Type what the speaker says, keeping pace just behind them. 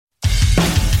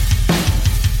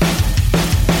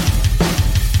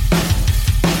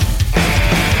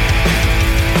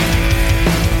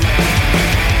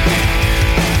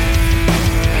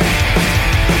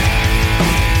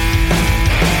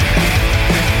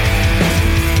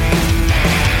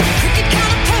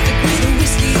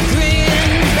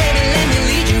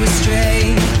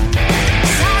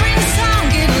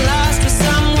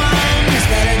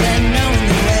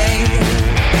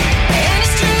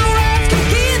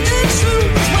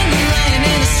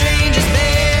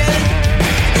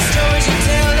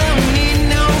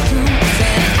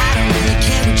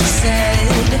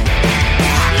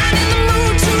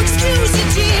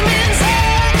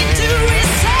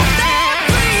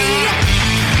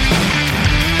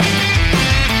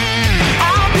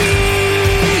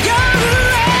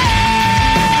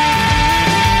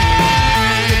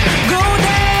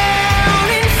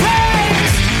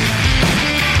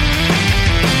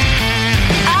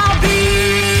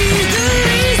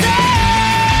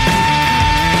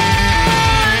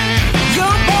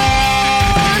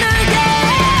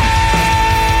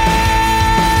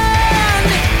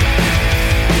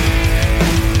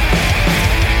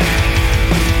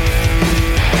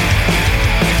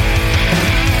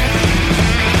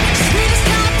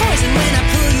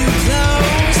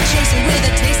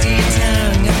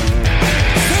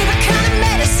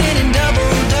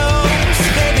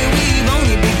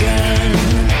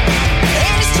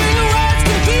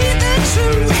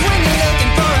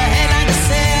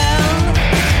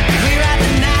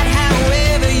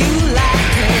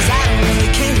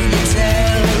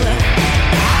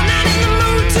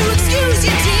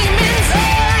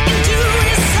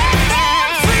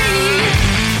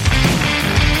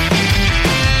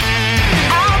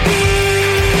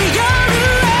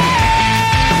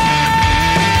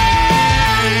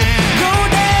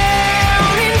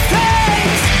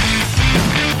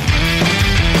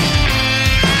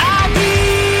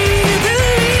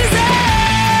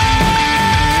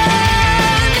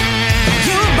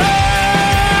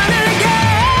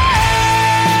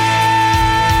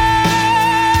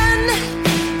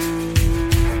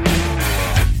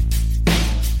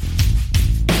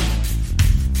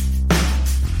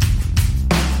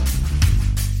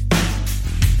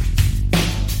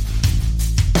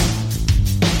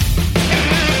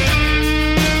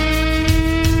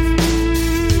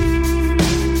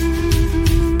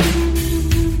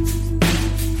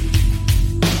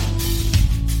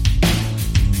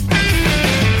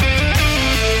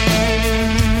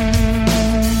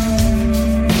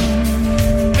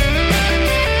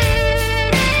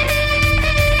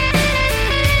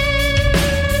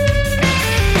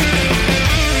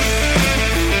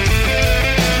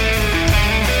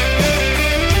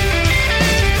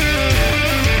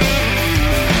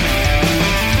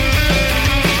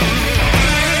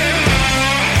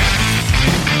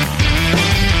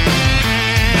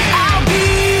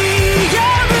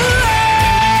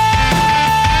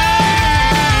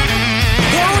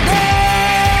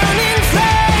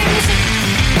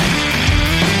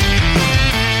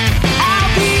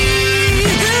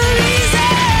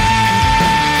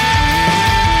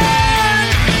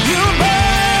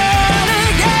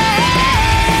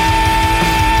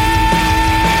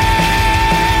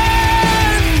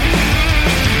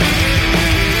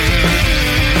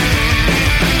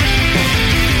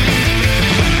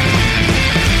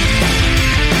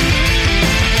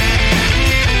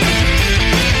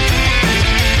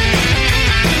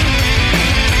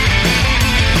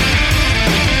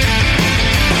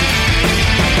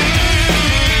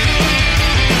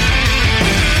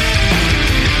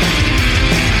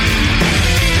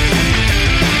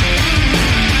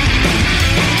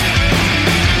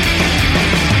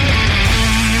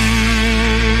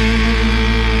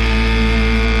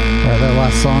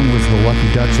song was The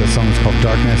Lucky Dutch. That song was called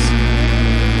Darkness.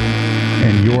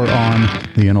 And you're on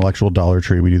the Intellectual Dollar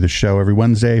Tree. We do the show every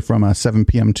Wednesday from 7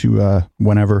 p.m. to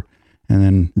whenever. And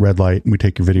then red light, and we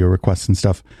take your video requests and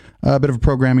stuff. A bit of a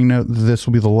programming note. This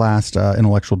will be the last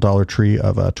Intellectual Dollar Tree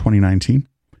of 2019.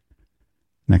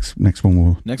 Next one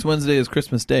will... Next Wednesday is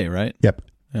Christmas Day, right? Yep.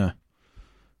 Yeah.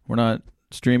 We're not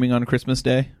streaming on Christmas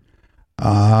Day?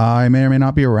 I may or may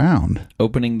not be around.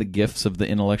 Opening the gifts of the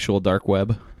intellectual dark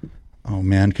web. Oh,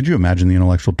 man. Could you imagine the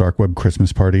intellectual dark web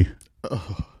Christmas party?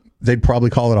 Ugh. They'd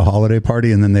probably call it a holiday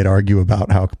party, and then they'd argue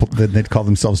about how they'd call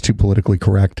themselves too politically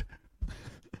correct.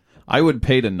 I would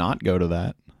pay to not go to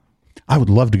that. I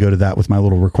would love to go to that with my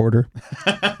little recorder.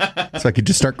 So I could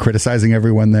just start criticizing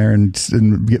everyone there and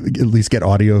at least get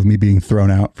audio of me being thrown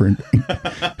out for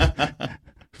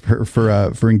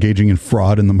engaging in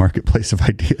fraud in the marketplace of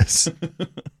ideas.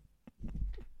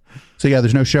 So yeah,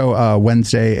 there's no show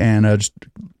Wednesday, and I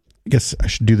guess I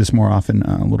should do this more often.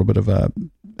 A little bit of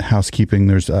housekeeping.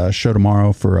 There's a show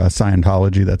tomorrow for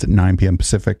Scientology. That's at 9 p.m.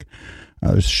 Pacific.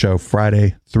 There's a show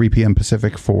Friday, 3 p.m.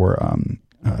 Pacific for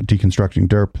Deconstructing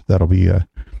Derp. That'll be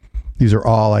these are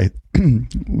all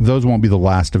those won't be the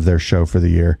last of their show for the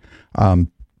year. And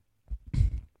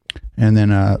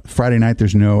then Friday night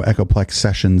there's no Echoplex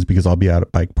sessions because I'll be out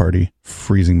at Bike Party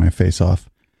freezing my face off.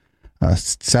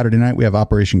 Saturday night we have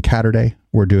Operation Catterday.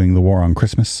 We're doing the War on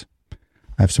Christmas.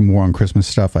 I have some War on Christmas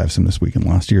stuff. I have some This Week in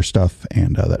Last Year stuff,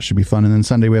 and that should be fun. And then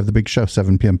Sunday we have the big show,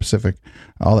 7 p.m. Pacific.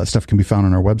 All that stuff can be found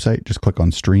on our website. Just click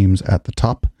on streams at the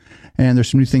top. And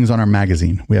there's some new things on our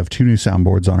magazine. We have 2 new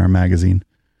soundboards on our magazine.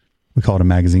 We call it a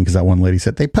magazine because that one lady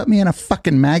said, they put me in a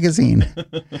fucking magazine.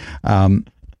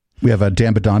 We have a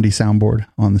Dan Badandi soundboard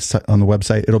on the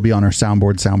website. It'll be on our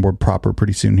soundboard proper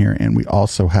pretty soon here. And we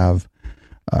also have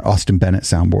Austin Bennett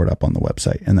soundboard up on the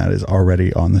website, and that is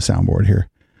already on the soundboard here.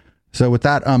 So with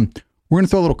that, we're going to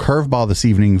throw a little curveball this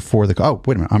evening for the... Oh,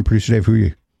 wait a minute. I'm Producer Dave. Who are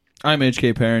you? I'm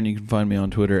HK Perrin. You can find me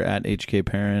on Twitter at HK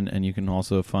Perrin, and you can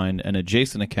also find an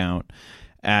adjacent account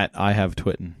at I Have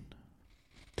Twitten.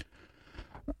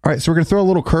 All right, so we're going to throw a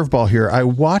little curveball here. I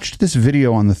watched this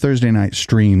video on the Thursday night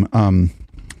stream.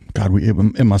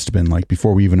 It must have been like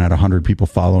before we even had 100 people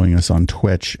following us on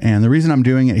Twitch. And the reason I'm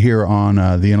doing it here on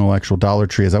the Intellectual Dollar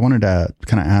Tree is I wanted to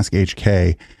kind of ask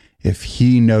HK if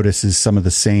he notices some of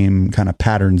the same kind of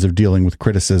patterns of dealing with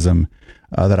criticism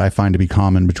that I find to be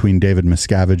common between David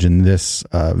Miscavige in this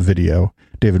video.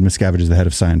 David Miscavige is the head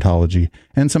of Scientology,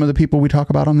 and some of the people we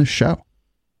talk about on this show.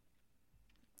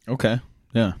 Okay,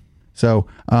 yeah. So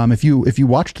if you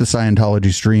watched the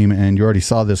Scientology stream and you already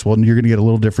saw this, well, you're going to get a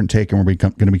little different take, and we're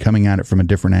going to be coming at it from a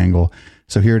different angle.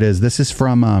 So here it is. This is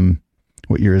from,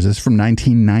 what year is this? From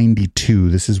 1992.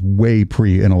 This is way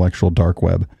pre-intellectual dark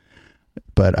web.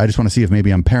 But I just want to see if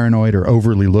maybe I'm paranoid or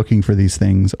overly looking for these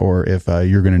things, or if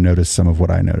you're going to notice some of what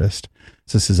I noticed.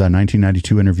 So this is a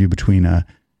 1992 interview between, I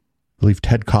believe,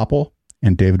 Ted Koppel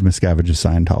and David Miscavige of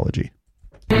Scientology.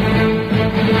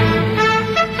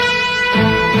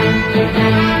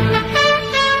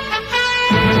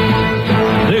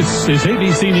 This is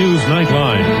ABC News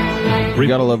Nightline. We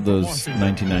gotta love those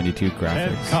 1992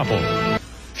 graphics. Ted Koppel.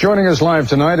 Joining us live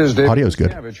tonight is David Audio's good.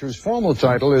 Miscavige, whose formal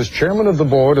title is Chairman of the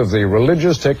Board of the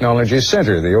Religious Technology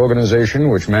Center, the organization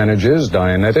which manages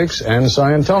Dianetics and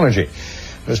Scientology.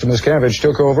 Mr. Miscavige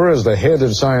took over as the head of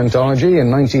Scientology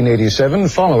in 1987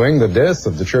 following the death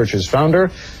of the church's founder,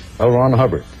 L. Ron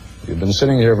Hubbard. You've been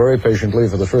sitting here very patiently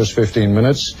for the first 15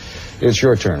 minutes. It's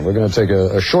your turn. We're going to take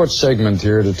a short segment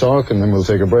here to talk, and then we'll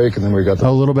take a break, and then we got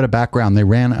a little bit of background. They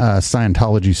ran a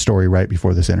Scientology story right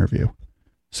before this interview.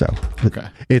 So okay.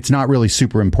 It's not really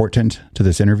super important to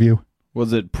this interview.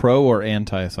 Was it pro or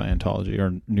anti-Scientology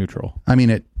or neutral? I mean,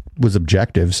 it was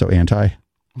objective, so anti.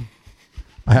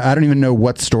 I don't even know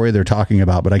what story they're talking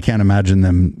about, but I can't imagine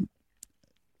them.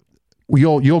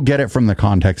 You'll get it from the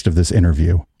context of this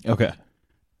interview. Okay.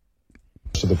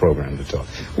 To the program to talk.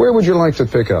 Where would you like to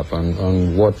pick up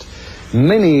on what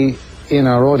many in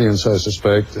our audience, I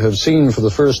suspect, have seen for the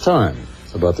first time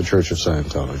about the Church of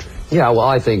Scientology? Yeah, well,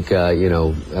 I think, I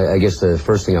guess the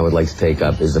first thing I would like to take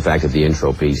up is the fact of the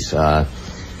intro piece.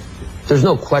 There's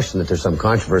no question that there's some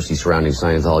controversy surrounding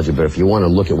Scientology, but if you want to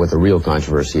look at what the real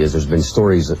controversy is, there's been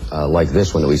stories like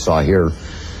this one that we saw here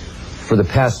for the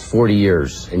past 40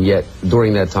 years, and yet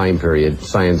during that time period,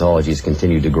 Scientology has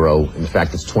continued to grow. In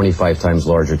fact, it's 25 times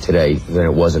larger today than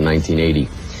it was in 1980.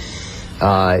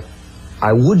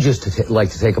 I would just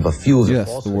like to take up a few of the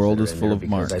Yes, the world is full of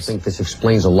marks. I think this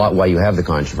explains a lot why you have the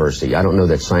controversy. I don't know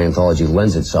that Scientology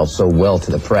lends itself so well to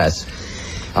the press.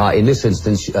 In this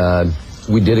instance,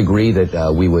 we did agree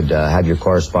that we would have your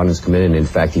correspondence come in, and in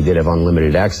fact, he did have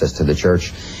unlimited access to the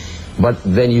church. But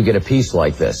then you get a piece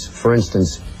like this. For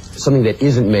instance, something that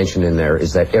isn't mentioned in there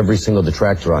is that every single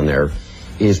detractor on there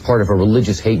is part of a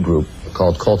religious hate group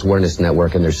called Cult Awareness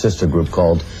Network and their sister group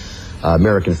called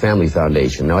American Family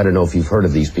Foundation. Now, I don't know if you've heard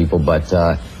of these people, but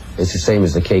it's the same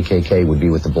as the KKK would be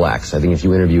with the blacks. I think if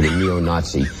you interviewed a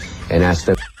neo-Nazi and asked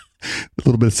them... A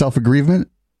little bit of self-aggrievement.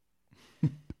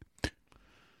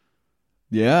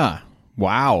 Yeah.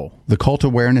 Wow. The Cult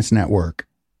Awareness Network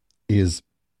is...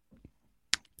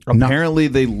 Apparently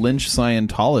they lynch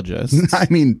Scientologists. I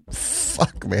mean,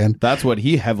 fuck, man. That's what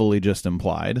he heavily just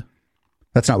implied.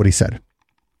 That's not what he said.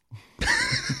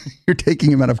 You're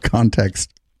taking him out of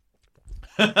context.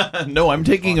 No, I'm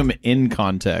taking him in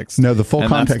context. No, the full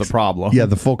context. That's the problem. Yeah,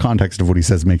 the full context of what he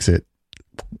says makes it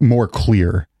more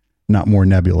clear, not more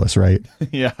nebulous, right?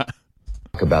 Yeah.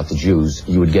 About the Jews,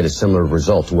 you would get a similar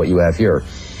result to what you have here.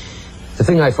 The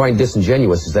thing I find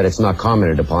disingenuous is that it's not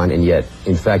commented upon, and yet,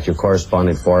 in fact, your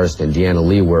correspondent Forrest and Deanna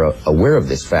Lee were aware of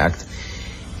this fact.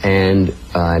 And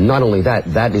not only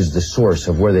that, that is the source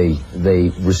of where they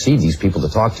receive these people to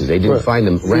talk to. They didn't find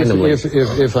them randomly.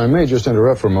 If I may just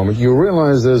interrupt for a moment, you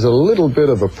realize there's a little bit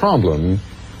of a problem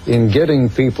in getting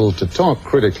people to talk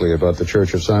critically about the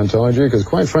Church of Scientology, because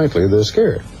quite frankly, they're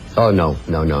scared. Oh, no.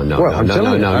 Well, I'm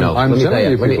telling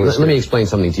you, let me explain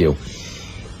something to you.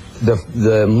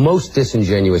 The most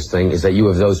disingenuous thing is that you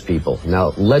have those people.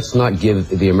 Now, let's not give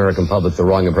the American public the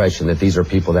wrong impression that these are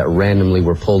people that randomly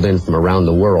were pulled in from around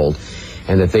the world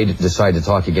and that they decide to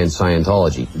talk against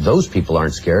Scientology. Those people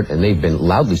aren't scared, and they've been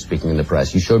loudly speaking in the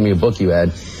press. You showed me a book you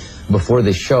had before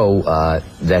the show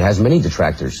that has many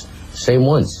detractors. Same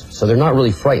ones. So they're not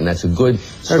really frightened. That's a good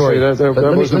story. Actually,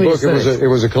 that wasn't a book. It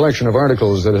was a collection of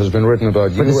articles that has been written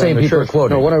about you. But the same people are church.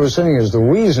 quoted. No, what I was saying is the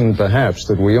reason, perhaps,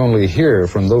 that we only hear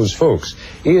from those folks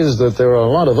is that there are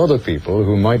a lot of other people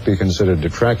who might be considered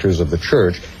detractors of the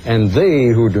church, and they,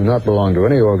 who do not belong to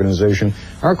any organization,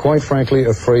 are quite frankly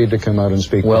afraid to come out and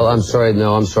speak. Well, I'm sorry.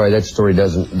 That story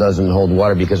doesn't hold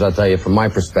water, because I'll tell you, from my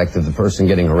perspective, the person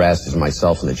getting harassed is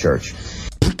myself in the church.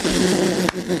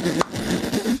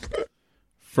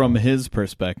 From his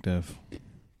perspective.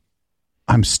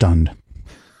 I'm stunned.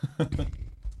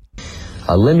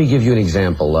 Let me give you an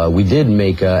example. We did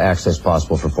make access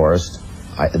possible for Forrest.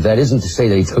 That isn't to say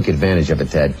that he took advantage of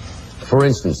it, Ted. For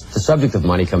instance, the subject of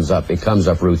money comes up. It comes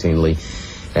up routinely,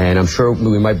 and I'm sure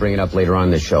we might bring it up later on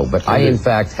in this show. But I, in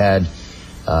fact, had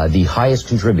the highest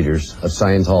contributors of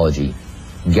Scientology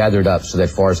gathered up so that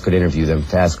Forrest could interview them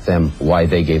to ask them why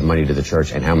they gave money to the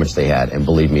church and how much they had. And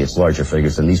believe me, it's larger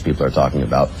figures than these people are talking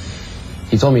about.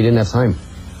 He told me he didn't have time.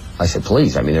 I said,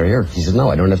 please, I mean, they're here. He said, no,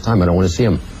 I don't have time. I don't want to see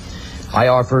them. I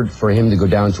offered for him to go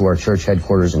down to our church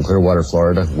headquarters in Clearwater,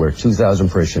 Florida, where 2,000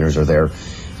 parishioners are there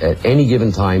at any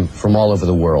given time from all over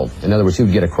the world. In other words, he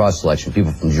would get a cross-selection,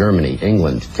 people from Germany,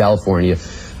 England, California,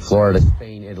 Florida,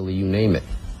 Spain, Italy, you name it.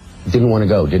 Didn't want to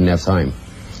go, didn't have time.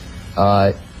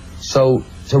 So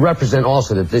to represent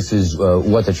also that this is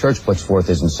what the church puts forth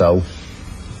isn't so,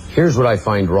 here's what I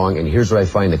find wrong, and here's what I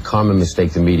find the common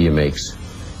mistake the media makes.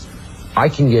 I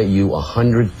can get you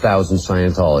 100,000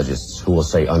 Scientologists who will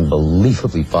say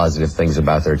unbelievably positive things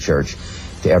about their church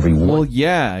to everyone. Well,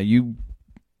 yeah, you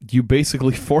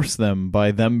basically force them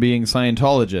by them being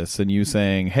Scientologists and you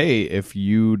saying, hey, if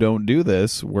you don't do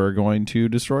this, we're going to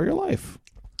destroy your life.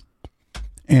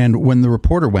 And when the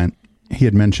reporter went, he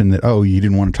had mentioned that, oh, you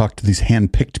didn't want to talk to these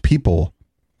hand-picked people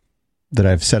that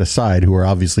I've set aside who are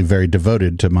obviously very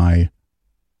devoted to my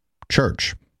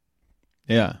church.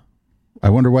 Yeah. I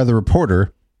wonder why the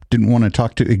reporter didn't want to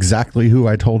talk to exactly who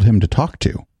I told him to talk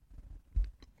to.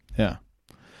 Yeah.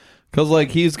 Because,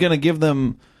 like, he's going to give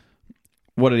them,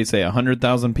 what did he say,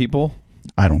 100,000 people?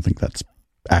 I don't think that's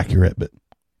accurate, but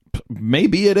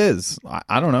maybe it is.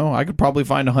 I don't know. I could probably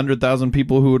find 100,000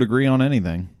 people who would agree on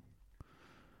anything.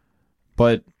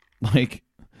 But, like,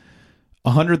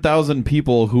 100,000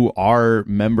 people who are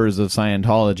members of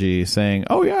Scientology saying,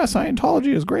 oh, yeah,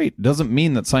 Scientology is great, doesn't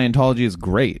mean that Scientology is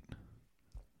great.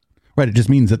 Right. It just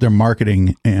means that their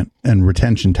marketing and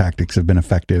retention tactics have been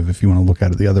effective, if you want to look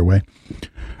at it the other way.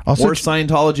 Also, or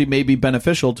Scientology may be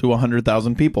beneficial to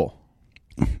 100,000 people.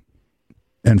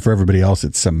 And for everybody else,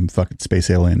 it's some fucking space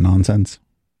alien nonsense.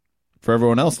 For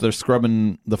everyone else, they're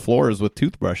scrubbing the floors with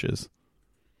toothbrushes.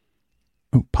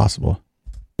 Oh, possible.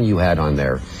 You had on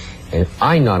there. And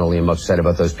I not only am upset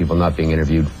about those people not being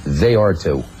interviewed, they are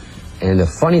too. And the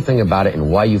funny thing about it,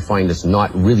 and why you find us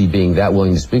not really being that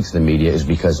willing to speak to the media, is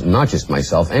because not just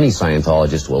myself, any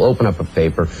Scientologist will open up a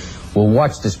paper, will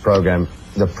watch this program,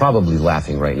 they're probably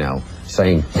laughing right now,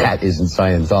 saying, that isn't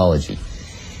Scientology.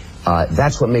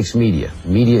 That's what makes media.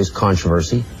 Media is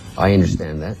controversy. I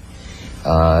understand that.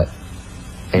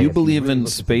 You believe in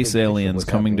space aliens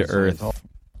coming to Earth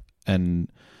and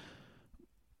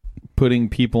putting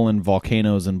people in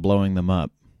volcanoes and blowing them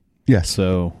up. Yes.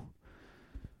 So,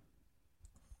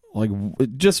 like,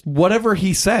 just whatever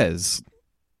he says,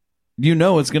 you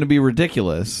know it's going to be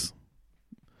ridiculous.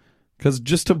 Because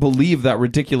just to believe that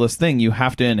ridiculous thing, you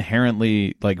have to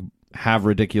inherently, like, have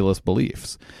ridiculous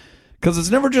beliefs. Because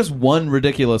it's never just one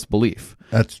ridiculous belief.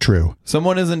 That's true.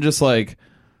 Someone isn't just like,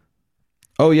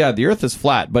 oh, yeah, the Earth is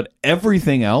flat, but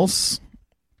everything else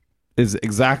is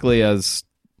exactly as,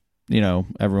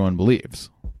 everyone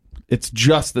believes. It's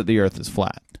just that the Earth is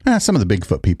flat. Some of the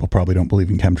Bigfoot people probably don't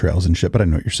believe in chemtrails and shit, but I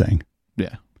know what you're saying.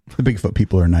 Yeah. The Bigfoot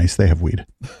people are nice. They have weed.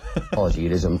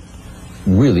 It isn't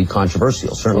really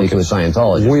controversial, certainly to a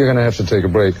Scientologist. We're going to have to take a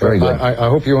break. Very good. I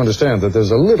hope you understand that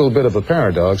there's a little bit of a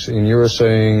paradox in your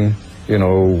saying,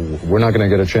 we're not going to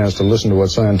get a chance to listen to what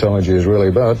Scientology is really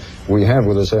about. We have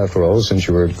with us, after all, since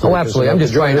you were... Oh, absolutely. I'm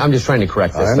just trying to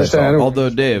correct this. I understand. Although,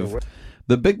 Dave,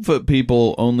 the Bigfoot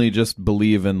people only just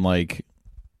believe in, like,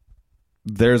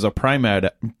 there's a primate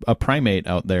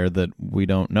out there that we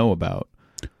don't know about.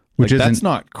 Which like, that's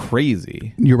not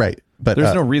crazy. You're right. But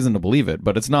there's no reason to believe it,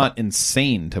 but it's not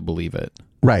insane to believe it.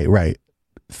 Right.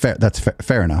 Fair, that's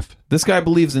fair enough. This guy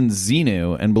believes in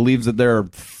Xenu and believes that there are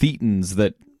thetans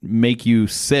that make you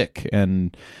sick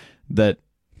and that,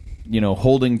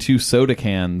 holding 2 soda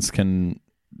cans can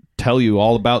tell you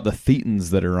all about the thetans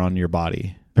that are on your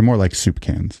body. They're more like soup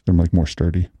cans. They're like more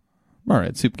sturdy. All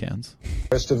right, soup cans.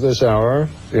 Rest of this hour,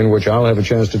 in which I'll have a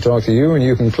chance to talk to you and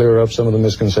you can clear up some of the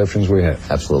misconceptions we have.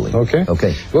 Absolutely. Okay?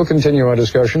 Okay. We'll continue our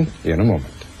discussion in a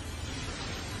moment.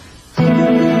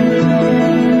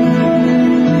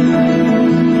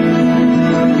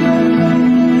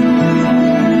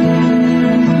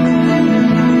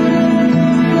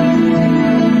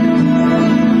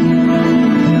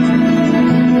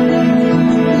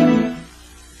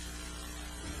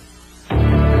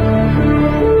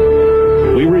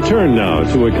 Return now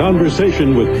to a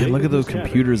conversation with... Hey, look at those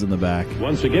computers in the back.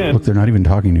 Once again... Look, they're not even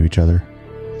talking to each other.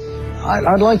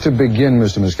 I'd like to begin,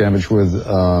 Mr. Miscavige, with,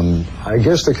 I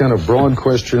guess, the kind of broad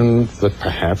question that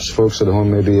perhaps folks at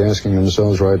home may be asking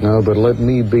themselves right now, but let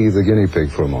me be the guinea pig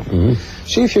for a moment. Mm-hmm.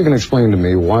 See if you can explain to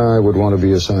me why I would want to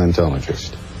be a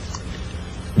Scientologist.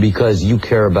 Because you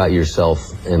care about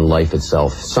yourself and life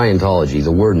itself. Scientology,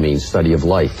 the word means study of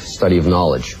life, study of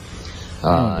knowledge.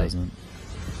 No, it doesn't.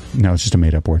 No, it's just a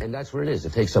made-up word. And that's what it is.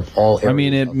 It takes up all areas. I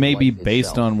mean, it may be life based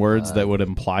itself. on words that would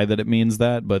imply that it means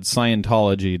that, but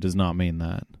Scientology does not mean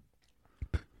that.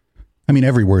 I mean,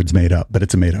 every word's made up, but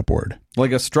it's a made-up word.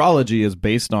 Like, astrology is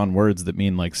based on words that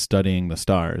mean, like, studying the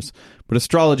stars. But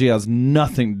astrology has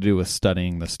nothing to do with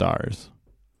studying the stars.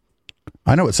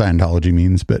 I know what Scientology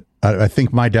means, but I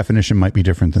think my definition might be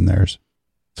different than theirs.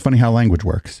 It's funny how language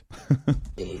works.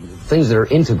 Things that are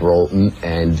integral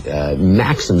and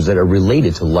maxims that are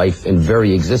related to life and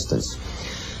very existence.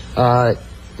 Let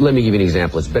me give you an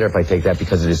example. It's better if I take that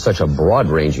because it is such a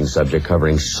broad-ranging subject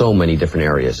covering so many different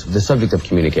areas. The subject of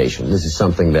communication. This is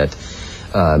something that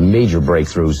major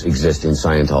breakthroughs exist in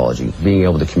Scientology. Being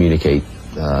able to communicate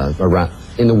around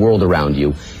in the world around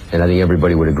you. And I think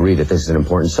everybody would agree that this is an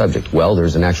important subject. Well,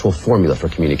 there's an actual formula for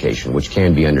communication which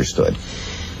can be understood.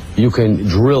 You can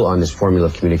drill on this formula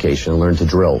of communication and learn to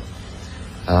drill.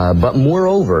 But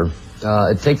moreover,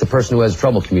 take the person who has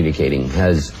trouble communicating,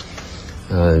 for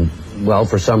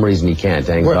some reason he can't,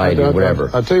 anxiety,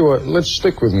 whatever. I'll tell you what, let's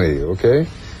stick with me, okay?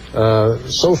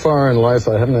 So far in life,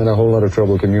 I haven't had a whole lot of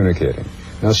trouble communicating.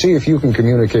 Now, see if you can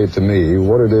communicate to me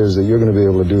what it is that you're going to be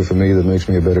able to do for me that makes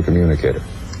me a better communicator.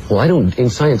 Well, in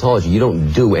Scientology, you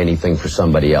don't do anything for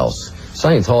somebody else.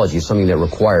 Scientology is something that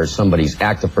requires somebody's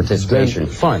active participation.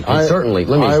 Then, fine. Certainly,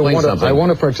 let me explain something. I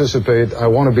want to participate. I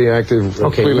want to be active.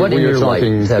 Okay, what in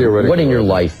your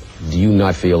life do you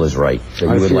not feel is right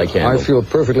that you would like handled? I feel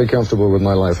perfectly comfortable with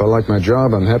my life. I like my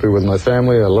job. I'm happy with my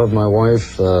family. I love my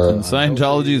wife. And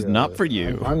Scientology is not for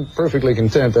you. I'm perfectly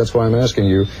content. That's why I'm asking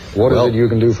you, what is it you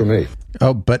can do for me?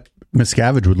 Oh, but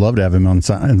Miscavige would love to have him on in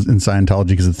Scientology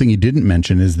because the thing he didn't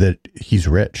mention is that he's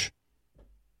rich.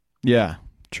 Yeah,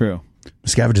 true.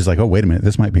 Miscavige is like, oh, wait a minute,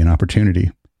 this might be an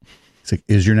opportunity. He's like,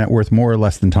 is your net worth more or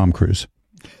less than Tom Cruise?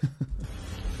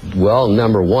 Well,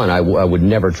 number one, I would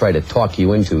never try to talk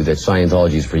you into that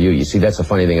Scientology is for you. You see, that's the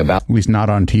funny thing about... At least not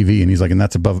on TV. And he's like, and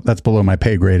that's below my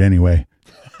pay grade anyway.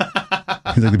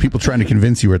 He's like, the people trying to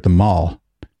convince you are at the mall.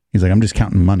 He's like, I'm just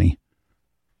counting money.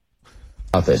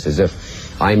 About this, as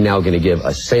if I'm now going to give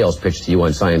a sales pitch to you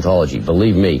on Scientology.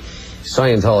 Believe me,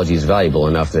 Scientology is valuable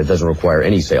enough that it doesn't require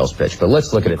any sales pitch. But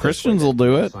let's look at it. Christians will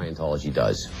do it. Scientology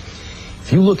does.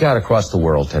 If you look out across the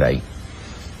world today,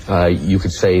 You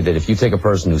could say that if you take a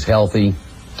person who's healthy,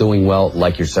 doing well,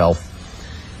 like yourself,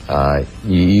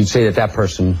 you'd say that that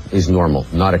person is normal,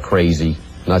 not a crazy,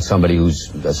 not somebody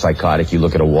who's a psychotic. You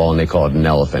look at a wall and they call it an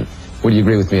elephant. Would you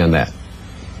agree with me on that?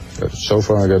 So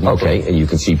far, I got no Okay, and you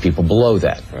can see people below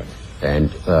that. Right.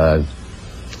 And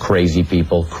crazy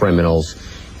people, criminals,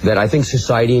 that I think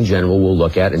society in general will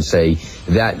look at and say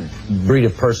that breed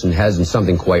of person hasn't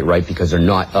something quite right because they're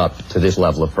not up to this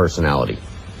level of personality.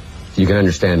 You can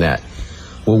understand that.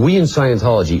 Well, we in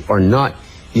Scientology are not,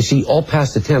 you see, all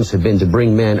past attempts have been to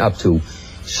bring man up to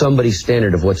somebody's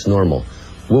standard of what's normal.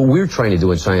 What we're trying to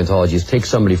do in Scientology is take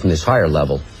somebody from this higher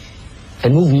level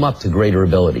and move them up to greater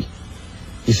ability.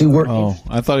 You see,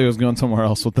 I thought he was going somewhere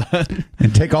else with that.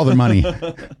 And take all their money.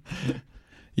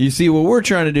 You see, what we're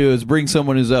trying to do is bring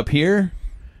someone who's up here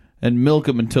and milk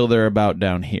them until they're about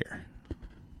down here.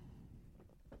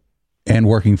 And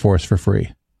working for us for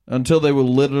free. Until they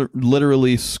will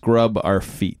literally scrub our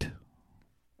feet.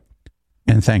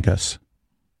 And thank us.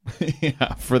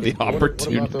 Yeah, for the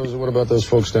opportunity. What about those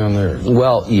folks down there?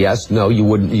 Well, yes, no,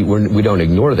 we don't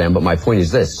ignore them, but my point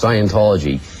is this.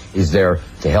 Scientology is there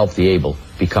to help the able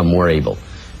become more able.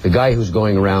 The guy who's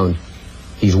going around,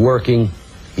 he's working,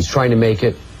 he's trying to make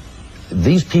it.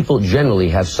 These people generally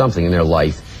have something in their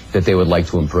life that they would like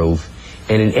to improve.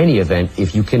 And in any event,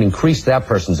 if you can increase that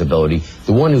person's ability,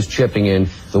 the one who's chipping in,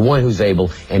 the one who's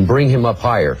able, and bring him up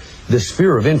higher, the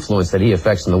sphere of influence that he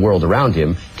affects in the world around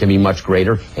him can be much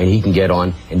greater, and he can get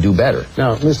on and do better.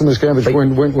 Now, Mr.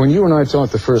 Miscavige, when you and I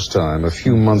talked the first time, a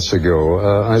few months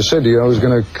ago, I said to you I was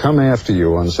going to come after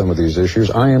you on some of these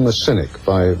issues. I am a cynic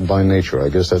by nature. I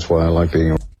guess that's why I like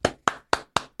being a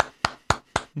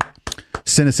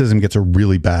Cynicism gets a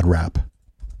really bad rap.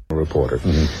 Reporter.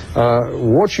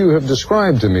 What you have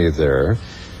described to me there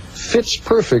fits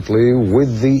perfectly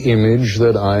with the image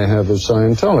that I have of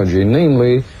Scientology.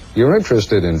 Namely, you're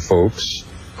interested in folks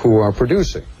who are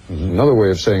producing. Another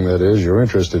way of saying that is you're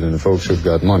interested in folks who've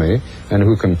got money and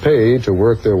who can pay to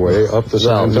work their way up the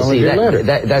Scientology ladder.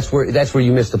 That's where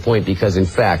you miss the point, because in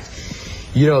fact,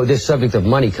 you know, this subject of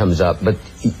money comes up, but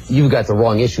you've got the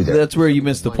wrong issue there. That's where you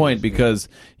missed the point, because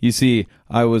you see,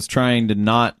 I was trying to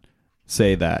not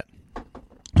say that.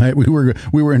 We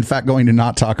were in fact going to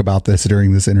not talk about this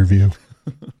during this interview.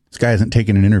 This guy hasn't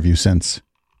taken an interview since.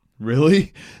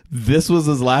 Really? This was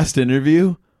his last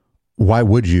interview? Why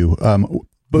would you?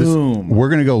 Boom. We're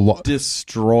going to go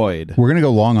destroyed. We're going to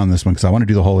go long on this one because I want to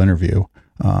do the whole interview.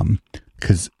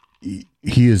 Because he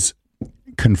is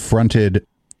confronted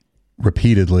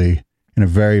repeatedly in a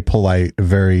very polite,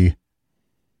 very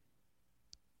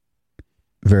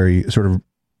sort of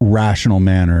rational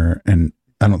manner, and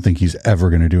I don't think he's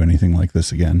ever going to do anything like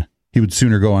this again. He would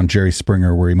sooner go on Jerry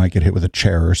Springer, where he might get hit with a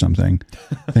chair or something,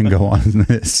 than go on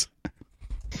this.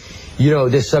 You know,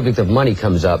 this subject of money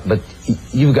comes up, but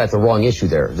you've got the wrong issue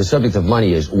there. The subject of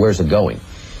money is, where's it going?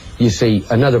 You see,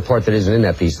 another part that isn't in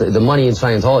that piece, the money in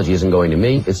Scientology isn't going to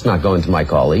me. It's not going to my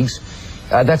colleagues.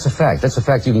 That's a fact. That's a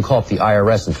fact. You can call up the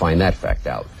IRS and find that fact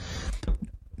out.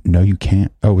 No, you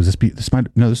can't. Oh, was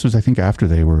this was, I think, after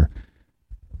they were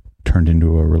turned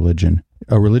into a religion.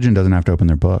 A religion doesn't have to open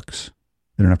their books.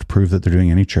 They don't have to prove that they're doing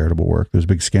any charitable work. There's a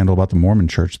big scandal about the Mormon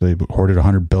church. They hoarded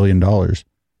 $100 billion.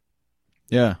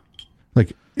 Yeah.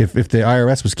 Like, if the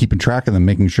IRS was keeping track of them,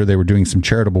 making sure they were doing some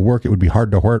charitable work, it would be hard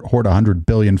to hoard $100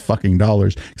 billion fucking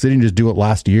dollars, because they didn't just do it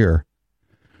last year.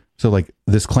 So, like,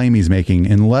 this claim he's making,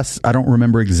 unless, I don't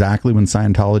remember exactly when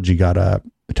Scientology got a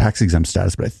tax exempt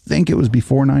status, but I think it was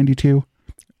before 92.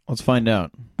 Let's find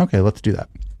out. Okay, let's do that.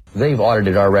 They've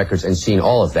audited our records and seen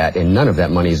all of that, and none of that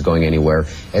money is going anywhere.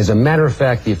 As a matter of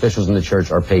fact, the officials in the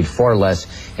church are paid far less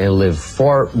and live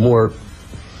far more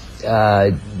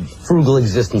frugal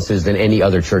existences than any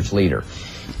other church leader.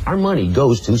 Our money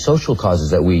goes to social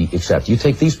causes that we accept. You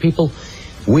take these people,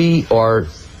 we are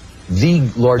the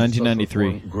largest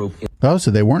 1993 group. Oh,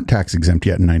 so they weren't tax exempt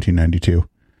yet in 1992.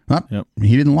 Well, Yep.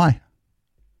 He didn't lie.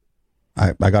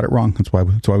 I got it wrong. That's why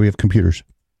we have computers.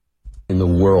 In the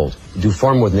world, do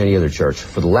far more than any other church.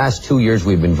 For the last 2 years,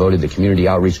 we've been voted the Community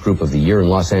Outreach Group of the Year in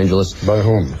Los Angeles. By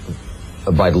whom?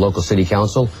 By the local city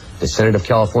council. The Senate of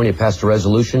California passed a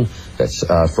resolution that's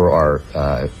for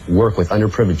our work with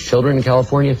underprivileged children in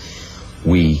California.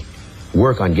 We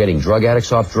work on getting drug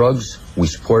addicts off drugs. We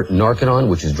support Narconon,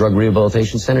 which is drug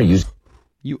rehabilitation center.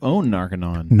 You own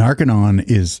Narconon. Narconon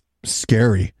is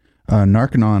scary.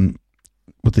 Narconon,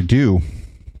 what they do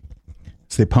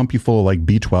is they pump you full of like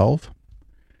B12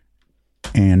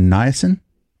 and niacin,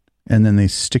 and then they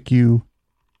stick you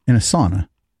in a sauna,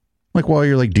 like while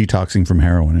you're like detoxing from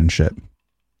heroin and shit.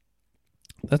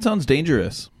 That sounds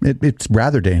dangerous. It's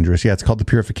rather dangerous. Yeah, it's called the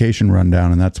Purification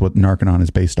Rundown, and that's what Narconon is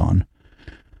based on.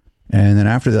 And then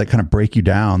after they like kind of break you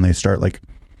down, they start like,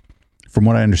 from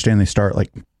what I understand, they start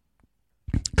like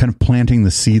kind of planting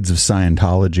the seeds of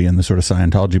Scientology and the sort of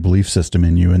Scientology belief system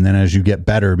in you. And then as you get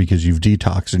better because you've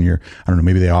detoxed and you're, I don't know,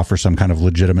 maybe they offer some kind of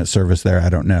legitimate service there. I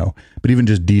don't know. But even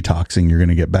just detoxing, you're going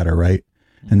to get better, right?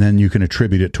 And then you can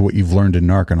attribute it to what you've learned in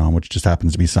Narconon, which just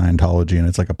happens to be Scientology. And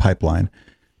it's like a pipeline.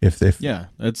 Yeah,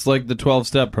 it's like the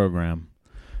 12-step program,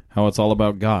 how it's all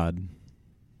about God.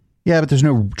 Yeah, but there's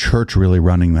no church really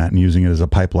running that and using it as a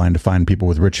pipeline to find people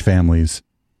with rich families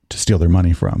to steal their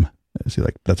money from. See,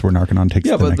 like that's where Narconon takes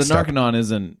the next step. Yeah, but the Narconon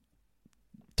isn't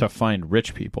to find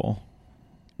rich people.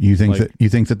 You think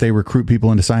that they recruit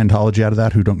people into Scientology out of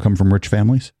that who don't come from rich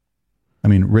families? I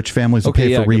mean, rich families will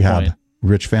pay for rehab.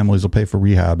 Rich families will pay for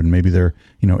rehab, and maybe they're,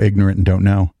 ignorant and don't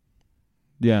know.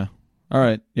 Yeah. All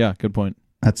right. Yeah, good point.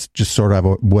 That's just sort of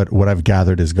what I've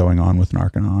gathered is going on with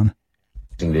Narconon.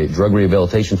 The drug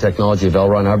rehabilitation technology of L.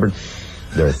 Ron Hubbard.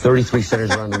 There are 33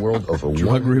 centers around the world. Over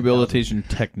drug rehabilitation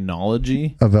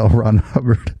technology of L. Ron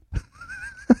Hubbard.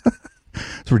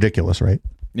 It's ridiculous, right?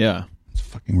 Yeah, it's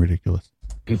fucking ridiculous.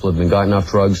 People have been gotten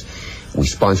off drugs. We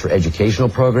sponsor educational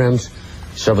programs.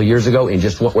 Several years ago, in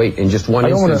just one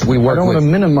instance, we worked. I don't want to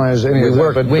minimize any of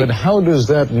that, but how does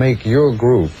that make your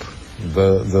group?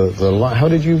 How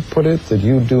did you put it? That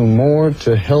you do more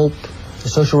to help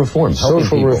social reform,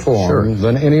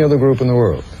 than any other group in the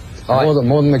world. More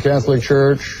than the Catholic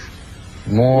Church.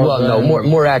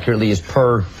 More accurately is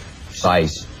per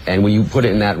size. And when you put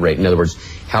it in that rate, in other words,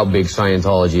 how big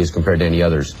Scientology is compared to any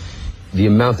others, the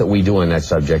amount that we do on that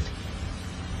subject,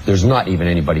 there's not even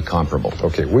anybody comparable.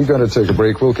 Okay, we've got to take a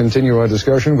break. We'll continue our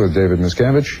discussion with David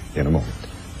Miscavige in a moment.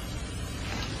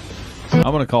 I'm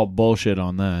going to call bullshit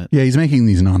on that. Yeah, he's making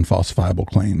these non-falsifiable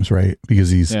claims, right? Because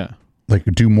he's like,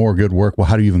 do more good work. Well,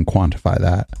 how do you even quantify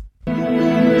that?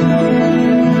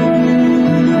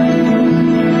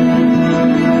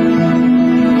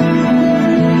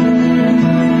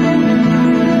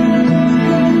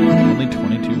 Only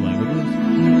 22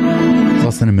 languages? It's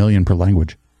less than 1 million per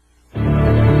language. A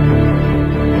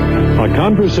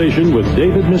conversation with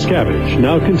David Miscavige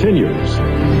now continues.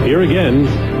 Here again,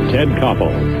 Ted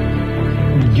Koppel.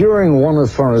 During one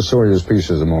of Forrest Sawyer's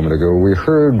pieces a moment ago, we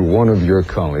heard one of your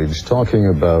colleagues talking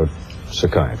about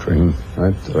psychiatry,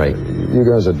 right? Right. You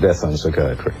guys are death on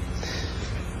psychiatry.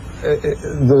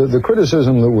 The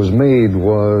criticism that was made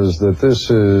was that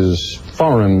this is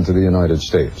foreign to the United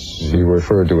States. He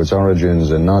referred to its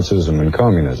origins in Nazism and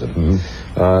communism,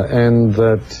 and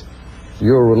that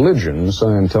your religion,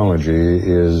 Scientology,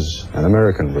 is an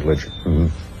American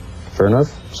religion. Fair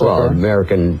enough?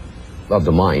 American of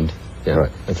the mind. Yeah,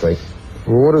 right. That's right.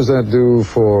 Well, what does that do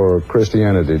for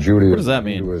Christianity, Judaism, what does that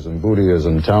mean? Hinduism,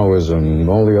 Buddhism, Taoism,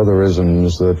 all the other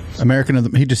isms that...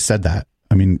 He just said that.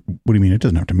 I mean, what do you mean? It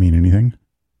doesn't have to mean anything.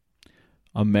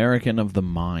 American of the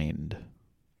mind.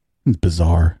 It's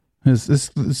bizarre. This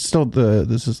is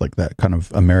like that kind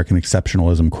of American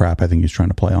exceptionalism crap. I think he's trying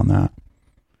to play on that.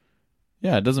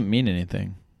 Yeah, it doesn't mean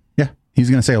anything. Yeah,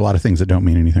 he's going to say a lot of things that don't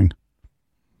mean anything.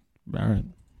 All right.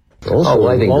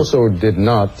 Also did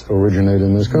not originate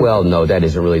in this country. Well, no, that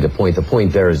isn't really the point. The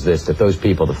point there is this, that those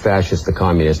people, the fascists, the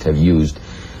communists, have used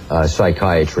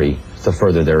psychiatry to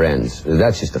further their ends.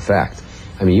 That's just a fact.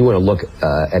 I mean, you want to look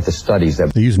at the studies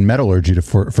that... They use metallurgy to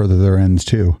further their ends,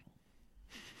 too.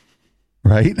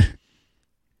 Right?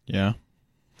 Yeah.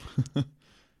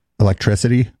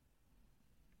 Electricity.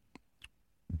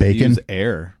 Bacon. They use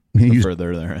air to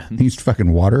further their ends. He used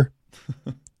fucking water.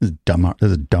 This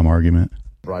is a dumb argument.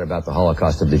 Brought about the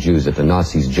Holocaust of the Jews, that the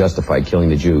Nazis justified killing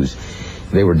the Jews.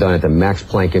 They were done at the Max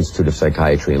Planck Institute of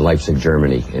Psychiatry in Leipzig,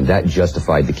 Germany, and that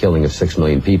justified the killing of 6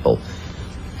 million people.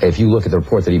 If you look at the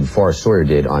report that even Forrest Sawyer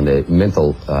did on the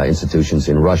mental institutions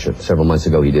in Russia, several months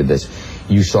ago he did this,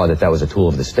 you saw that that was a tool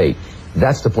of the state.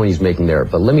 That's the point he's making there.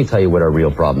 But let me tell you what our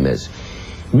real problem is.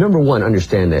 Number one,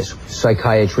 understand this.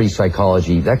 Psychiatry,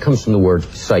 psychology, that comes from the word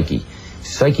psyche.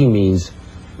 Psyche means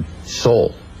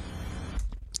soul.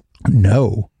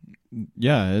 No.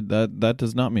 Yeah, that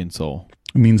does not mean soul.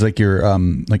 It means like your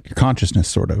consciousness,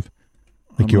 sort of.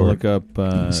 Like your look up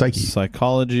psyche.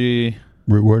 Psychology.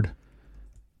 Root word.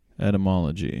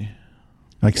 Etymology.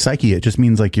 Like psyche, it just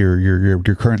means like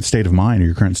your current state of mind or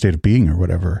your current state of being or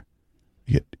whatever.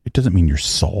 It doesn't mean your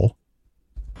soul.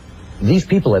 These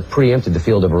people have preempted the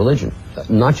field of religion,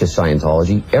 not just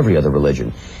Scientology, every other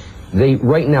religion. They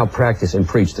right now practice and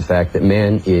preach the fact that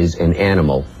man is an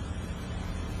animal.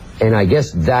 And I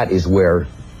guess that is where,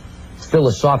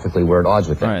 philosophically, we're at odds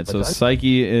with that. All right, so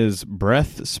psyche is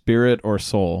breath, spirit, or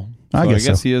soul. So I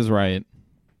guess he is right.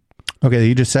 Okay,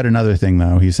 he just said another thing,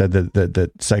 though. He said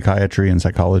that psychiatry and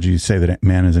psychology say that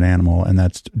man is an animal, and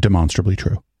that's demonstrably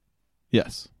true.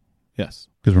 Yes. Yes.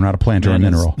 Because we're not a plant or a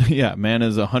mineral. Yeah, man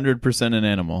is 100% an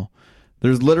animal.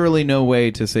 There's literally no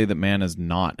way to say that man is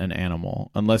not an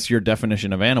animal, unless your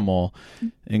definition of animal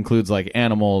includes like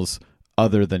animals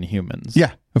other than humans.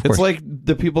 Yeah, of course. It's like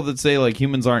the people that say like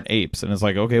humans aren't apes, and it's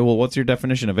like, okay, well, what's your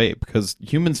definition of ape? Because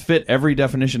humans fit every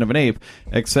definition of an ape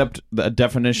except the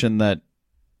definition that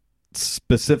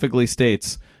specifically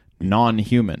states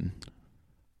non-human.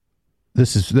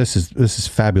 This is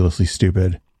fabulously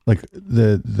stupid. Like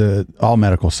the all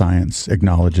medical science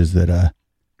acknowledges that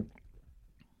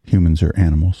humans are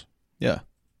animals. Yeah.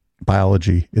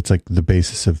 Biology, it's like the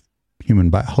basis of human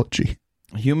biology.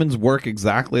 Humans work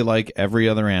exactly like every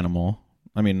other animal.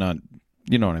 I mean, not,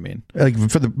 you know what I mean? Like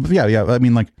for the yeah. I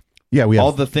mean, like we have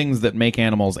all the things that make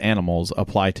animals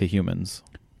apply to humans.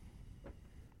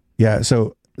 Yeah,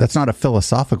 so that's not a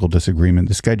philosophical disagreement.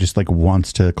 This guy just like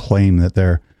wants to claim that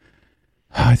they're.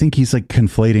 I think he's like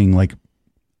conflating like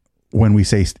when we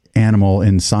say animal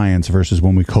in science versus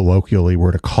when we colloquially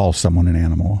were to call someone an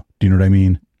animal. Do you know what I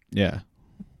mean? Yeah.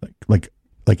 Like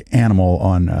animal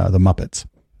on the Muppets.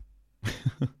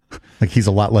 Like he's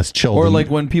a lot less chill. Or like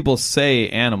when people say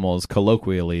animals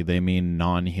colloquially, they mean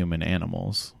non-human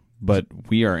animals. But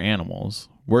we are animals.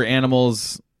 We're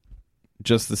animals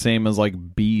just the same as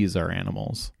like bees are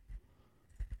animals.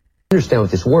 Understand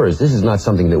what this was. This is not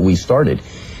something that we started.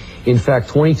 In fact,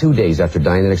 22 days after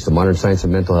Dianetics, the Modern Science of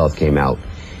Mental Health came out,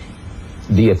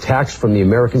 the attacks from the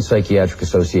American Psychiatric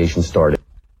Association started.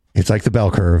 It's like the bell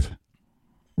curve.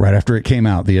 Right after it came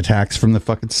out, the attacks from the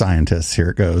fucking scientists. Here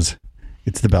it goes.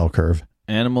 It's the bell curve.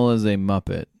 Animal is a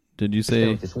Muppet. Did you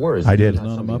say? This was. I did.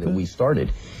 Not something that we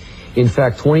started. In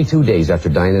fact, 22 days after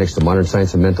Dianetics, the Modern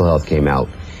Science of Mental Health came out,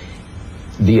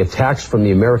 the attacks from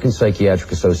the American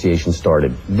Psychiatric Association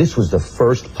started. This was the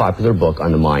first popular book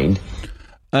on the mind.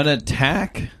 An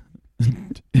attack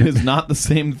is not the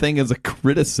same thing as a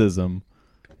criticism.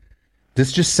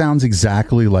 This just sounds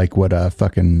exactly like what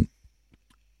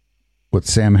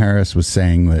Sam Harris was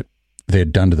saying that they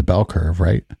had done to the bell curve,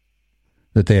 right?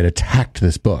 That they had attacked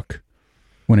this book.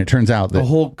 When it turns out that the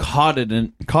whole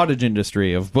cottage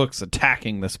industry of books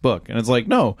attacking this book. And it's like,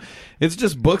 no, it's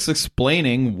just books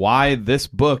explaining why this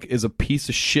book is a piece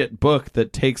of shit book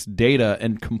that takes data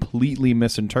and completely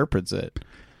misinterprets it.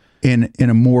 in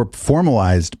a more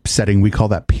formalized setting, we call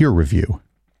that peer review.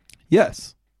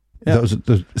 Yes. Yeah.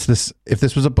 If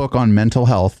this was a book on mental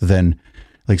health, then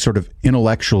like sort of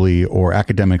intellectually or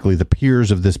academically, the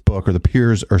peers of this book or the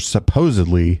peers are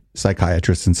supposedly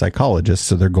psychiatrists and psychologists.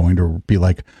 So they're going to be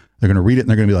like, they're going to read it and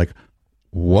they're going to be like,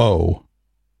 whoa,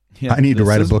 yeah, I need to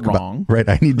write a book wrong. about, right.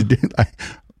 I need to do,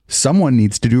 someone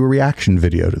needs to do a reaction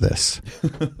video to this.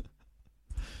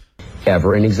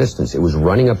 Ever in existence. It was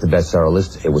running up the bestseller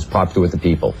list. It was popular with the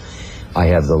people. I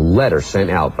have the letter sent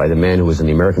out by the man who was in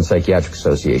the American Psychiatric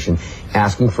Association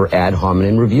asking for ad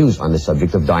hominem reviews on the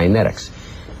subject of Dianetics.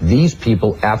 These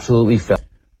people absolutely felt.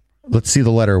 Let's see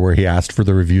the letter where he asked for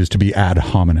the reviews to be ad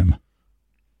hominem.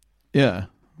 Yeah.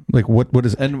 Like what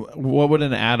is and what would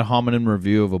an ad hominem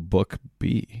review of a book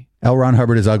be? L. Ron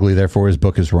Hubbard is ugly, therefore his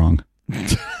book is wrong.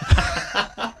 Is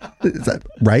that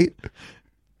right?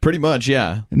 Pretty much,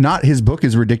 yeah. Not his book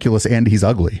is ridiculous and he's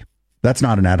ugly. That's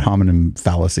not an ad hominem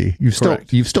fallacy. You've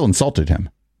still insulted him.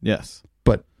 Yes.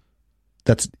 But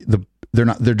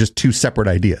they're just two separate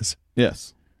ideas.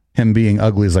 Yes. Him being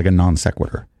ugly is like a non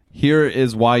sequitur. Here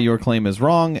is why your claim is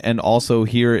wrong, and also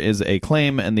here is a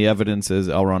claim, and the evidence is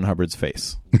L. Ron Hubbard's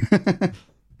face.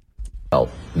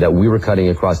 That we were cutting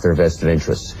across their vested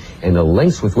interests, and the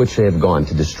lengths with which they have gone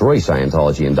to destroy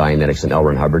Scientology and Dianetics and L.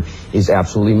 Ron Hubbard is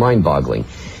absolutely mind-boggling.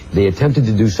 They attempted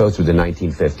to do so through the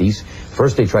 1950s.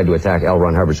 First, they tried to attack L.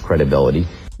 Ron Hubbard's credibility.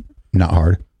 Not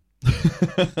hard.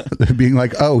 They're being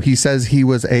like, oh, he says he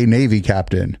was a Navy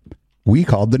captain. We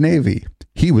called the Navy.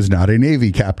 He was not a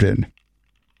Navy captain.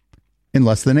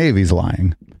 Unless the Navy's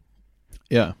lying.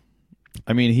 Yeah.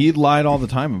 I mean, he lied all the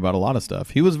time about a lot of stuff.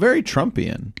 He was very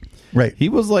Trumpian. Right. He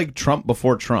was like Trump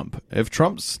before Trump. If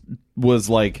Trump was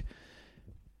like...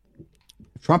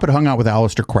 Trump had hung out with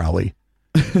Aleister Crowley.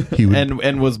 He would...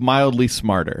 and was mildly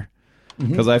smarter.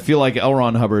 Because I feel like L.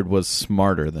 Ron Hubbard was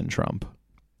smarter than Trump.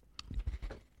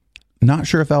 Not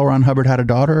sure if L. Ron Hubbard had a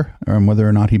daughter or whether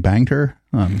or not he banged her.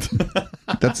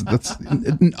 That's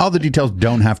all the details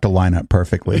don't have to line up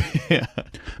perfectly. Yeah.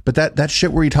 But that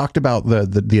shit where he talked about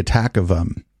the attack of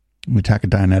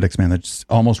Dianetics, man, that's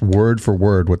almost word for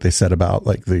word what they said about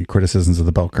like the criticisms of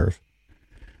the bell curve.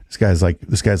 This guy's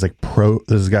like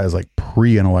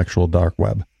pre-intellectual dark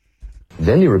web.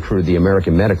 Then they recruited the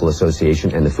American Medical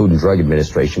Association and the Food and Drug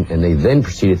Administration, and they then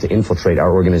proceeded to infiltrate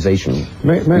our organization.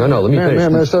 Let me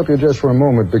finish. May I stop you just for a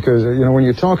moment? Because, when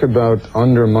you talk about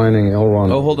undermining L. Ron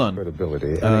hold on.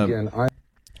 credibility, and again,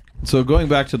 So going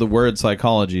back to the word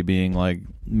psychology being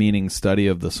meaning study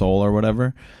of the soul or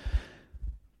whatever,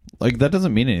 that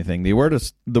doesn't mean anything. The word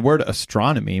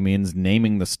astronomy means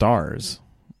naming the stars.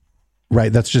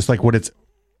 Right. That's just what its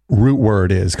root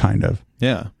word is, kind of.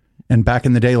 Yeah. And back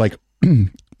in the day, a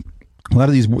lot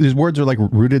of these words are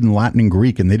rooted in Latin and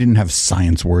Greek, and they didn't have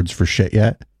science words for shit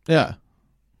yet. Yeah.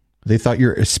 They thought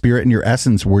your spirit and your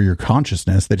essence were your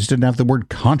consciousness. They just didn't have the word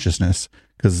consciousness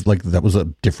because that was a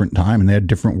different time, and they had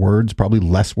different words, probably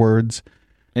less words.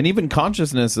 And even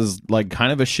consciousness is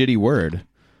kind of a shitty word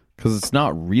because it's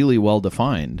not really well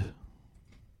defined.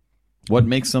 What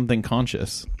makes something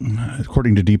conscious?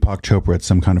 According to Deepak Chopra, it's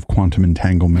some kind of quantum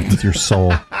entanglement with your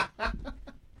soul.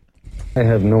 I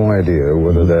have no idea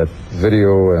whether that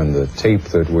video and the tape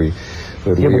that we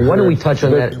why don't we touch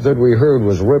on that? That we heard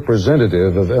was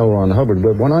representative of L. Ron Hubbard.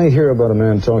 But when I hear about a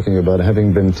man talking about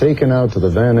having been taken out to the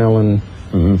Van Allen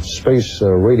space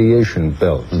radiation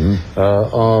belt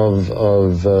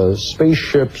of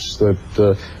spaceships that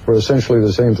were essentially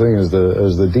the same thing as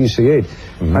the DC-8,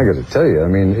 I got to tell you,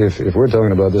 if we're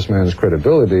talking about this man's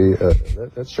credibility,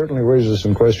 that certainly raises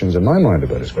some questions in my mind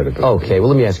about his credibility. Okay, well,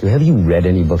 let me ask you: have you read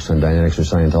any books on Dianetics or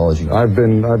Scientology? I've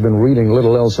been reading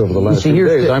little else over the last few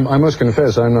days. I must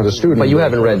confess, I'm not a student. But you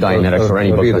haven't read Dianetics or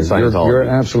any books on Scientology. You're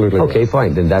absolutely right. Okay,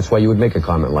 fine. Then that's why you would make a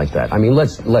comment like that.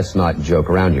 Let's not joke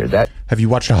around here. Have you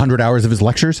watched 100 hours of his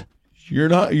lectures?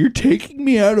 You're taking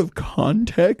me out of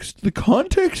context. The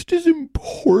context is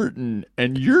important,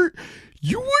 and you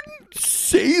wouldn't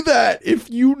say that if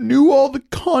you knew all the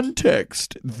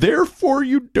context. Therefore,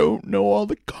 you don't know all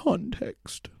the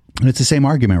context. And it's the same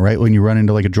argument, right? When you run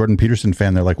into a Jordan Peterson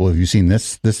fan, they're like, well, have you seen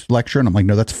this lecture? And I'm like,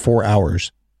 no, that's 4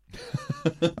 hours.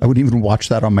 I wouldn't even watch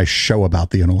that on my show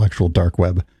about the intellectual dark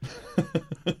web.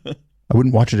 I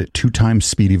wouldn't watch it at 2 times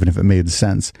speed, even if it made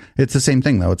sense. It's the same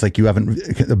thing, though. It's you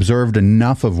haven't observed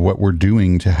enough of what we're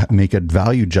doing to make a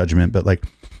value judgment. But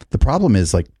the problem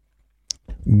is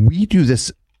we do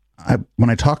this. When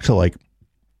I talk to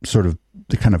sort of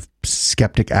the kind of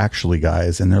skeptic actually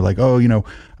guys, and they're like, oh,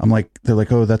 I'm like, they're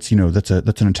like, oh, that's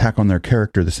an attack on their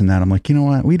character, this and that. I'm like, you know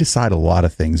what? We decide a lot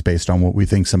of things based on what we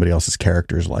think somebody else's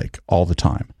character is like all the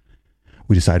time.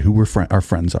 We decide who our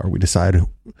friends are. We decide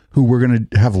who we're going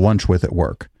to have lunch with at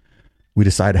work. We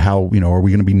decide how, are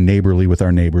we going to be neighborly with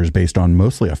our neighbors based on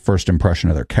mostly a first impression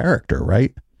of their character,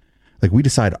 right? We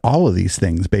decide all of these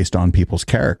things based on people's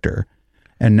character.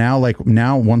 And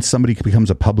now once somebody becomes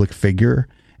a public figure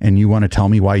and you want to tell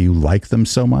me why you like them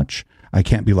so much, I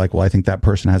can't be like, well, I think that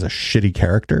person has a shitty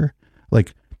character.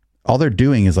 All they're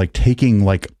doing is taking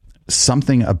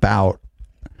something about,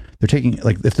 they're taking,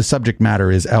 if the subject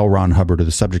matter is L. Ron Hubbard or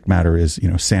the subject matter is,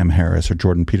 Sam Harris or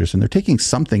Jordan Peterson, they're taking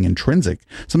something intrinsic,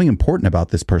 something important about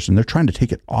this person. They're trying to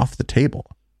take it off the table.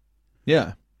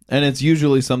 Yeah. And it's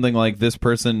usually something like this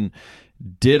person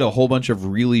did a whole bunch of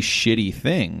really shitty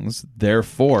things.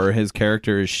 Therefore, his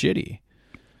character is shitty.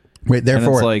 Right.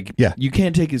 Therefore, and it's you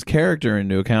can't take his character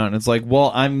into account. And it's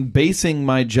well, I'm basing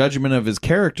my judgment of his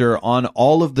character on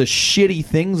all of the shitty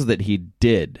things that he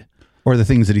did. Or the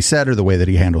things that he said, or the way that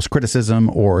he handles criticism,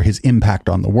 or his impact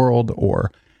on the world,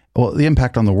 the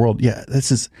impact on the world. Yeah,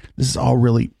 this is all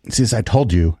really. See, as I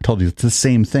told you, it's the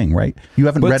same thing, right? You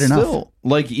haven't read enough.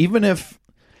 Even if,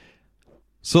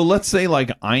 so let's say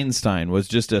Einstein was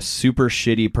just a super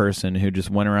shitty person who just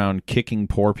went around kicking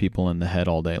poor people in the head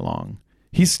all day long.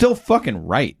 He's still fucking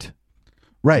right,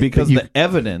 because the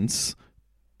evidence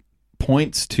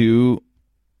points to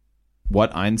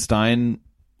what Einstein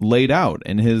laid out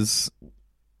in his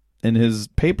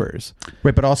papers.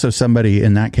 Right, but also somebody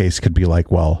in that case could be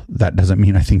well, that doesn't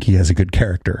mean I think he has a good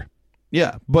character.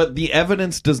 Yeah, but the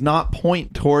evidence does not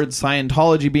point towards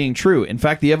Scientology being true. In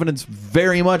fact, the evidence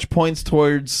very much points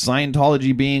towards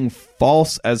Scientology being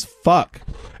false as fuck.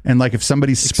 And if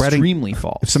somebody's extremely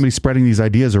false. If somebody's spreading these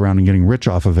ideas around and getting rich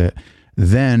off of it,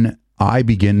 then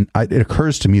it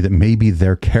occurs to me that maybe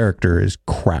their character is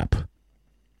crap.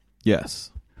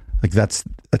 Yes. That's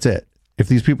it. If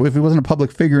he wasn't a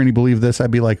public figure and he believed this,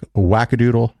 I'd be like,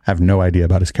 wackadoodle, have no idea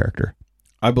about his character.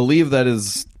 I believe that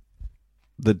is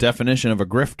the definition of a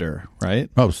grifter, right?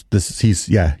 Oh,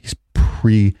 he's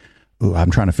pre.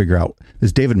 I'm trying to figure out,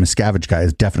 this David Miscavige guy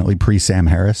is definitely pre Sam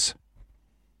Harris.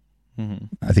 Mm-hmm.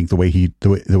 I think the way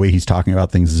he's talking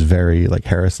about things is very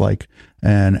Harris like,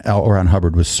 and L. Ron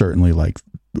Hubbard was certainly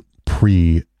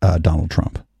pre Donald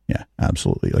Trump. Yeah,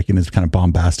 absolutely. In his kind of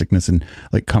bombasticness and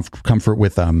comfort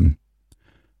with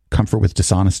comfort with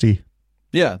dishonesty.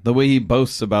 Yeah, the way he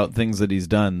boasts about things that he's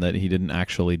done that he didn't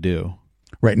actually do.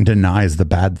 Right, and denies the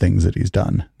bad things that he's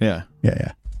done. Yeah.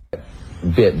 Yeah.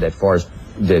 Bit that Forrest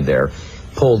did there,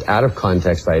 pulled out of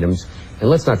context items. And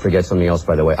let's not forget something else,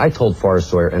 by the way. I told Forrest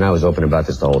Sawyer, and I was open about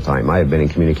this the whole time. I have been in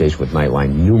communication with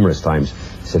Nightline numerous times.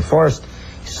 I said, Forrest,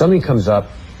 if something comes up,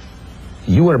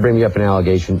 you want to bring me up an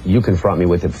allegation, you confront me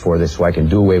with it before this so I can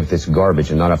do away with this garbage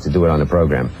and not have to do it on the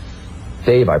program.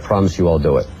 Dave, I promise you I'll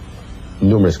do it.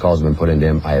 Numerous calls have been put into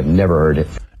him. I have never heard it.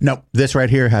 No, this right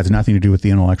here has nothing to do with the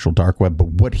intellectual dark web, but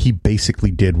what he basically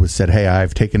did was said, hey,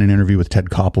 I've taken an interview with Ted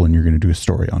Koppel and you're going to do a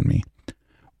story on me.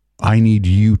 I need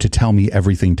you to tell me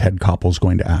everything Ted Koppel's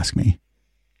going to ask me.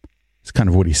 It's kind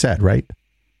of what he said, right?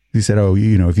 He said, oh,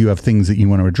 if you have things that you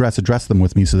want to address them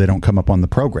with me so they don't come up on the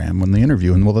program when they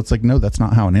interview. And well, that's like, no, that's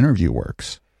not how an interview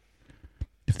works.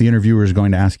 If the interviewer is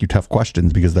going to ask you tough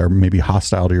questions because they're maybe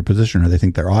hostile to your position or they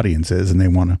think their audience is and they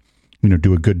want to,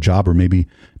 do a good job, or maybe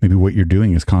what you're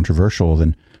doing is controversial,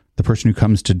 then the person who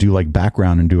comes to do like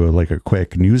background and do a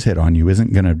quick news hit on you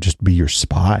isn't going to just be your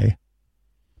spy.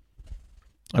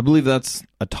 I believe that's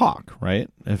a talk, right?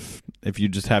 If you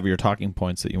just have your talking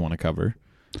points that you want to cover,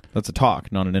 that's a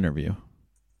talk, not an interview.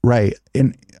 Right.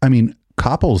 And I mean,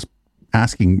 Koppel's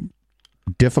asking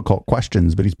difficult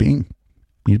questions, but he's being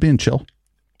chill.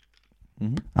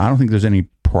 Mm-hmm. I don't think there's any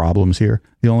problems here.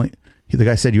 The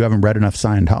guy said, you haven't read enough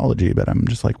Scientology, but I'm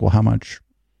just like, well, how much,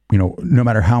 no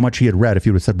matter how much he had read, if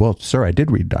he would have said, well, sir, I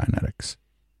did read Dianetics.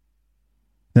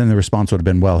 Then the response would have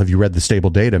been, well, have you read the stable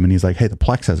datum? And he's like, hey, the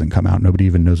Plex hasn't come out. Nobody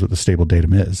even knows what the stable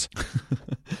datum is.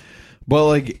 Well,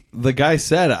 like the guy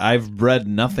said, I've read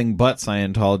nothing but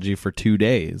Scientology for 2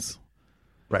 days.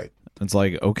 Right. It's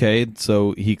like, okay,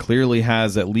 so he clearly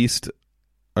has at least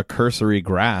a cursory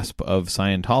grasp of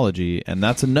Scientology, and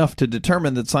that's enough to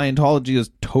determine that Scientology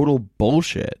is total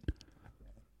bullshit.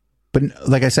 But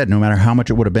like I said, no matter how much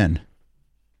it would have been,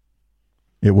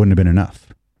 it wouldn't have been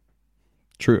enough.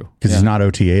 True. Because he's not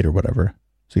OT8 or whatever.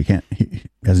 So he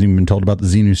hasn't even been told about the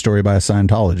Xenu story by a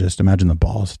Scientologist. Imagine the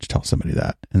balls to tell somebody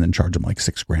that and then charge them like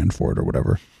 $6,000 for it or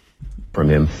whatever. From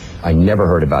him, I never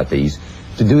heard about these.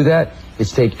 To do that,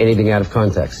 it's take anything out of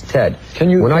context. Ted, let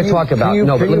me just give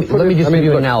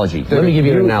you an analogy. Let me give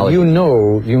you an analogy. You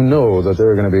know that there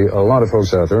are going to be a lot of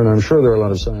folks out there, and I'm sure there are a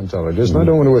lot of Scientologists, and I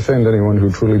don't want to offend anyone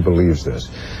who truly believes this,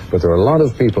 but there are a lot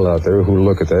of people out there who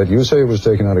look at that. You say it was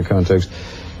taken out of context.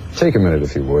 Take a minute,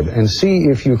 if you would, and see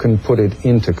if you can put it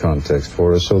into context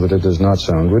for us so that it does not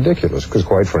sound ridiculous, because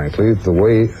quite frankly, the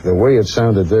way it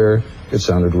sounded there, it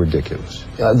sounded ridiculous.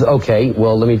 Okay,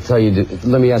 well, let me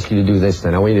ask you to do this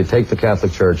then. I want you to take the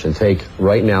Catholic Church and take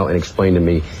right now and explain to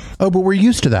me. Oh, but we're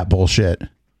used to that bullshit.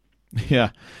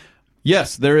 Yeah.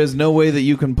 Yes, there is no way that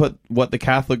you can put what the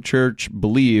Catholic Church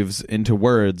believes into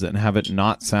words and have it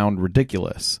not sound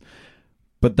ridiculous.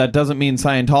 But that doesn't mean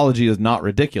Scientology is not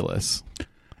ridiculous.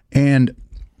 And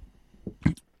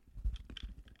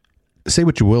say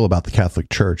what you will about the Catholic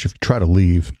Church. If you try to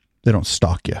leave, they don't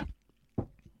stalk you.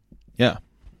 Yeah.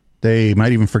 They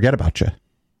might even forget about you.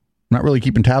 Not really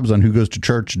keeping tabs on who goes to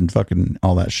church and fucking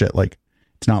all that shit. Like,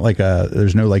 it's not like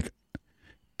there's no like,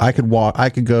 I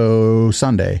could go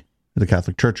Sunday to the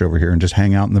Catholic Church over here and just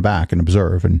hang out in the back and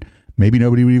observe. And maybe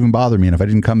nobody would even bother me. And if I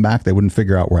didn't come back, they wouldn't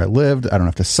figure out where I lived. I don't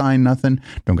have to sign nothing.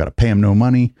 Don't got to pay them no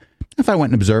money. If I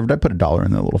went and observed, I'd put $1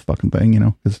 in that little fucking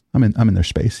thing, because I'm in their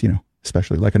space,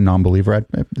 especially like a non-believer.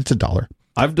 It's $1.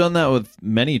 I've done that with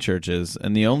many churches,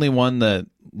 and the only one that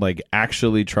like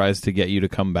actually tries to get you to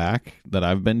come back that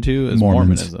I've been to is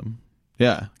Mormonism.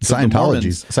 Yeah,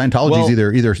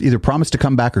 Scientology's either promise to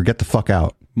come back or get the fuck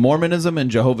out. Mormonism and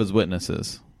Jehovah's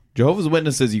Witnesses. Jehovah's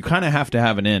Witnesses, you kind of have to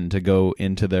have an in to go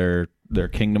into their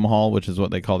kingdom hall, which is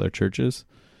what they call their churches.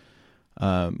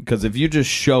 Because if you just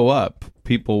show up,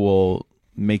 people will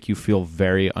make you feel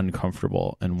very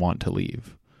uncomfortable and want to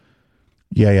leave.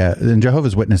 Yeah. And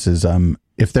Jehovah's Witnesses,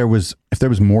 if there was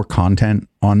more content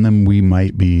on them, we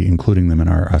might be including them in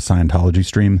our Scientology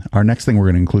stream. Our next thing we're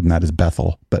going to include in that is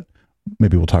Bethel, but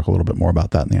maybe we'll talk a little bit more about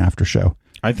that in the after show.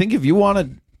 I think if you want to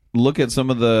look at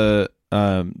some of the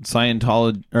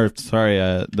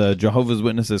the Jehovah's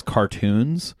Witnesses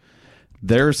cartoons,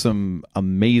 there's some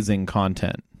amazing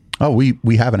content. Oh,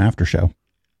 we have an after show.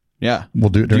 Yeah. We'll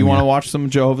do it. Do you want to watch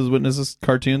some Jehovah's Witnesses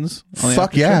cartoons?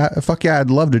 Fuck yeah. Fuck yeah. I'd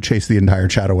love to chase the entire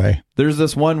chat away. There's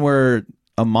this one where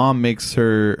a mom makes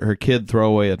her kid throw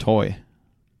away a toy.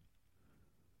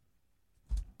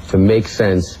 To make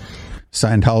sense.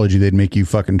 Scientology, they'd make you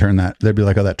fucking turn that. They'd be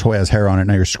like, oh, that toy has hair on it.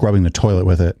 Now you're scrubbing the toilet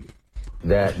with it.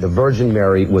 That the Virgin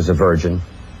Mary was a virgin.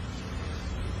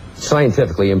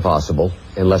 Scientifically impossible,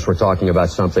 unless we're talking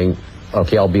about something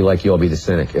okay, I'll be like you, I'll be the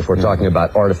cynic. If we're talking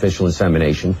about artificial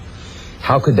insemination,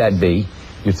 how could that be?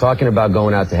 You're talking about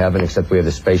going out to heaven, except we have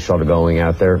the space shuttle going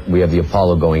out there. We have the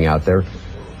Apollo going out there.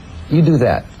 You do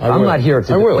that. I'm not here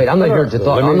to wait. I'm not here to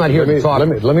talk. I'm not here to talk.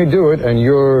 Let me do it. And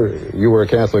you were a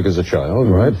Catholic as a child,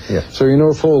 right? Yeah. So you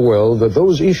know full well that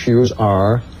those issues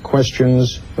are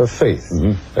questions of faith.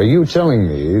 Are you telling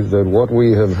me that what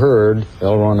we have heard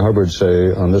L. Ron Hubbard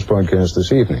say on this broadcast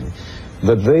this evening,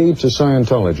 that they, to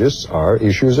Scientologists, are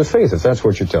issues of faith? If that's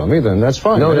what you tell me, then that's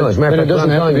fine. No, as a matter of fact, what I'm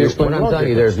telling you,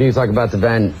 logically. you talk about the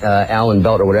Van Allen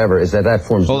belt or whatever, is that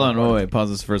forms... Hold on, wait, pause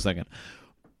this for a second.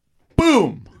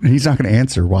 Boom! He's not going to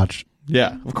answer. Watch.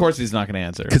 Yeah, of course he's not going to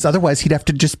answer. Because otherwise he'd have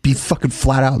to just be fucking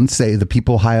flat out and say the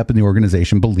people high up in the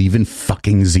organization believe in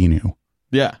fucking Xenu.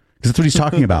 Yeah. Because that's what he's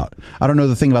talking about. I don't know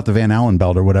the thing about the Van Allen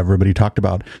belt or whatever, but he talked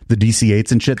about the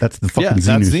DC-8s and shit. That's the fucking Xenu.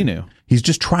 That's Xenu. He's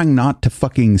just trying not to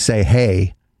fucking say,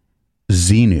 hey,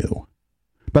 Xenu.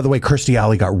 By the way, Kirstie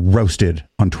Alley got roasted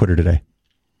on Twitter today.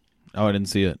 Oh, I didn't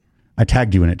see it. I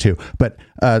tagged you in it too. But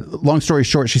long story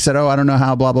short, she said, I don't know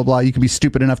how, blah, blah, blah. You can be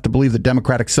stupid enough to believe that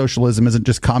democratic socialism isn't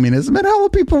just communism. And hell,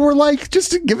 people were like,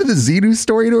 just giving the Xenu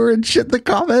story to her and shit in the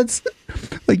comments.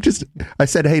 I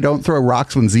said, hey, don't throw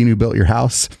rocks when Xenu built your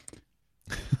house.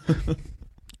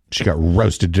 She got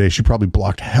roasted today. She probably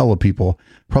blocked hella people.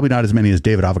 Probably not as many as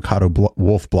David Avocado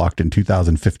Wolf blocked in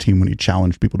 2015 when he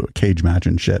challenged people to a cage match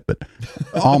and shit, but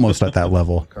almost at that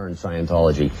level. Current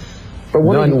Scientology. But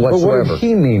what whatsoever. did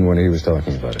he mean when he was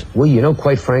talking about it? Well,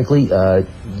 quite frankly,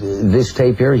 this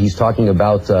tape here, he's talking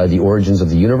about the origins of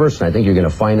the universe, and I think you're going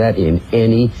to find that in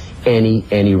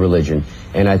any religion.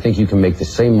 And I think you can make the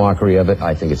same mockery of it.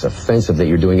 I think it's offensive that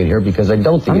you're doing it here because I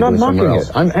don't think you're doing it somewhere else.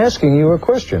 I'm not mocking it. I'm asking you a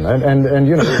question. And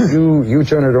you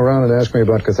turn it around and ask me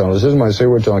about Catholicism. I say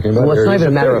we're talking about... Well, it's not even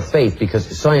a matter of faith because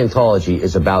Scientology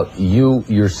is about you,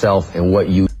 yourself, and what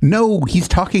you... No, he's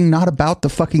talking not about the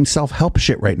fucking self-help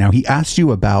shit right now. He asked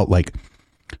you about,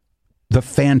 the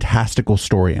fantastical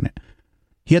story in it.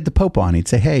 He had the Pope on. He'd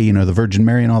say, hey, the Virgin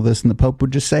Mary and all this, and the Pope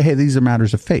would just say, hey, these are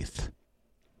matters of faith.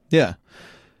 Yeah.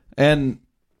 And,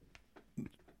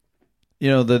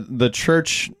 the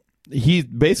church, he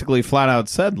basically flat out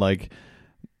said,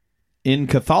 in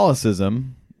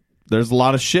Catholicism, there's a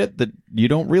lot of shit that you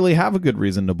don't really have a good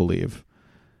reason to believe.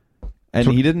 And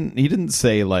he didn't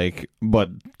say, but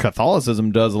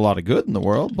Catholicism does a lot of good in the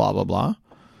world, blah, blah, blah.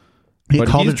 But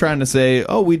he's trying to say,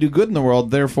 we do good in the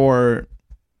world, therefore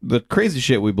the crazy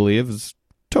shit we believe is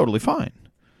totally fine.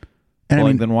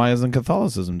 And then why isn't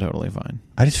Catholicism totally fine?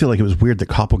 I just feel like it was weird that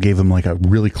Koppel gave him a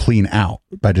really clean out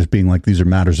by just being like, these are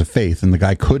matters of faith. And the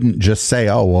guy couldn't just say,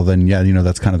 then,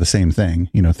 that's kind of the same thing.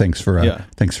 Thanks for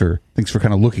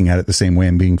kind of looking at it the same way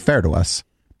and being fair to us.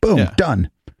 Boom,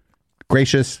 done.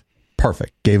 Gracious,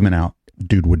 perfect. Gave him an out.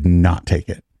 Dude would not take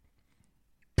it.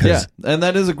 Yeah, and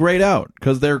that is a great out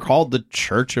because they're called the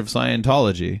Church of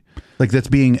Scientology. That's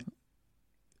being...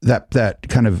 that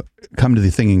kind of come to the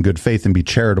thing in good faith and be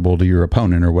charitable to your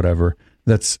opponent or whatever.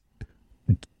 That's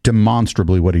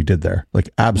demonstrably what he did there.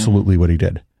 Absolutely what he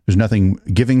did. There's nothing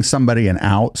giving somebody an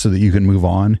out so that you can move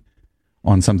on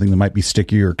something that might be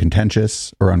sticky or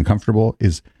contentious or uncomfortable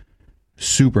is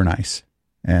super nice.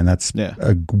 And that's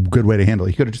a good way to handle it.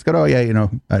 He could have just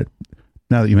gone,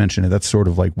 now that you mention it, that's sort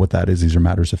of what that is. These are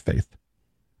matters of faith.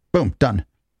 Boom, done.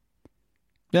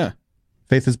 Yeah.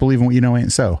 Faith is believing what you know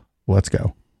ain't so. Let's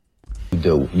go.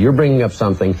 You're bringing up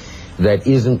something that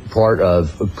isn't part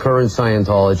of current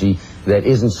Scientology, that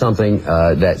isn't something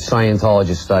that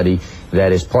Scientologists study,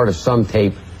 that is part of some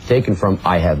tape taken from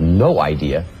I have no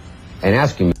idea, and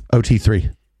asking me...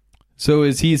 OT3. So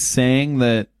is he saying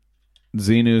that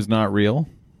Xenu's not real?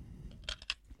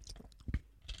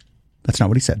 That's not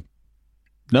what he said.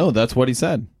 No, that's what he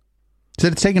said. He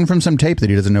said it's taken from some tape that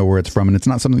he doesn't know where it's from, and it's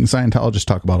not something Scientologists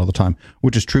talk about all the time,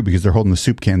 which is true because they're holding the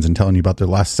soup cans and telling you about their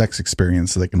last sex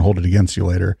experience so they can hold it against you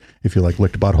later if you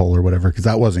licked butthole or whatever, because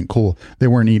that wasn't cool. They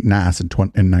weren't eating ass in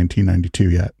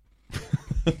 1992 yet.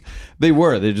 They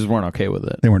were. They just weren't okay with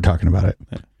it. They weren't talking about it.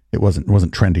 Yeah. It wasn't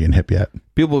trendy and hip yet.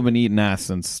 People have been eating ass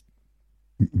since...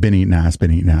 Been eating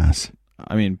ass.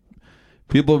 I mean,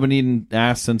 people have been eating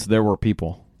ass since there were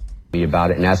people.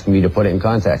 About it and asking me to put it in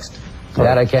context.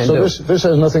 That I can't do. So this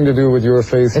has nothing to do with your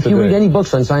faith If today. you read any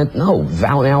books on science, no.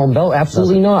 Van Allen Bell,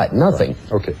 absolutely not. Nothing.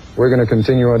 Right. Okay. We're going to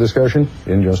continue our discussion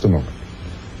in just a moment.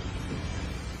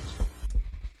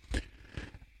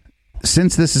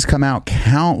 Since this has come out,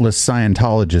 countless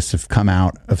Scientologists have come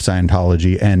out of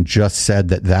Scientology and just said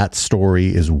that story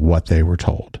is what they were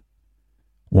told.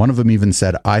 One of them even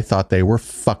said, I thought they were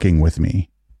fucking with me.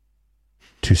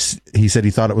 He said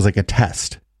he thought it was like a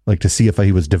test, to see if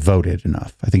he was devoted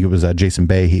enough. I think it was Jason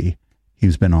Behe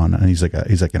he's been on, and he's like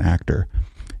an actor.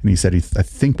 And he said, I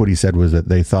think what he said was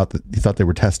that he thought they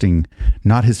were testing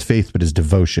not his faith, but his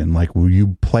devotion. Like, will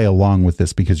you play along with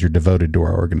this because you're devoted to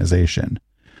our organization?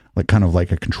 Like, kind of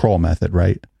like a control method,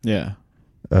 right? Yeah.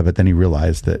 But then he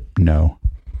realized that no,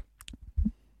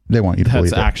 they want you to believe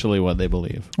that's actually what they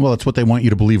believe. Well, it's what they want you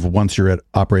to believe once you're at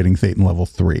operating thetan level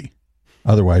 3.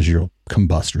 Otherwise, you'll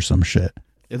combust or some shit.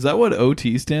 Is that what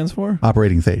OT stands for?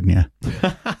 Operating thetan,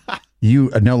 yeah.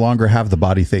 You no longer have the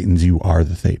body thetans. You are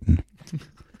the thetan.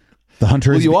 The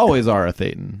hunter. Well, you always are a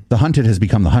thetan. The hunted has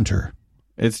become the hunter.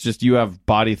 It's just you have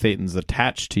body thetans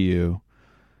attached to you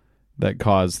that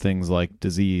cause things like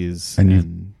disease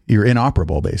and you're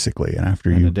inoperable, basically. And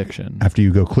after addiction, after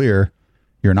you go clear,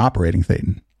 you're an operating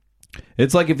thetan.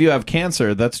 It's like if you have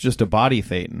cancer, that's just a body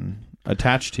thetan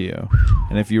attached to you.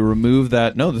 And if you remove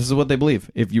that, no, this is what they believe.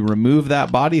 If you remove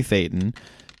that body thetan,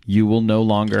 you will no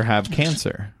longer have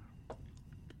cancer.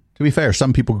 To be fair,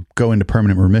 some people go into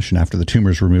permanent remission after the tumor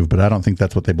is removed, but I don't think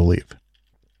that's what they believe.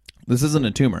 This isn't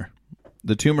a tumor.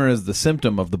 The tumor is the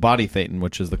symptom of the body thetan,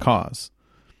 which is the cause.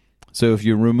 So if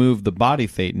you remove the body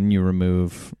thetan, you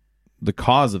remove the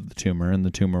cause of the tumor, and the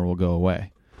tumor will go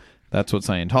away. That's what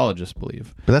Scientologists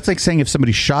believe. But that's like saying if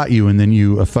somebody shot you and then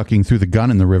you fucking threw the gun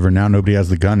in the river, now nobody has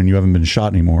the gun and you haven't been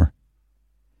shot anymore.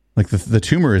 Like the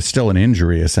tumor is still an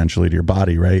injury essentially to your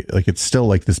body, right? Like it's still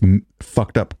like this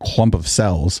fucked up clump of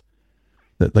cells.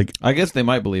 That, like, I guess they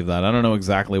might believe that. I don't know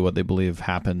exactly what they believe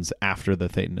happens after the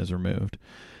thetan is removed.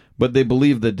 But they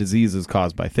believe that disease is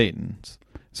caused by thetans.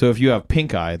 So if you have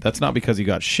pink eye, that's not because you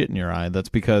got shit in your eye. That's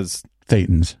because...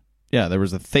 Thetans. Yeah, there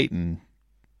was a thetan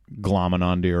glomming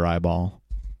onto your eyeball.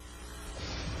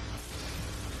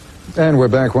 And we're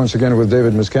back once again with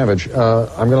David Miscavige.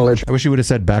 I'm going to let you... I wish you would have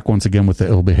said back once again with the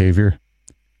ill behavior.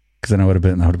 Because then I would have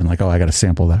been like, oh, I got to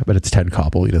sample that. But it's Ted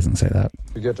Koppel. He doesn't say that.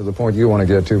 To get to the point you want to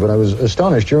get to, but I was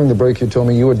astonished during the break you told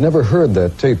me you had never heard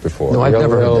that tape before. No, I've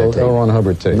never heard that tape. L. Ron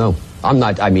Hubbard tape. No, I'm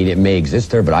not. I mean, it may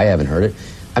exist there, but I haven't heard it.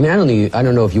 I mean, I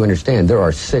don't know if you understand. There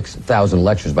are 6,000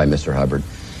 lectures by Mr. Hubbard.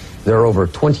 There are over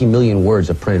 20 million words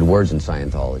of printed words in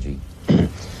Scientology.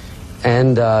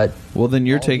 And well, then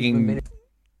you're taking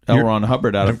L. Ron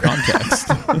Hubbard out of context.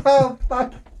 Oh,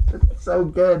 fuck. It's so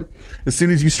good. As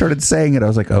soon as you started saying it, I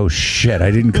was like, oh shit,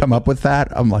 I didn't come up with that.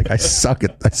 I'm like, I suck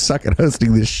at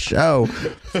hosting this show.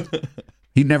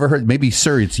 He never heard. Maybe,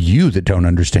 sir, it's you that don't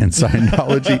understand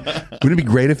Scientology. Wouldn't it be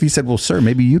great if he said, well, sir,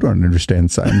 maybe you don't understand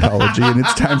Scientology and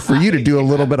it's time for you to do a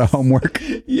little bit of homework?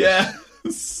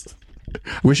 Yes.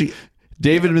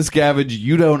 David Miscavige,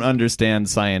 you don't understand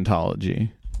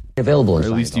Scientology. Available in or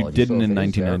at least you didn't in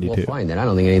 1992. Well, fine, then I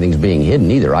don't think anything's being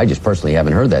hidden either. I just personally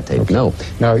haven't heard that tape. Okay. No.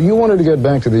 Now, you wanted to get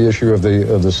back to the issue of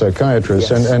the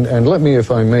psychiatrist, yes. and let me,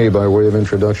 if I may, by way of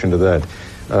introduction to that,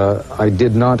 I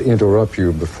did not interrupt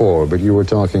you before, but you were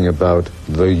talking about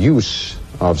the use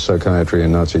of psychiatry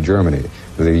in Nazi Germany,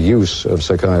 the use of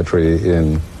psychiatry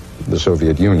in the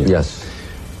Soviet Union. Yes.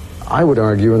 I would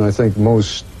argue, and I think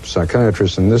most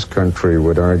psychiatrists in this country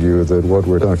would argue, that what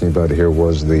we're talking about here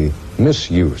was the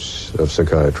misuse of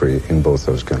psychiatry in both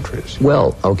those countries.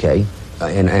 Well, okay.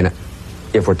 And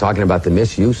if we're talking about the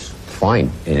misuse,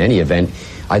 fine. In any event,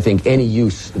 I think any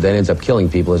use that ends up killing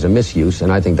people is a misuse,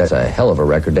 and I think that's a hell of a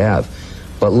record to have.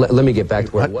 But let me get back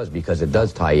to where it was, because it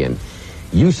does tie in.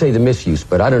 You say the misuse,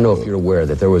 but I don't know if you're aware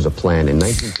that there was a plan in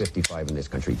 1955 in this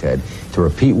country, Ted, to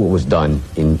repeat what was done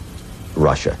in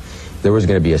Russia. There was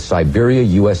going to be a Siberia,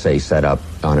 USA set up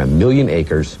on 1 million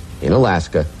acres in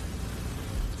Alaska.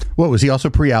 What, was he also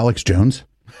pre-Alex Jones?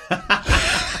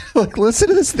 Like, listen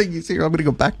to this thing. I'm going to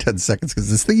go back 10 seconds because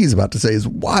this thing he's about to say is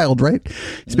wild, right?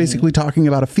 He's basically talking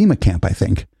about a FEMA camp, I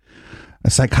think.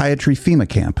 A psychiatry FEMA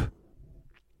camp.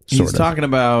 He's talking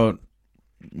about...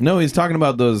 No, he's talking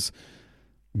about those...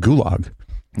 Gulag.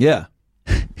 Yeah.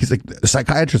 He's like, the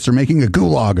psychiatrists are making a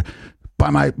gulag. Buy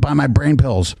my brain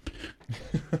pills.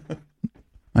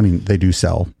 I mean, they do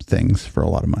sell things for a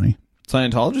lot of money.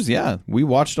 Scientologists, yeah. We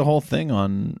watched a whole thing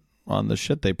on the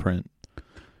shit they print.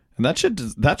 And that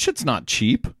shit's not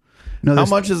cheap. No, how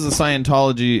much is the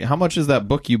Scientology? How much is that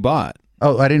book you bought?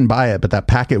 Oh, I didn't buy it, but that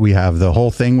packet we have, the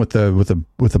whole thing with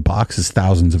the box is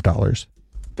thousands of dollars.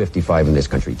 55 in this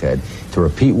country, Ted, to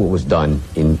repeat what was done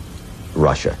in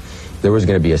Russia. There was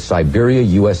going to be a Siberia,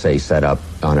 USA set up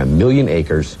on 1 million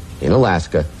acres in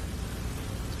Alaska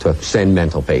to send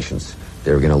mental patients.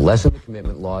 They were going to lessen the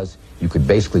commitment laws. You could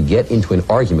basically get into an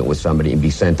argument with somebody and be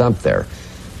sent up there.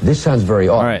 This sounds very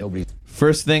odd. All right.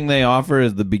 First thing they offer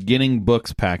is the beginning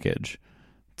books package.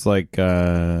 It's like 8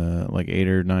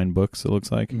 or 9 books, it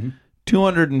looks like.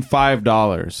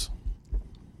 $205.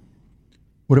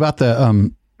 What about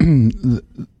the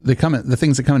they come in, the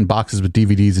things that come in boxes with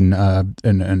DVDs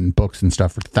and books and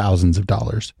stuff for thousands of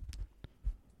dollars.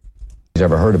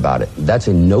 Ever heard about it? That's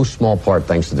in no small part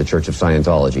thanks to the Church of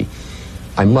Scientology.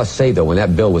 I must say, though, when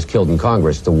that bill was killed in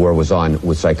Congress, the war was on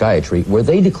with psychiatry, where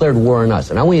they declared war on us.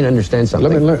 And I want you to understand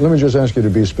something. Let me just ask you to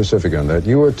be specific on that.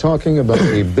 You were talking about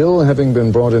a bill having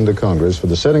been brought into Congress for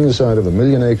the setting aside of 1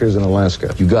 million acres in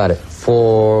Alaska. You got it.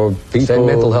 For people... Send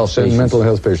mental health patients. Mental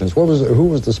health patients. Who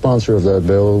was the sponsor of that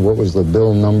bill? What was the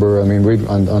bill number? I mean,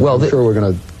 I'm sure we're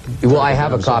going to... Well, I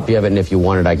have a copy of it, and if you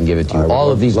want it, I can give it to you.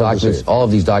 All of these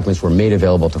documents were made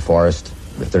available to Forrest.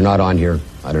 If they're not on here,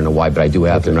 I don't know why, but I do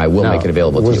have them, and I will make it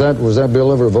available to you. Was that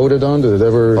bill ever voted on? Did it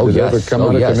ever come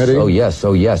out of committee? Oh, yes.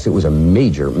 It was a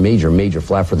major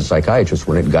flap for the psychiatrists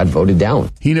when it got voted down.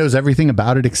 He knows everything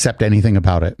about it except anything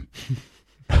about it.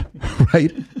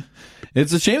 Right?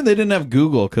 It's a shame they didn't have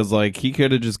Google, because like he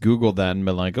could have just Googled that and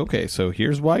been like, okay, so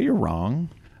here's why you're wrong.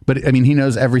 But I mean, he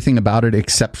knows everything about it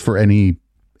except for any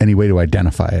way to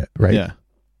identify it, right? Yeah.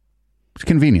 It's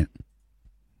convenient.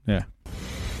 Yeah.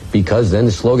 Because then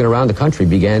the slogan around the country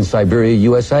began Siberia,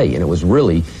 USA, and it was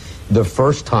really the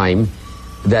first time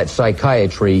that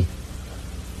psychiatry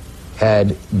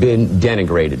had been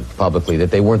denigrated publicly, that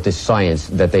they weren't the science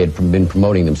that they had been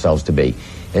promoting themselves to be.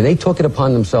 And they took it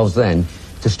upon themselves then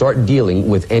to start dealing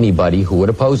with anybody who would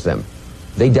oppose them.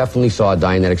 They definitely saw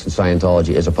Dianetics and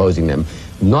Scientology as opposing them,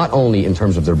 not only in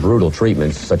terms of their brutal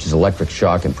treatments, such as electric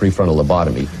shock and prefrontal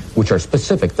lobotomy, which are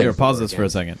specific things. Here, pause this for a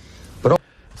second.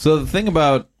 So the thing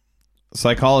about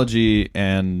psychology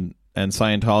and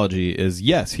Scientology is,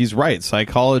 yes, he's right.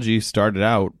 Psychology started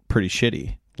out pretty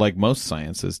shitty, like most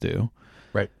sciences do.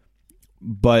 Right.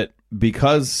 But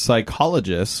because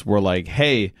psychologists were like,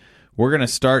 hey, we're going to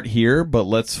start here, but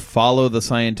let's follow the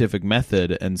scientific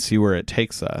method and see where it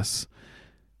takes us.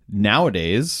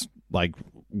 Nowadays, like,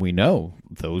 we know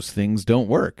those things don't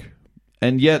work.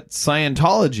 And yet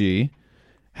Scientology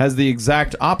has the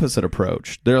exact opposite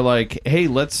approach. They're like, hey,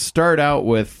 let's start out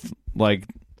with like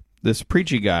this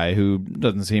preachy guy who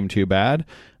doesn't seem too bad,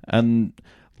 and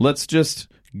let's just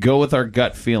go with our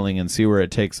gut feeling and see where it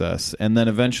takes us. And then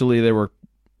eventually they were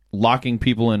locking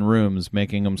people in rooms,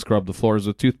 making them scrub the floors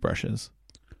with toothbrushes.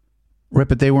 Right,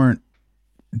 but they weren't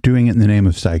doing it in the name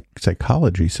of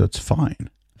psychology, so it's fine.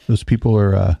 Those people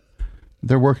are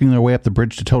they're working their way up the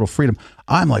bridge to total freedom.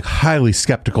 I'm like highly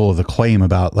skeptical of the claim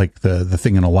about like the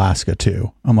thing in Alaska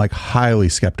too. I'm like highly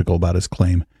skeptical about his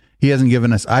claim. He hasn't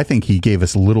given us, I think he gave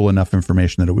us little enough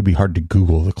information that it would be hard to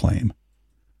Google the claim.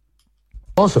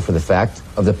 Also for the fact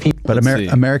of the people. But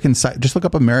just look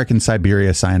up American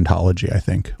Siberia Scientology, I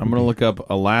think. I'm going to look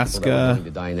up Alaska. The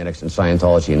Dianetics and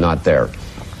Scientology and not there.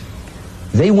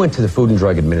 They went to the Food and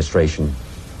Drug Administration.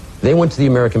 They went to the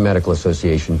American Medical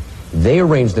Association. They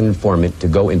arranged an informant to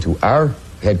go into our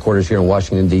headquarters here in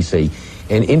Washington, D.C.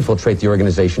 and infiltrate the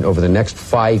organization over the next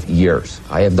 5 years.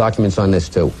 I have documents on this,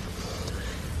 too.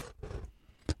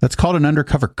 That's called an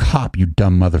undercover cop, you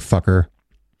dumb motherfucker.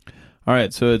 All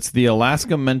right, so it's the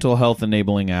Alaska Mental Health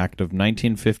Enabling Act of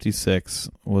 1956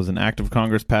 was an act of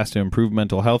Congress passed to improve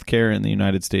mental health care in the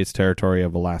United States territory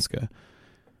of Alaska.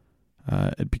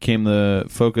 It became the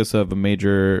focus of a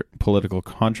major political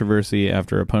controversy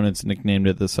after opponents nicknamed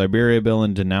it the Siberia Bill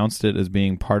and denounced it as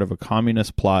being part of a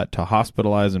communist plot to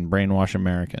hospitalize and brainwash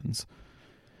Americans.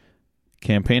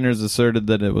 Campaigners asserted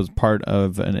that it was part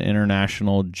of an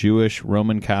international Jewish,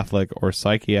 Roman Catholic, or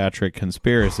psychiatric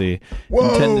conspiracy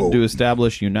intended to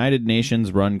establish United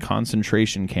Nations-run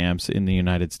concentration camps in the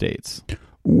United States.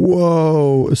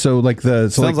 Whoa! So like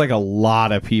sounds like a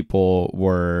lot of people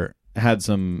had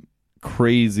some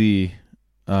crazy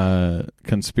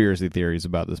conspiracy theories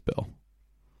about this bill.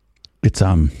 It's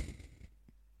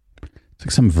like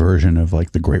some version of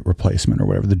like the Great Replacement or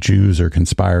whatever. The Jews are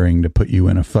conspiring to put you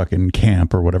in a fucking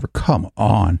camp or whatever. Come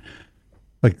on.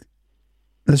 Like,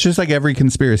 it's just like every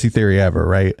conspiracy theory ever,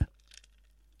 right?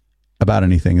 About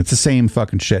anything. It's the same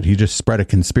fucking shit. He just spread a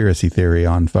conspiracy theory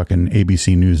on fucking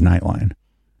ABC News Nightline.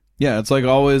 Yeah, it's like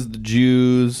always the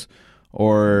Jews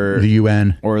or the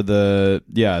UN or the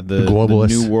globalists,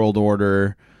 the New World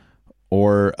Order,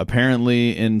 or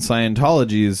apparently in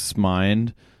Scientology's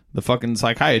mind, the fucking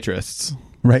psychiatrists.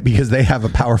 Right, because they have a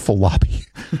powerful lobby.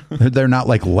 They're not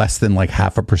like less than like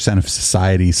 0.5% of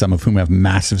society, some of whom have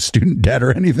massive student debt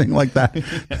or anything like that.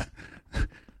 Yeah.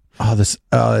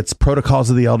 It's Protocols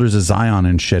of the Elders of Zion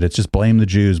and shit. It's just blame the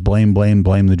Jews, blame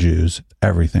the Jews,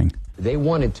 everything. They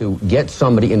wanted to get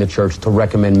somebody in the church to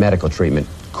recommend medical treatment.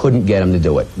 Couldn't get them to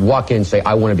do it. Walk in and say,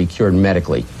 I want to be cured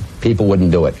medically. People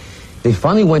wouldn't do it. They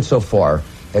finally went so far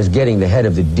as getting the head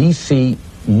of the D.C.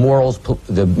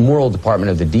 the moral department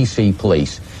of the D.C.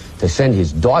 police to send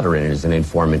his daughter in as an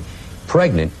informant,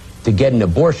 pregnant, to get an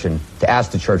abortion, to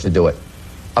ask the church to do it.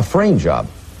 A frame job.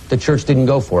 The church didn't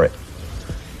go for it.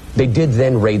 They did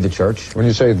then raid the church. When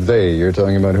you say they, you're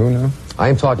talking about who now? I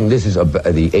am talking, this is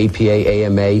the APA,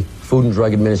 AMA, Food and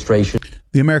Drug Administration.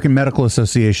 The American Medical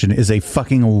Association is a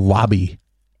fucking lobby.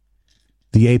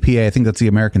 The APA, I think that's the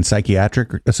American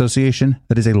Psychiatric Association.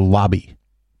 That is a lobby.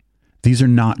 These are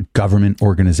not government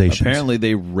organizations. Apparently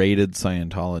they raided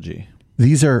Scientology.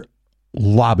 These are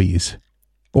lobbies,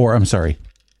 or I'm sorry,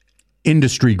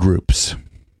 industry groups.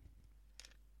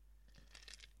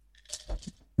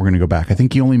 We're going to go back. I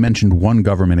think you only mentioned one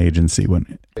government agency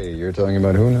when. Hey, you're talking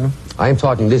about who now? I am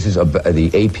talking, this is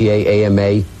the APA,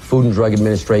 AMA, Food and Drug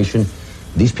Administration.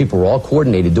 These people were all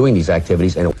coordinated doing these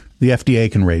activities. And the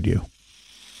FDA can raid you.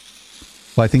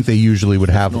 Well, I think they usually would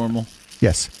have. Normal.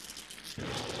 Yes.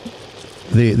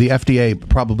 The FDA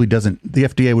probably doesn't. The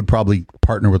FDA would probably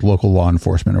partner with local law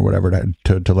enforcement or whatever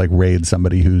to like raid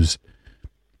somebody who's,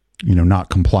 you know, not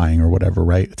complying or whatever,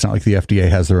 right? It's not like the FDA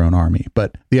has their own army,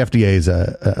 but the FDA is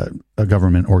a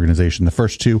government organization. The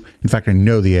first two, in fact, I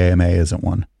know the AMA isn't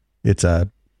one. It's an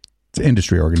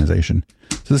industry organization.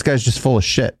 So this guy's just full of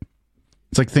shit.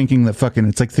 It's like thinking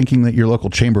that your local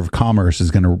chamber of commerce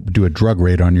is going to do a drug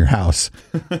raid on your house.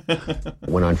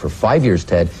 Went on for 5 years,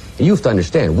 Ted. And you have to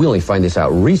understand, we only find this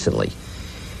out recently.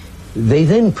 They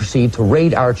then proceed to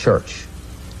raid our church.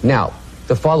 Now,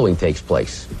 the following takes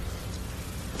place.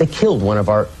 They killed one of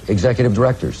our executive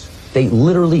directors. They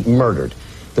literally murdered.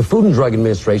 The Food and Drug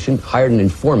Administration hired an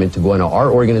informant to go into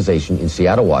our organization in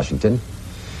Seattle, Washington.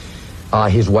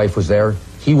 His wife was there.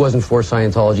 He wasn't for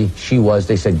Scientology. She was.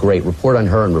 They said, great, report on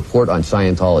her and report on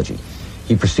Scientology.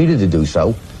 He proceeded to do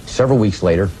so. Several weeks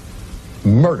later,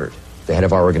 murdered the head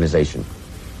of our organization.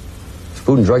 The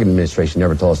Food and Drug Administration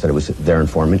never told us that it was their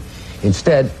informant.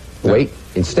 Instead,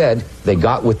 they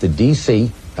got with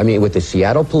with the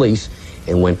Seattle police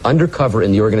and went undercover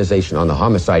in the organization on the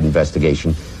homicide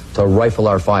investigation to rifle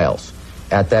our files.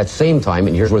 At that same time,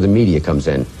 and here's where the media comes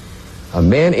in, a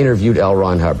man interviewed L.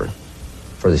 Ron Hubbard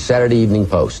for the Saturday Evening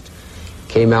Post,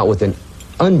 came out with an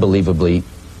unbelievably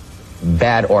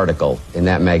bad article in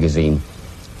that magazine.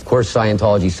 Of course,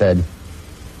 Scientology said,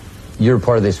 you're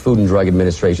part of this Food and Drug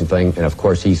Administration thing. And of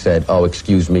course, he said, oh,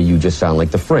 excuse me, you just sound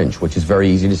like the Fringe, which is very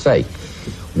easy to say.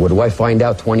 What do I find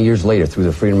out 20 years later through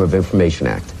the Freedom of Information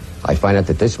Act? I find out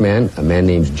that this man, a man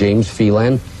named James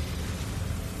Phelan,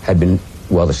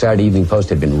 the Saturday Evening Post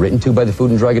had been written to by the Food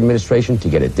and Drug Administration to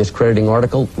get a discrediting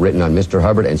article written on Mr.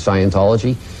 Hubbard and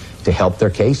Scientology to help their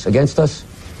case against us.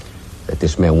 That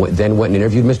this man then went and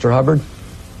interviewed Mr. Hubbard.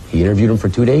 He interviewed him for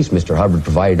 2 days. Mr. Hubbard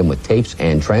provided him with tapes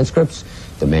and transcripts.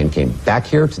 The man came back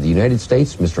here to the United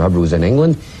States. Mr. Hubbard was in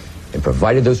England and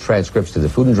provided those transcripts to the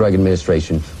Food and Drug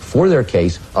Administration for their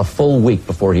case a full week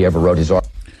before he ever wrote his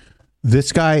article.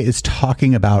 This guy is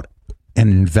talking about an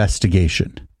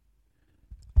investigation.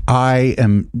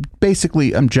 I'm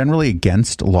generally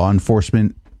against law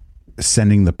enforcement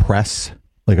sending the press,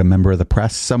 like a member of the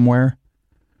press somewhere,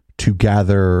 to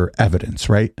gather evidence,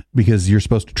 right? Because you're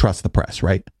supposed to trust the press,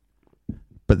 right?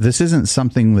 But this isn't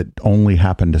something that only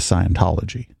happened to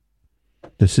Scientology.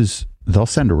 They'll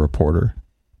send a reporter.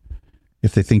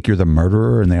 If they think you're the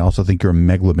murderer and they also think you're a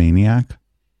megalomaniac,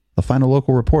 they'll find a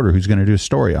local reporter who's going to do a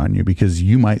story on you because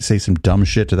you might say some dumb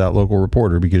shit to that local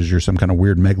reporter because you're some kind of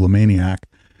weird megalomaniac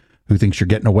who thinks you're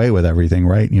getting away with everything,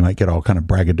 right? And you might get all kind of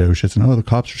braggadocious and, the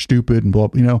cops are stupid and blah,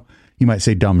 you might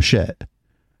say dumb shit.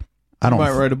 You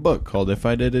might write a book called If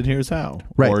I Did It, Here's How,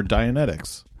 right. Or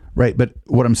Dianetics. Right, but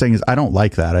what I'm saying is I don't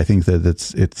like that. I think that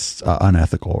it's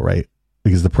unethical, right?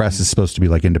 Because the press is supposed to be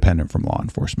like independent from law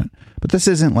enforcement. But this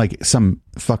isn't like some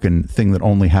fucking thing that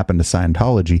only happened to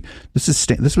Scientology. This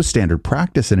was standard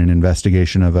practice in an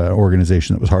investigation of an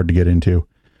organization that was hard to get into.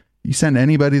 You send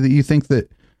anybody that you think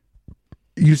that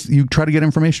you try to get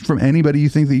information from anybody you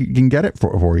think that you can get it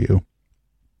for you.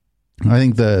 I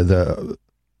think the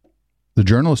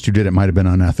journalist who did it might have been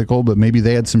unethical, but maybe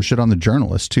they had some shit on the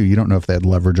journalist too. You don't know if they had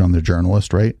leverage on the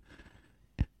journalist, right?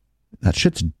 That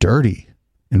shit's dirty.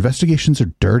 Investigations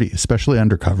are dirty, especially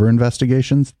undercover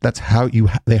investigations. That's how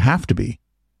they have to be.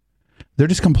 They're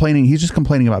just complaining. He's just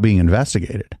complaining about being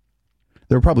investigated.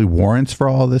 There were probably warrants for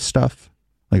all this stuff.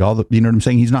 Like you know what I'm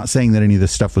saying? He's not saying that any of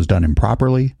this stuff was done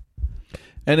improperly.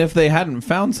 And if they hadn't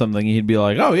found something, he'd be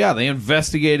like, oh yeah, they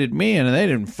investigated me and they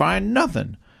didn't find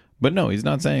nothing. But no, he's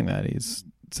not saying that. He's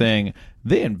saying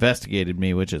they investigated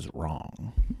me, which is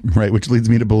wrong. Right, which leads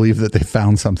me to believe that they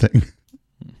found something.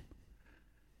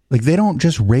 Like, they don't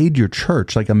just raid your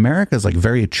church. Like, America's like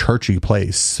very churchy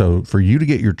place. So for you to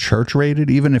get your church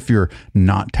raided, even if you're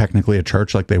not technically a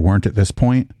church, like they weren't at this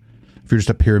point, if you're just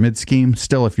a pyramid scheme,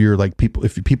 still, if you're like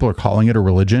if people are calling it a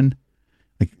religion,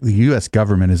 like the U.S.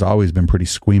 government has always been pretty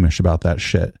squeamish about that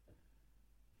shit.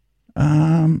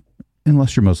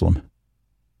 Unless you're Muslim.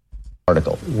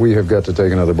 Article. We have got to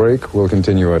take another break. We'll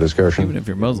continue our discussion. Even if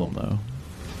you're Muslim, though,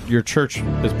 your church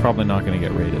is probably not going to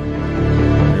get raided.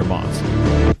 Your mosque.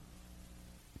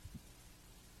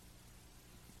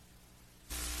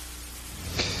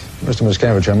 Mr.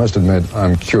 Miscavige, I must admit,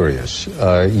 I'm curious.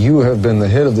 You have been the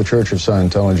head of the Church of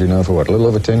Scientology now for what, a little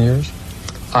over 10 years?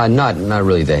 Not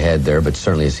really the head there, but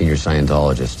certainly a senior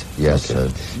Scientologist. Yes.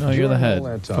 Okay. No, you're the head. All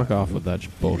that time. Fuck off with that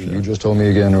bullshit. You just told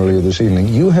me again earlier this evening,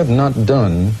 you have not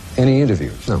done any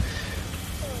interviews. No.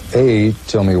 A,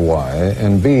 tell me why,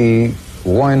 and B,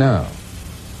 why now?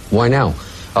 Why now?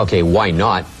 Okay, why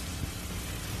not?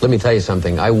 Let me tell you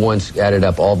something. I once added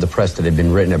up all the press that had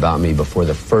been written about me before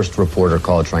the first reporter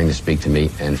called trying to speak to me,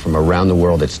 and from around the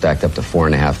world it stacked up to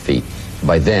 4.5 feet.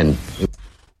 By then...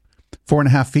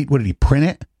 4.5 feet? What, did he print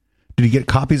it? Did he get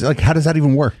copies? Like, how does that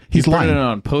even work? He's He lying. printed it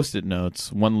on Post-it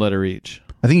notes, 1 letter each.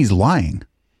 I think he's lying.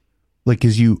 Like,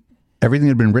 everything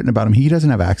that had been written about him, he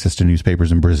doesn't have access to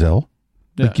newspapers in Brazil.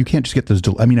 Like, you can't just get those.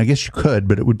 I mean, I guess you could,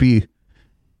 but you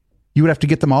would have to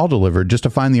get them all delivered just to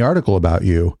find the article about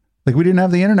you. Like, we didn't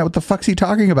have the internet. What the fuck's he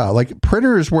talking about? Like,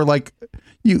 printers were like,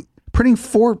 it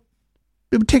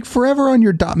would take forever on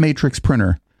your dot matrix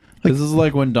printer. This is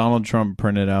like when Donald Trump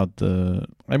printed out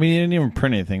he didn't even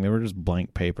print anything. They were just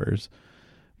blank papers.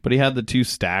 But he had the 2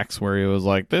 stacks where he was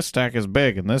like, this stack is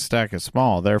big and this stack is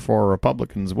small. Therefore,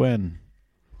 Republicans win.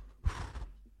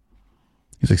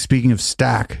 He's like, speaking of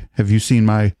stack, have you seen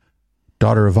my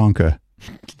daughter Ivanka?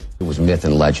 It was myth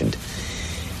and legend.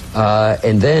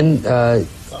 And then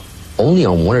only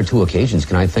on 1 or 2 occasions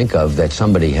can I think of that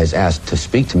somebody has asked to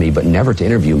speak to me, but never to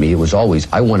interview me. It was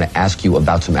always, I want to ask you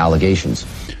about some allegations.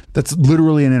 That's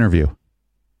literally an interview.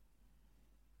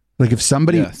 Like if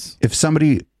somebody was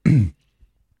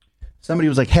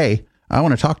like, hey, I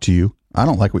want to talk to you. I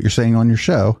don't like what you're saying on your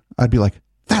show. I'd be like,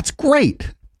 that's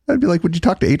great. I'd be like, would you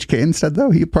talk to HK instead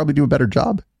though? He'd probably do a better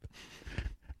job.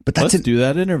 But Let's do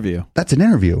that interview. That's an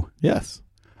interview. Yes.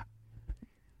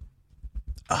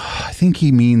 I think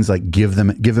he means like give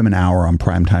them an hour on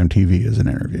primetime TV as an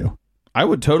interview. I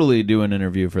would totally do an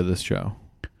interview for this show,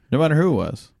 no matter who it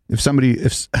was. If somebody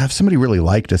really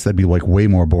liked us, that'd be like way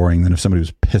more boring than if somebody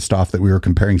was pissed off that we were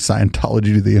comparing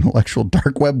Scientology to the intellectual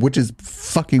dark web, which is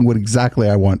fucking what exactly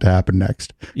I want to happen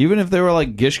next. Even if they were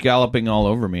like gish galloping all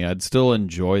over me, I'd still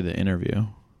enjoy the interview.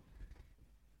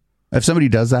 If somebody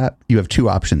does that, you have 2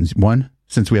 options. One,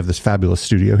 since we have this fabulous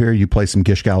studio here, you play some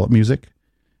gish gallop music,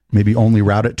 maybe only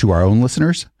route it to our own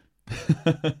listeners.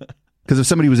 Because if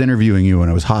somebody was interviewing you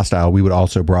and it was hostile, we would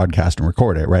also broadcast and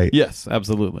record it, right? Yes,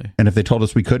 absolutely. And if they told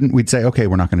us we couldn't, we'd say, okay,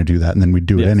 we're not going to do that. And then we'd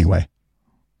do it anyway.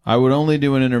 I would only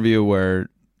do an interview where,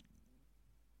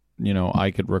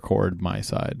 I could record my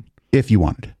side. If you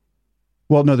wanted.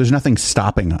 Well, no, there's nothing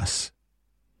stopping us.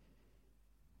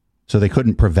 So they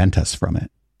couldn't prevent us from it.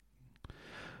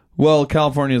 Well,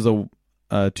 California is a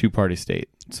 2-party state,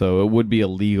 so it would be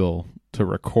illegal to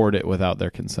record it without their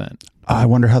consent. I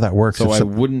wonder how that works. So I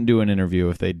wouldn't do an interview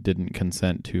if they didn't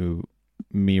consent to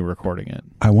me recording it.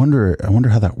 I wonder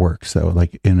how that works though.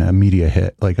 Like in a media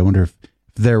hit, like I wonder if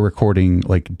they're recording,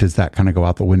 like does that kind of go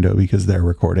out the window because they're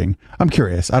recording? I'm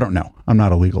curious. I don't know. I'm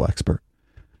not a legal expert,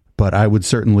 but I would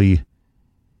certainly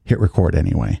hit record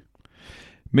anyway.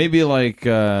 Maybe like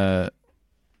I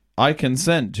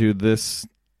consent to this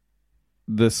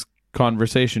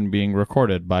conversation being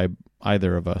recorded by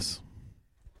either of us.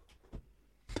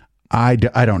 I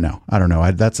don't know.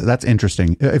 That's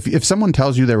interesting. If someone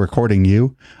tells you they're recording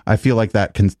you, I feel like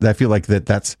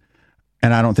that's,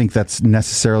 and I don't think that's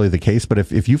necessarily the case, but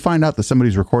if you find out that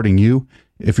somebody's recording you,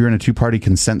 if you're in a 2-party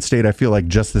consent state, I feel like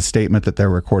just the statement that they're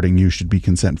recording you should be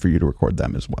consent for you to record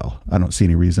them as well. I don't see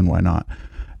any reason why not.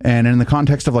 And in the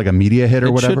context of like a media hit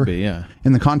or whatever, should be, yeah.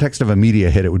 In the context of a media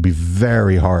hit, it would be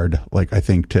very hard, like I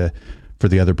think for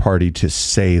the other party to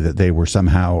say that they were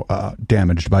somehow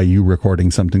damaged by you recording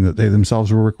something that they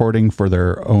themselves were recording for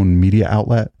their own media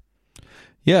outlet.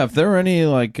 Yeah, if there were any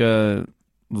like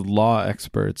law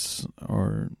experts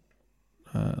or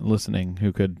listening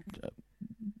who could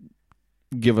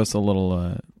give us a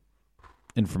little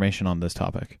information on this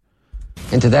topic.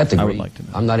 And to that degree, I would like to know.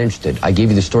 I'm not interested. I gave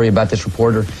you the story about this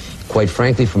reporter. Quite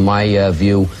frankly, from my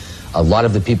view, a lot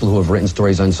of the people who have written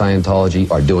stories on Scientology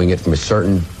are doing it from a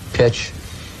certain pitch.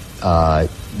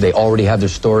 They already have their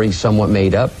story somewhat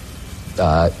made up.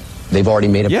 They've already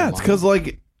made up. Yeah, it's because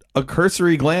like a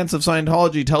cursory glance of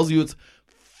Scientology tells you it's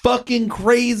fucking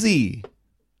crazy.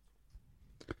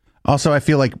 Also, I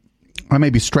feel like I may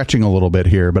be stretching a little bit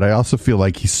here, but I also feel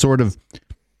like he's sort of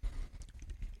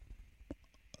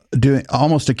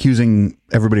almost accusing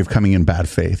everybody of coming in bad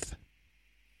faith.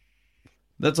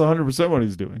 That's 100% what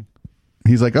he's doing.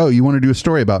 He's like, oh, you want to do a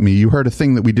story about me? You heard a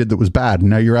thing that we did that was bad. And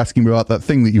now you're asking me about that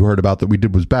thing that you heard about that we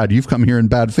did was bad. You've come here in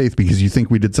bad faith because you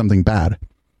think we did something bad.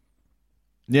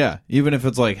 Yeah. Even if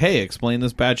it's like, hey, explain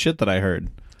this bad shit that I heard.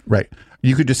 Right.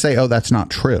 You could just say, oh, that's not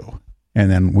true.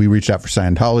 And then we reached out for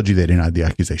Scientology. They denied the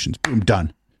accusations. Boom,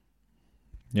 done.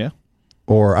 Yeah.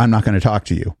 Or I'm not going to talk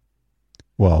to you.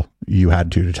 Well, you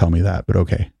had to tell me that, but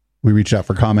okay. We reached out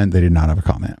for comment. They did not have a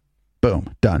comment.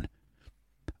 Boom, done.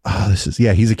 Oh,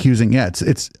 he's accusing, it's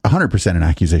 100% an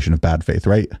accusation of bad faith,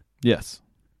 right? Yes.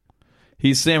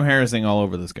 He's Sam Harrising all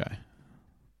over this guy.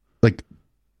 Like,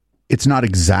 it's not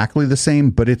exactly the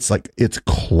same, but it's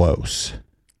close.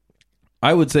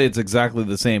 I would say it's exactly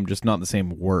the same, just not the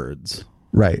same words.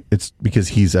 Right. It's because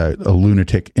he's a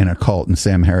lunatic in a cult and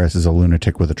Sam Harris is a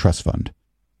lunatic with a trust fund.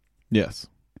 Yes.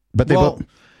 But they both...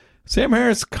 Sam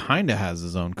Harris kind of has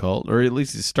his own cult, or at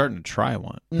least he's starting to try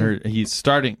one. Or he's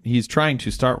trying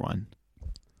to start one.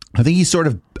 I think he's sort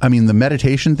of, the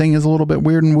meditation thing is a little bit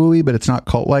weird and wooey, but it's not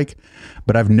cult-like.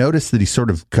 But I've noticed that he sort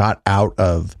of got out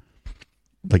of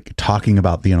like talking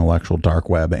about the intellectual dark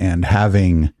web and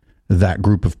having that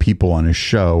group of people on his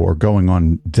show or going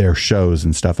on their shows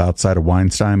and stuff outside of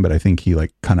Weinstein. But I think he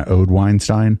like kind of owed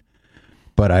Weinstein.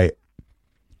 But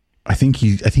I think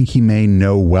he may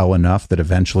know well enough that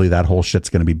eventually that whole shit's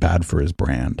going to be bad for his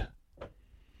brand.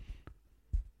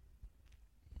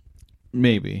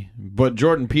 Maybe. But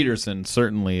Jordan Peterson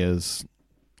certainly is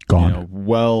gone.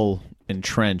 Well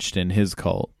entrenched in his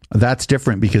cult. That's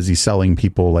different because he's selling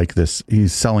people like this.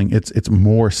 He's selling it's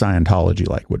more Scientology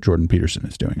like what Jordan Peterson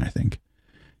is doing, I think.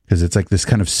 Because it's like this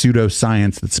kind of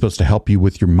pseudoscience that's supposed to help you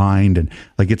with your mind. And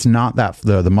like, it's not that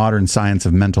the modern science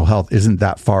of mental health isn't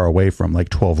that far away from like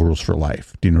 12 rules for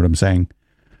life. Do you know what I'm saying?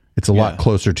 It's a lot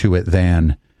closer to it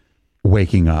than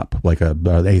waking up, like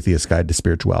an atheist guide to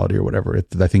spirituality or whatever.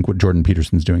 I think what Jordan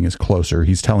Peterson's doing is closer.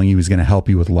 He's telling you he's going to help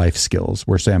you with life skills,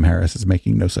 where Sam Harris is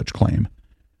making no such claim.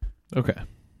 Okay.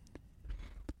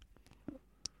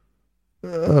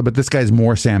 But this guy's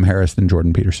more Sam Harris than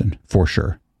Jordan Peterson, for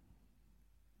sure.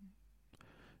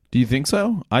 Do you think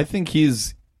so? I think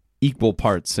he's equal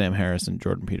parts Sam Harris and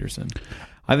Jordan Peterson.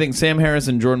 I think Sam Harris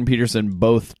and Jordan Peterson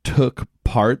both took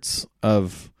parts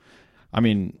of,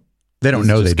 they don't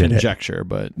know they did conjecture,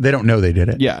 but they don't know they did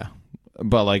it. Yeah.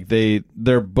 But like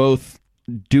they're both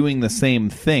doing the same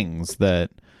things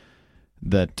that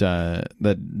David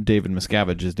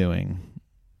Miscavige is doing,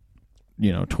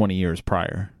 20 years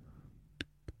prior.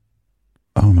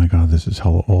 Oh my God, this is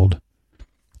hella old.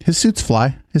 His suits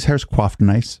fly. His hair's coiffed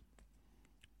nice.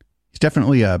 He's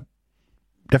definitely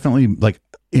like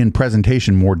in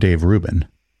presentation more Dave Rubin.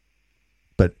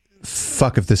 But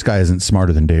fuck if this guy isn't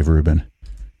smarter than Dave Rubin.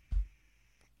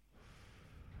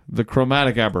 The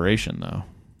chromatic aberration, though.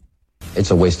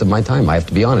 It's a waste of my time. I have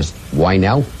to be honest. Why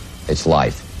now? It's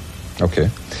live. Okay.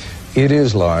 It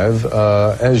is live.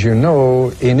 As you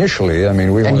know, initially,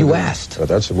 we... And you asked.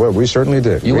 That's what we certainly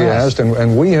did. We asked,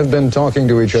 and we have been talking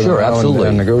to each other Sure, now absolutely.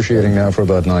 and negotiating now for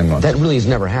about 9 months. That really has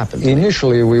never happened.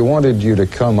 Initially, we wanted you to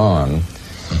come on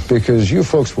because you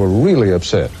folks were really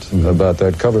upset about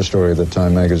that cover story that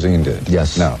Time magazine did.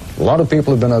 Yes. Now, a lot of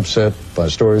people have been upset by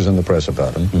stories in the press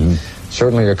about him.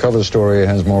 Certainly a cover story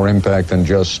has more impact than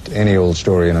just any old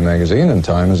story in a magazine, and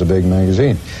Time is a big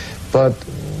magazine. But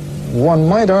one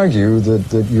might argue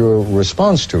that your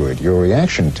response to it, your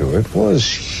reaction to it, was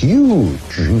huge.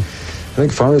 I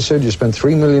think Forrest said you spent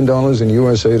 $3 million in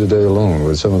USA Today alone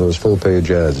with some of those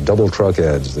full-page ads, double truck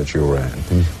ads that you ran.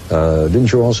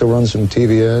 Didn't you also run some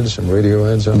TV ads, some radio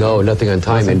ads? No, nothing on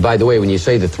Time. And by the way, when you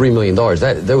say the $3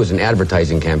 million, there was an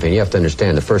advertising campaign. You have to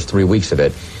understand, the first 3 weeks of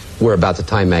it were about the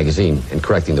Time magazine and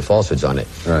correcting the falsehoods on it.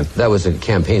 Right. That was a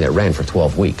campaign that ran for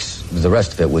 12 weeks. The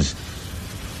rest of it was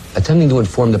attempting to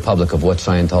inform the public of what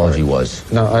Scientology was.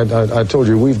 Now, I told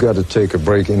you we've got to take a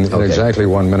break in exactly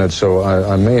 1 minute, so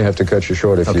I may have to cut you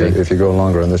short if you go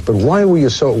longer on this. But why were you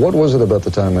what was it about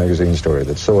the Time magazine story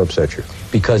that so upset you?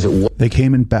 Because they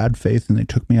came in bad faith and they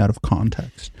took me out of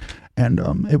context. And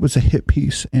it was a hit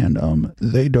piece, and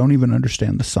they don't even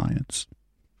understand the science.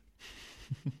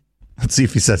 Let's see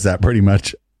if he says that pretty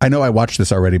much. I know I watched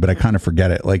this already, but I kind of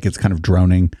forget it. Like, it's kind of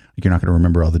droning. Like, you're not going to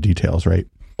remember all the details, right?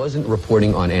 Wasn't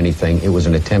reporting on anything. It was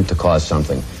an attempt to cause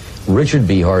something. Richard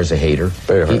Behar is a hater.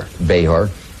 Behar.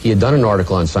 He had done an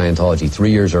article on Scientology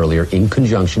 3 years earlier in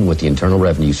conjunction with the Internal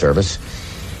Revenue Service.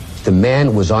 The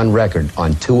man was on record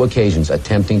on 2 occasions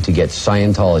attempting to get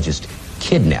Scientologists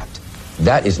kidnapped.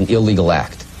 That is an illegal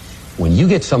act. When you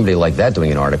get somebody like that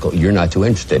doing an article, you're not too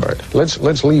interested. Right.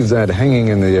 Let's leave that hanging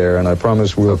in the air, and I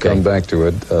promise we'll come back to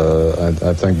it.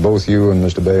 I think both you and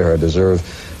Mr. Behar deserve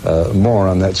more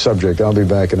on that subject. I'll be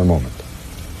back in a moment.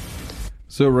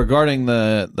 So regarding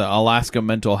the Alaska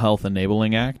Mental Health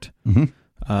Enabling Act,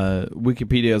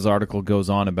 Wikipedia's article goes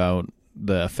on about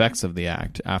the effects of the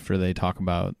act after they talk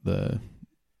about the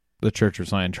Church of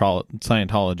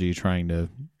Scientology trying to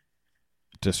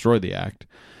destroy the act.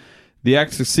 The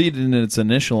act succeeded in its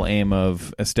initial aim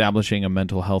of establishing a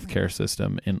mental health care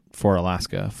system for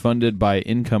Alaska, funded by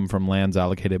income from lands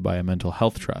allocated by a mental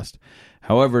health trust.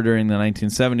 However, during the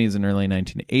 1970s and early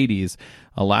 1980s,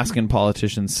 Alaskan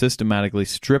politicians systematically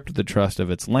stripped the trust of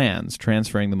its lands,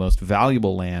 transferring the most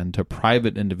valuable land to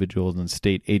private individuals and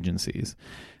state agencies.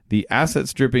 The asset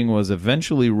stripping was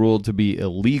eventually ruled to be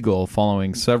illegal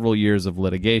following several years of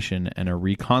litigation, and a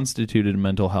reconstituted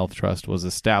mental health trust was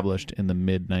established in the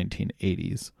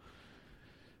mid-1980s.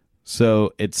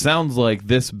 So it sounds like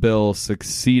this bill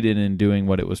succeeded in doing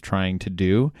what it was trying to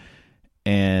do,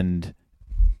 and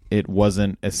it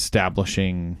wasn't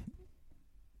establishing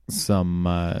some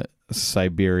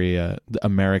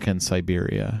American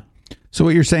Siberia. So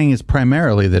what you're saying is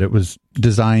primarily that it was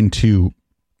designed to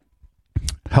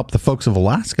help the folks of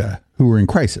Alaska who were in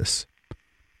crisis.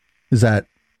 Is that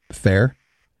fair?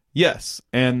 Yes,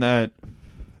 and that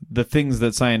the things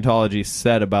that Scientology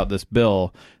said about this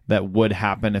bill that would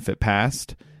happen if it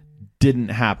passed didn't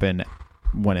happen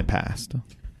when it passed.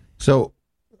 So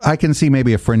I can see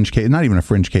maybe a fringe case, not even a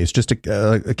fringe case, just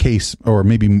a case, or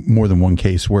maybe more than one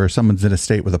case, where someone's in a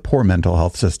state with a poor mental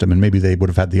health system and maybe they would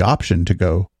have had the option to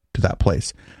go to that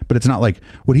place. But it's not like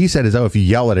what he said is, oh, if you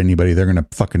yell at anybody, they're going to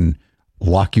fucking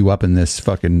lock you up in this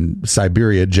fucking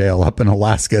Siberia jail up in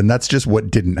Alaska. And that's just what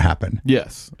didn't happen.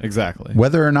 Yes, exactly.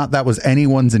 Whether or not that was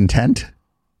anyone's intent,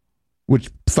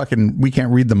 which fucking, we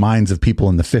can't read the minds of people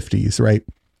in the 50s, right?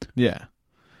 Yeah.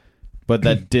 But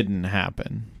that didn't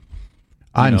happen.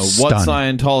 I'm what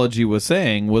stunned. Scientology was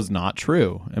saying was not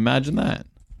true. Imagine that.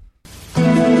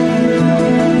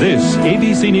 This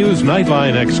ABC News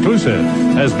Nightline exclusive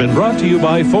has been brought to you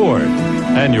by Ford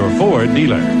and your Ford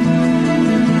dealer.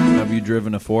 Have you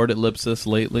driven a Ford Ellipsis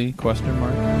lately? ?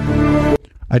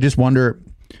 I just wonder,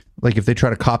 like, if they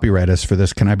try to copyright us for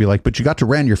this, can I be like, but you got to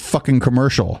run your fucking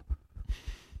commercial.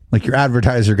 Like, your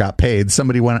advertiser got paid.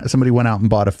 Somebody went out and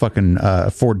bought a fucking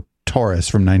Ford Taurus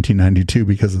from 1992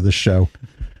 because of this show.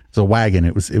 It's a wagon.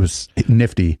 It was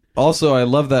nifty. Also, I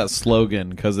love that slogan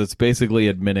because it's basically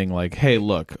admitting, like, hey,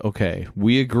 look, okay,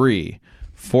 we agree.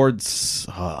 Ford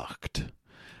sucked.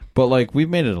 But, like, we've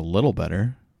made it a little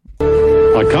better.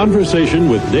 A conversation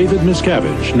with David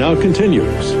Miscavige now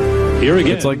continues. Here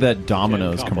again. It's like that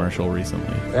Domino's commercial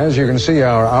recently. As you can see,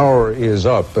 our hour is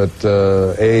up, but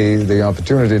the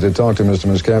opportunity to talk to Mr.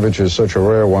 Miscavige is such a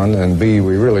rare one, and B,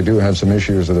 we really do have some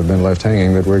issues that have been left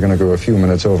hanging that we're going to go a few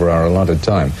minutes over our allotted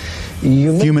time.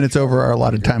 A few minutes over our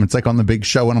allotted time. It's like on the big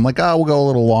show, and I'm like, oh, we'll go a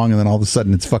little long, and then all of a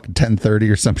sudden it's fucking 10:30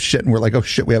 or some shit, and we're like, oh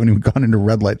shit, we haven't even gone into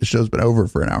red light. The show's been over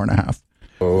for an hour and a half.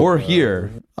 Or here,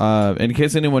 in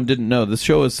case anyone didn't know, this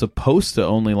show is supposed to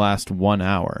only last 1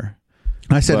 hour.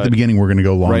 I said at the beginning we're going to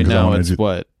go long. Right now it's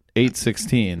what,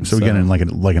 8:16. So we get in like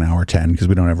an hour 10 because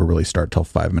we don't ever really start till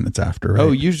 5 minutes after. Right?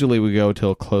 Oh, usually we go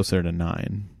till closer to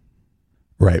 9.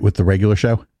 Right, with the regular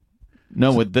show.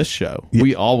 No, with this show, Yeah.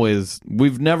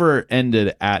 we've never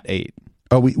ended at 8.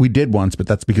 Oh, we did once, but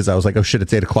that's because I was like, oh shit,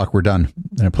 it's 8 o'clock, we're done,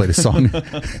 and I played a song,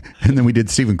 and then we did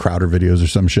Steven Crowder videos or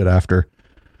some shit after.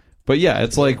 But yeah,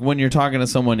 it's like when you're talking to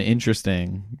someone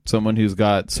interesting, someone who's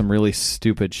got some really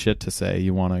stupid shit to say,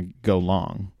 you want to go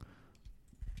long.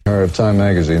 Of Time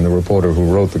magazine, the reporter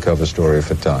who wrote the cover story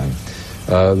for Time,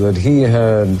 that he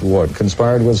had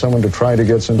conspired with someone to try to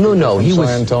get some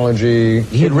Scientology.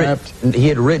 He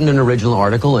had written an original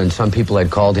article, and some people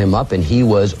had called him up, and he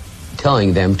was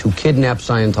telling them to kidnap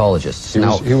Scientologists.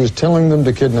 He was telling them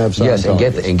to kidnap Scientologists.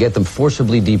 Yes, and get them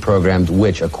forcibly deprogrammed,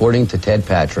 which, according to Ted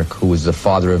Patrick, who was the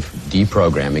father of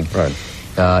deprogramming, right.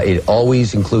 It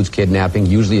always includes kidnapping,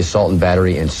 usually assault and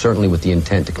battery, and certainly with the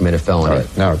intent to commit a felony.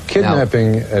 Right. Now,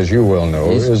 kidnapping, as you well know,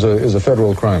 is a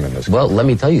federal crime in this case. Well, let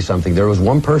me tell you something. There was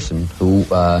one person who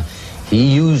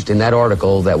he used in that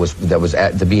article that was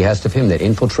at the behest of him that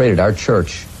infiltrated our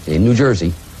church in New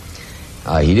Jersey.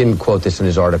 He didn't quote this in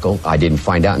his article. I didn't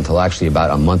find out until actually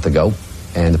about a month ago.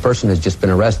 And the person has just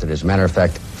been arrested. As a matter of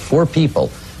fact, 4 people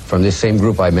from this same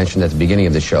group I mentioned at the beginning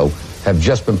of the show have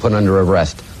just been put under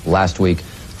arrest last week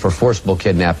for forcible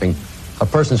kidnapping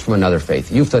of persons from another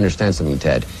faith. You have to understand something,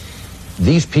 Ted.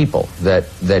 these people that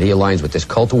he aligns with, this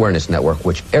cult awareness network,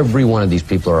 which every one of these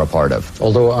people are a part of.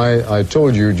 Although I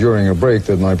told you during a break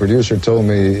that my producer told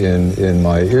me in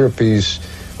my earpiece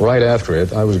right after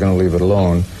it, I was going to leave it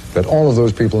alone, that all of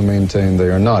those people maintain they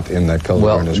are not in that cult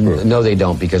awareness group. No, they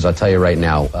don't, because I'll tell you right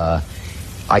now,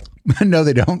 No,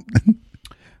 they don't.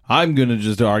 I'm going to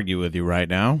just argue with you right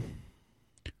now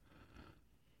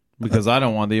because I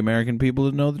don't want the American people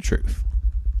to know the truth.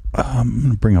 I'm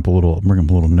going to bring up a little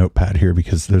notepad here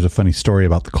because there's a funny story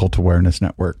about the Cult Awareness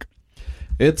Network.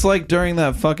 It's like during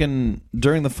the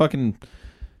fucking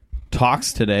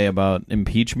talks today about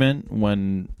impeachment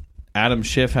when Adam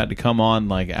Schiff had to come on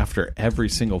like after every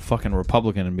single fucking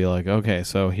Republican and be like, okay,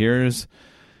 so here's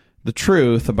the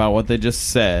truth about what they just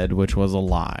said, which was a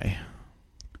lie.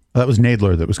 That was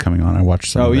Nadler that was coming on. I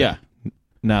watched some of it. Yeah.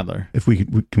 Nadler. If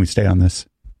can we stay on this?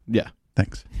 Yeah.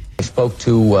 Thanks. I spoke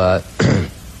to,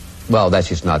 well, that's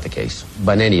just not the case.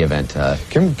 But in any event...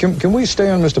 Can we stay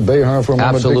on Mr. Behar for a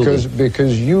moment? Absolutely.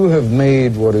 Because you have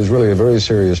made what is really a very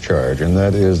serious charge, and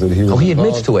that is that he was he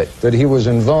admits to it. That he was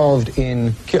involved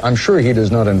in... I'm sure he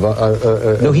does not involve...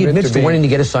 no, he admits to wanting to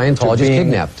get a Scientologist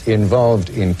kidnapped. Involved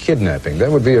in kidnapping.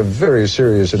 That would be a very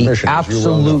serious admission. He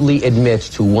absolutely admits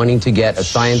to wanting to get a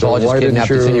Scientologist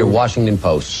kidnapped. It's in your Washington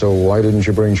Post. So why didn't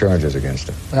you bring charges against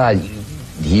him?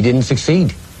 He didn't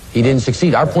succeed. He didn't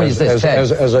succeed. Our point is this,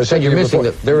 Ted. As I said, you're missing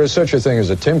there is such a thing as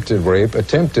attempted rape,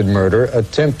 attempted murder,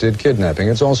 attempted kidnapping.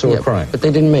 It's also a crime. But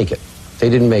they didn't make it.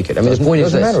 They didn't make it. I mean, his point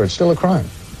is this. It doesn't matter. It's still a crime.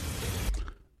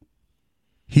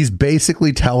 He's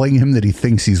basically telling him that he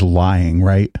thinks he's lying,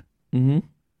 right? Mm-hmm.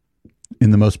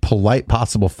 In the most polite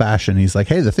possible fashion. He's like,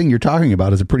 hey, the thing you're talking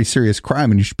about is a pretty serious crime,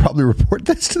 and you should probably report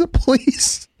this to the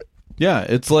police. Yeah,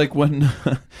 it's like when...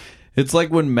 It's like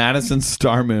when Madison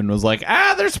Starmoon was like,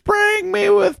 they're spraying me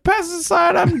with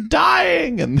pesticide, I'm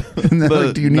dying. And the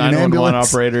like, do you need an ambulance?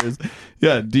 Operators,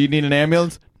 do you need an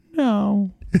ambulance?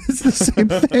 No. It's the same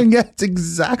thing. Yeah, it's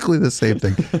exactly the same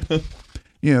thing.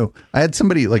 You know, I had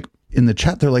somebody like in the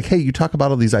chat, they're like, hey, you talk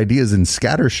about all these ideas in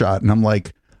scattershot. And I'm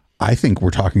like, I think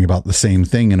we're talking about the same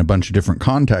thing in a bunch of different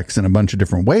contexts and a bunch of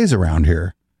different ways around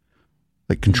here.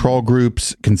 Like control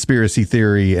groups, conspiracy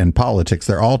theory, and politics,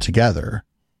 they're all together.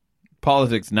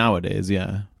 Politics nowadays,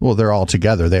 yeah. Well, they're all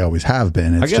together. They always have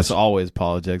been. It's I guess just always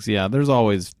politics. Yeah, there's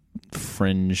always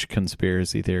fringe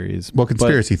conspiracy theories. Well,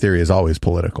 conspiracy theory is always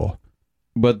political.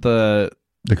 But the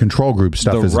control group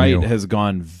stuff is right new. has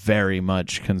gone very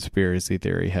much conspiracy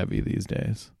theory heavy these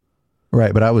days.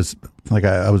 Right, but I was like,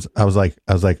 I was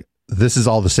like, this is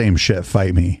all the same shit.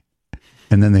 Fight me,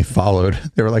 and then they followed.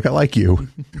 They were like, I like you.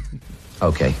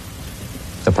 Okay,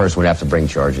 the person would have to bring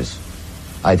charges.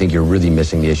 I think you're really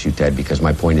missing the issue, Ted, because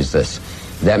my point is this.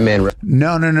 That man...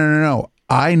 No.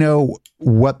 I know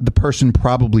what the person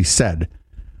probably said.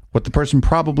 What the person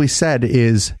probably said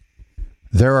is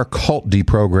there are cult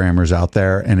deprogrammers out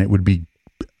there, and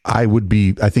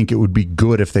I think it would be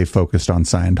good if they focused on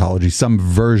Scientology, some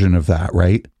version of that,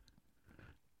 right?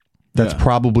 That's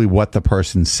probably what the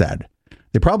person said.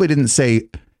 They probably didn't say,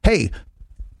 hey,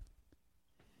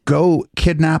 go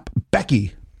kidnap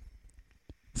Becky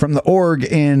from the org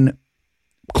in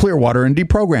Clearwater and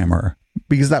deprogram her,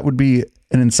 because that would be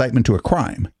an incitement to a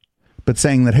crime. But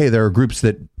saying that, hey, there are groups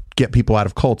that get people out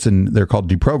of cults and they're called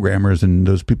deprogrammers, and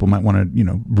those people might want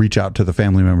to, reach out to the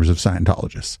family members of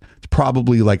Scientologists. It's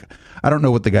probably like, I don't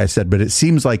know what the guy said, but it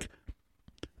seems like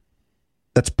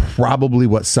that's probably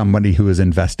what somebody who has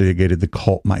investigated the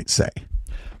cult might say.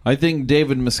 I think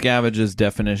David Miscavige's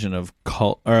definition of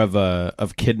cult or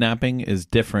of kidnapping is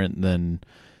different than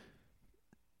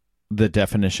the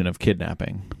definition of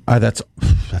kidnapping. That's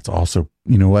also,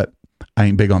 you know what? I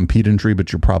ain't big on pedantry,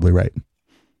 but you're probably right.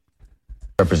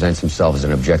 Represents himself as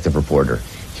an objective reporter.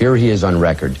 Here he is on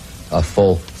record, a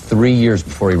full 3 years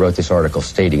before he wrote this article,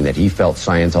 stating that he felt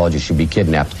Scientology should be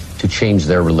kidnapped to change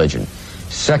their religion.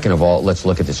 Second of all, let's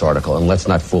look at this article, and let's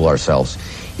not fool ourselves.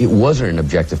 It wasn't an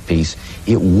objective piece.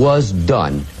 It was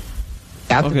done.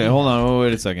 Okay, hold on.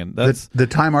 Wait a second. That's the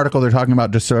Time article they're talking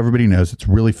about, just so everybody knows, it's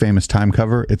a really famous Time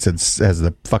cover. It has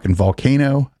the fucking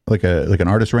volcano, like an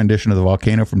artist rendition of the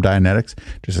volcano from Dianetics.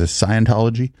 Just says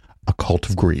Scientology, a cult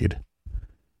of greed.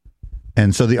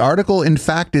 And so the article, in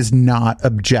fact, is not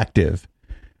objective.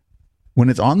 When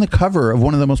it's on the cover of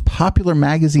one of the most popular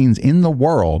magazines in the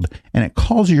world, and it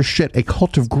calls your shit a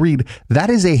cult of greed, that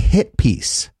is a hit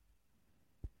piece.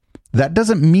 That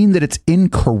doesn't mean that it's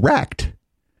incorrect.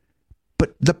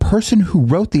 But the person who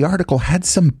wrote the article had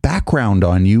some background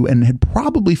on you and had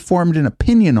probably formed an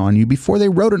opinion on you before they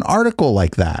wrote an article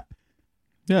like that.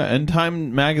 Yeah, and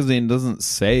Time magazine doesn't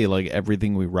say like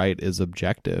everything we write is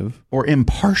objective or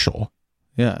impartial.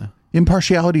 Yeah.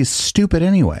 Impartiality is stupid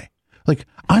anyway. Like,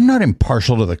 I'm not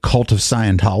impartial to the cult of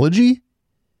Scientology.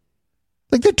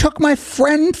 Like, they took my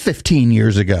friend 15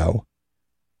 years ago.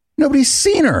 Nobody's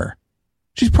seen her.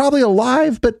 She's probably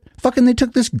alive, but fucking they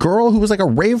took this girl who was like a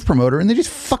rave promoter and they just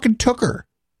fucking took her.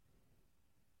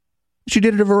 She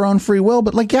did it of her own free will,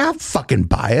 but like, yeah, I'm fucking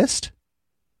biased.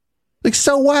 Like,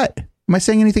 so what? Am I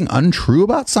saying anything untrue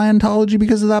about Scientology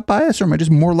because of that bias, or am I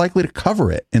just more likely to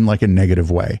cover it in like a negative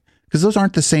way? Because those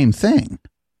aren't the same thing.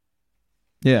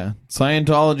 Yeah.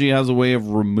 Scientology has a way of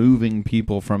removing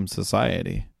people from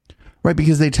society. Right,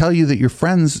 because they tell you that your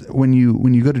friends, when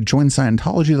you go to join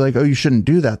Scientology, they're like, oh, you shouldn't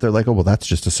do that. They're like, oh, well, that's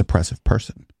just a suppressive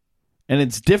person. And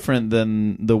it's different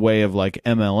than the way of like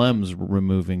MLMs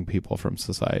removing people from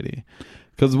society.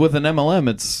 Because with an MLM,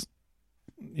 it's,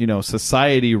 you know,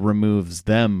 society removes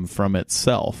them from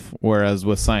itself. Whereas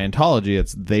with Scientology,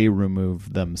 it's they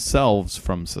remove themselves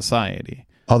from society.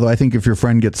 Although I think if your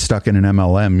friend gets stuck in an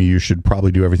MLM, you should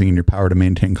probably do everything in your power to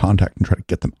maintain contact and try to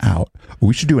get them out.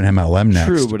 We should do an MLM next.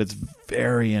 True, but it's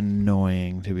very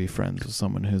annoying to be friends with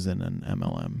someone who's in an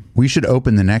MLM. We should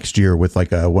open the next year with like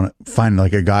find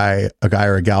like a guy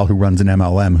or a gal who runs an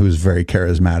MLM who's very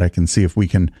charismatic and see if we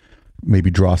can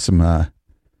maybe draw some,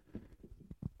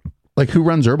 like who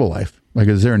runs Herbalife? Like,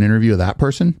 is there an interview of that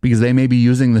person? Because they may be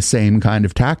using the same kind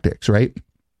of tactics, right?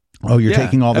 Oh, you're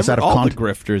taking all this out of context. All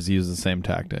the grifters use the same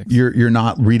tactics. You're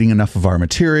not reading enough of our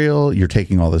material. You're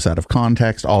taking all this out of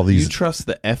context. All these. You trust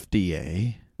the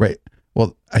FDA, right?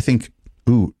 Well, I think.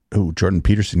 Jordan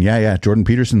Peterson. Yeah. Jordan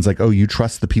Peterson's like, oh, you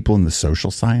trust the people in the social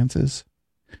sciences,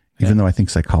 even though I think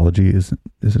psychology is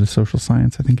it a social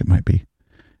science? I think it might be.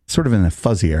 It's sort of in a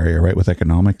fuzzy area, right, with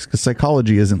economics, because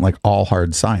psychology isn't like all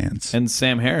hard science. And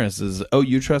Sam Harris is, oh,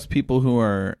 you trust people who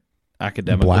are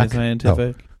academically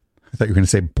scientific. Oh. I thought you were going to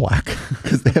say black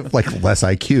because they have like less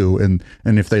IQ, and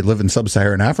if they live in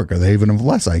sub-Saharan Africa, they even have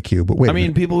less IQ. But wait, I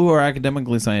mean, people who are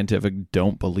academically scientific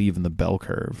don't believe in the bell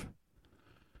curve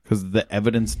because the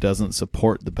evidence doesn't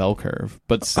support the bell curve.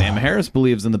 But Sam Harris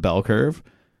believes in the bell curve.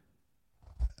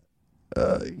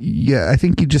 Yeah, I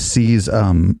think he just sees.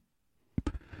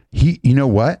 You know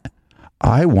what?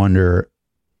 I wonder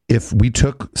if we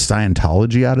took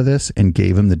Scientology out of this and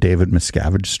gave him the David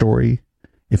Miscavige story,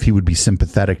 if he would be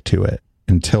sympathetic to it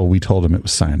until we told him it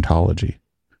was Scientology.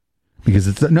 Because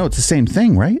it's the same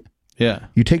thing, right? Yeah.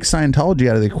 You take Scientology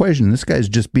out of the equation, this guy's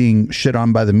just being shit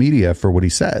on by the media for what he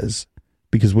says,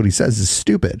 because what he says is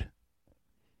stupid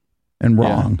and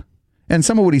wrong. Yeah. And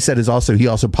some of what he said is also, he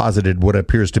also posited what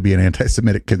appears to be an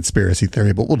anti-Semitic conspiracy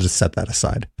theory, but we'll just set that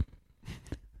aside.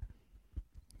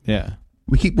 Yeah.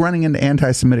 We keep running into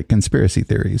anti-Semitic conspiracy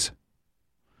theories.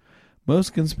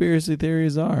 Most conspiracy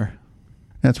theories are.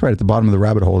 That's right. At the bottom of the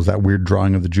rabbit hole is that weird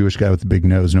drawing of the Jewish guy with the big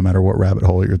nose, no matter what rabbit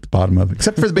hole you're at the bottom of.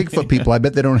 Except for the Bigfoot people. I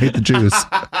bet they don't hate the Jews.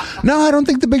 No, I don't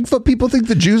think the Bigfoot people think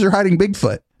the Jews are hiding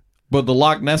Bigfoot. But the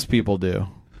Loch Ness people do.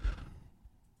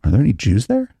 Are there any Jews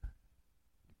there?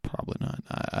 Probably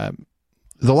not.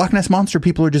 The Loch Ness Monster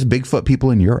people are just Bigfoot people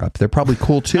in Europe. They're probably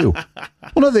cool too.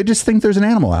 Well, no, they just think there's an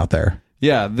animal out there.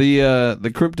 Yeah,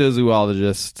 the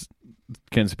cryptozoologist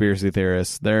conspiracy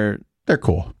theorists, they're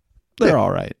cool. They're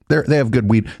all right. They have good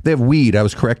weed. They have weed. I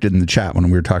was corrected in the chat when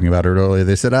we were talking about it earlier.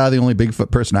 They said, the only Bigfoot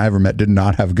person I ever met did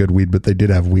not have good weed, but they did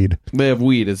have weed. They have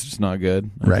weed. It's just not good.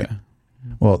 Okay. Right.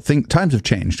 Well, times have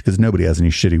changed because nobody has any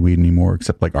shitty weed anymore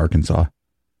except like Arkansas.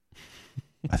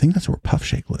 I think that's where Puff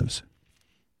Shake lives.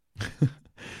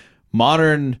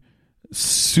 Modern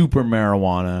super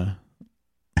marijuana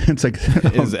it's like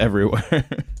is everywhere.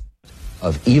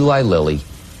 Of Eli Lilly,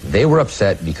 they were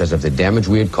upset because of the damage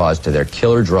we had caused to their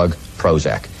killer drug,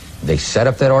 Prozac. They set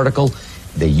up that article,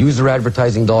 they used their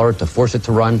advertising dollar to force it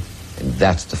to run, and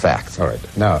that's the fact. All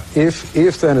right. Now, if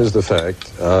that is the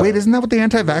fact... Wait, isn't that what the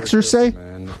anti-vaxxers say?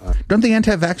 Don't the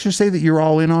anti-vaxxers say that you're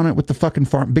all in on it with the fucking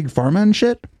big pharma and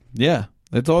shit? Yeah,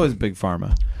 it's always big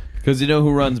pharma. Because you know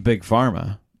who runs big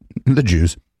pharma? The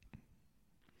Jews.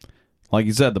 Like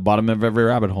you said, the bottom of every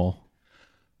rabbit hole.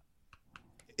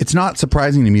 It's not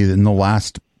surprising to me that in the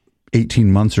last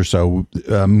 18 months or so,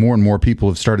 more and more people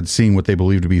have started seeing what they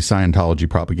believe to be Scientology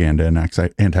propaganda and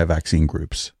anti-vaccine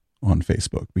groups on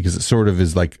Facebook, because it sort of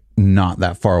is like not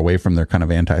that far away from their kind of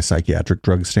anti-psychiatric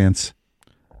drug stance.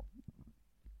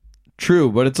 True,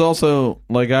 but it's also,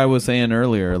 like I was saying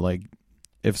earlier, like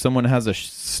if someone has a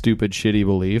stupid, shitty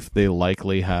belief, they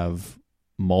likely have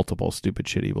multiple stupid,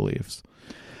 shitty beliefs.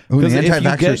 Because if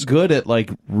you get good at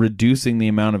like reducing the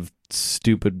amount of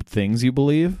stupid things you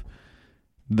believe,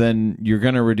 then you're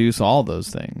going to reduce all those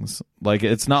things. Like,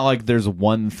 it's not like there's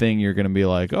one thing you're going to be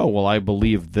like, oh, well, I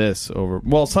believe this over.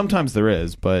 Well, sometimes there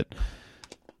is, but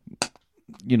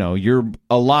you're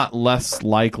a lot less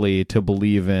likely to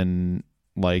believe in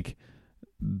like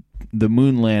the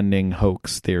moon landing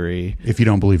hoax theory if you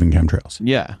don't believe in chemtrails.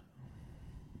 Yeah.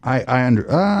 I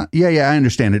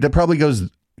understand it. It probably goes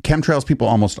chemtrails. People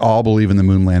almost all believe in the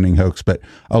moon landing hoax, but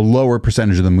a lower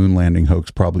percentage of the moon landing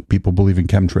hoax probably people believe in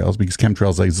chemtrails because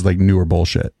chemtrails is like newer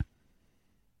bullshit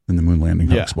than the moon landing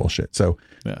hoax bullshit. So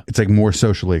it's like more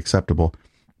socially acceptable.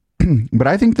 But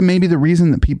I think that maybe the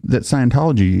reason that that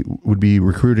Scientology would be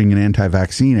recruiting in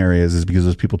anti-vaccine areas is because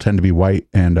those people tend to be white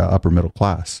and upper middle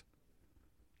class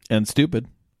and stupid.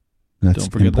 And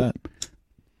don't forget that.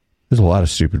 There's a lot of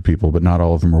stupid people, but not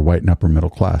all of them are white and upper middle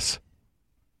class.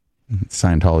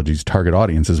 Scientology's target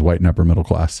audience is white and upper middle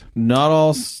class. Not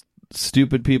all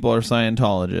stupid people are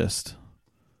Scientologists,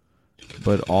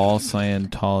 but all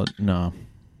not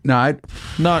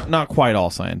quite all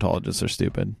Scientologists are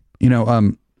stupid.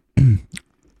 John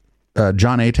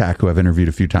Atack, who I've interviewed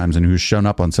a few times and who's shown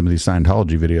up on some of these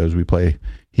Scientology videos we play,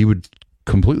 he would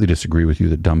completely disagree with you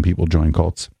that dumb people join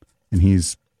cults, and he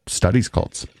studies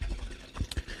cults.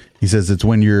 He says it's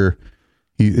when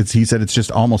he said it's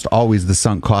just almost always the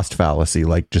sunk cost fallacy,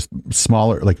 like just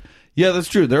smaller, like. Yeah, that's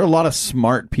true. There are a lot of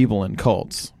smart people in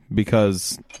cults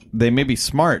because they may be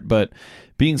smart, but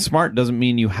being smart doesn't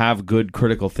mean you have good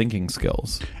critical thinking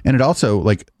skills. And it also,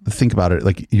 like, think about it,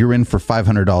 like you're in for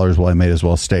 $500, well, I may as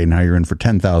well stay. Now you're in for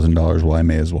 $10,000, well, I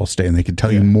may as well stay. And they can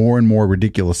tell you more and more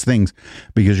ridiculous things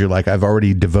because you're like, I've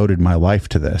already devoted my life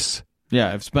to this.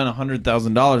 Yeah, I've spent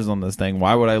 $100,000 on this thing.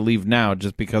 Why would I leave now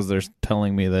just because they're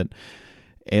telling me that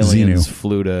aliens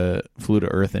flew to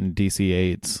Earth in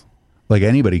DC-8s? Like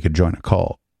anybody could join a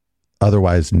cult.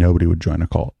 Otherwise, nobody would join a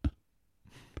cult.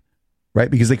 Right?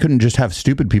 Because they couldn't just have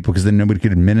stupid people because then nobody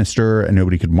could administer and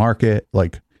nobody could market.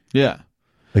 Like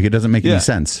it doesn't make any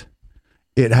sense.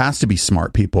 It has to be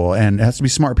smart people, and it has to be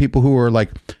smart people who are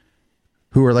like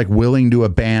willing to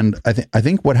abandon. I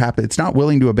think what happened, it's not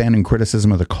willing to abandon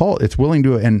criticism of the cult. It's willing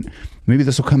to, and maybe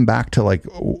this will come back to like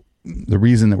the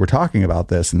reason that we're talking about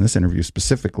this in this interview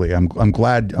specifically. I'm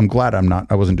glad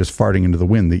I wasn't just farting into the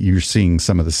wind, that you're seeing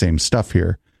some of the same stuff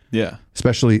here. Yeah.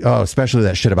 Especially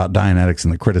that shit about Dianetics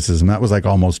and the criticism. That was like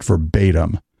almost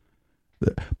verbatim.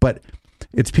 But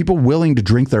it's people willing to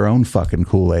drink their own fucking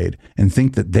Kool-Aid and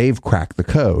think that they've cracked the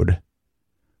code.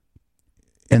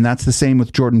 And that's the same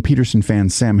with Jordan Peterson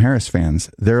fans, Sam Harris fans.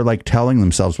 They're like telling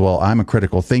themselves, well, I'm a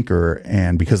critical thinker,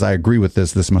 and because I agree with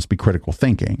this must be critical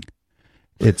thinking.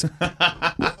 It's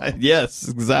yes,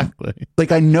 exactly.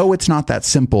 Like, I know it's not that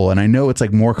simple, and I know it's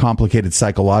like more complicated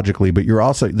psychologically, but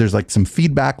there's like some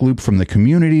feedback loop from the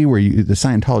community where the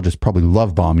Scientologists probably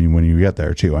love bombing you when you get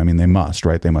there too. I mean, they must,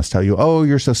 right? They must tell you, oh,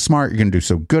 you're so smart, you're going to do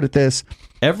so good at this.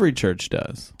 Every church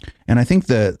does. And I think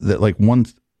that like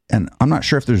and I'm not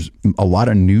sure if there's a lot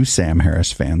of new Sam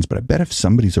Harris fans, but I bet if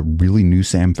somebody's a really new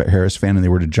Sam Harris fan and they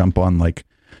were to jump on like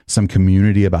some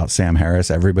community about Sam Harris,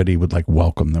 everybody would like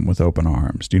welcome them with open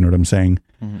arms. Do you know what I'm saying?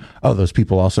 Mm-hmm. Oh, those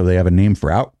people also, they have a name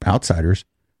for outsiders,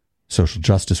 social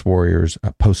justice warriors,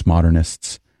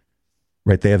 postmodernists,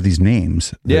 right? They have these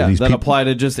names. Yeah, that apply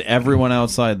to just everyone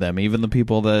outside them, even the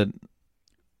people that,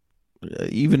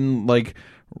 even like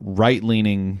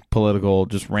right-leaning political,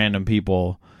 just random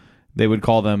people. They would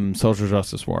call them social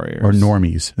justice warriors or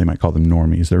normies. They might call them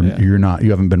normies. You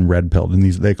haven't been red pilled, and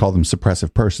they call them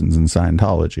suppressive persons in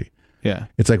Scientology. Yeah,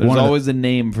 it's like there's always a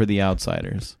name for the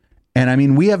outsiders. And I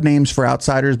mean, we have names for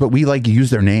outsiders, but we like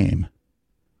use their name.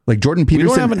 Like Jordan Peterson.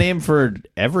 We don't have a name for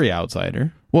every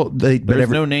outsider. Well, there's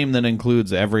no name that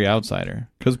includes every outsider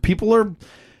because people are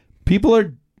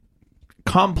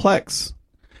complex.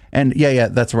 And yeah,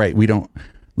 that's right. We don't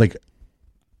like.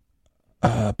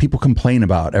 People complain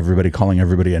about everybody calling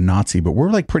everybody a Nazi, but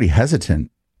we're like pretty hesitant.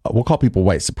 We'll call people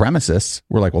white supremacists.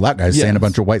 We're like, well, that guy's saying a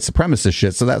bunch of white supremacist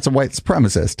shit, so that's a white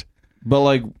supremacist. But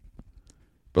like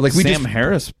Sam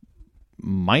Harris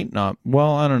might not.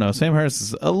 Well, I don't know. Sam Harris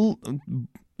is a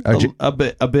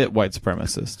bit white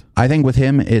supremacist. I think with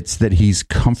him, it's that he's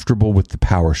comfortable with the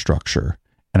power structure,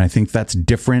 and I think that's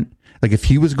different. Like if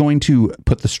he was going to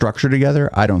put the structure together,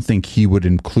 I don't think he would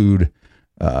include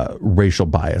racial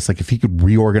bias. Like if he could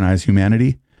reorganize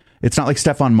humanity, it's not like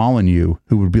Stefan Molyneux,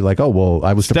 who would be like, oh, well,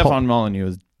 I was Stefan Molyneux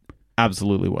is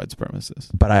absolutely white supremacist.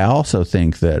 But I also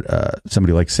think that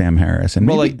somebody like Sam Harris and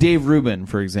like Dave Rubin,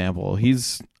 for example,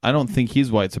 I don't think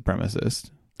he's white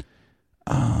supremacist.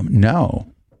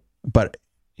 No, but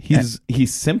he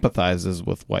sympathizes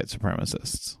with white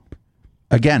supremacists.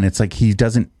 Again, it's like he's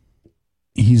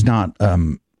not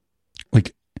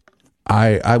like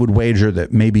I would wager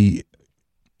that maybe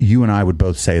you and I would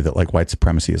both say that like white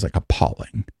supremacy is like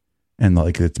appalling and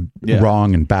like it's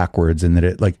wrong and backwards, and that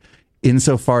it like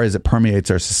insofar as it permeates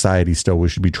our society still, we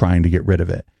should be trying to get rid of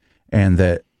it. And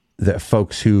that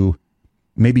folks who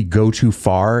maybe go too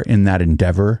far in that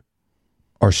endeavor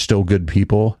are still good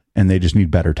people and they just need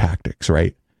better tactics,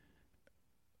 right?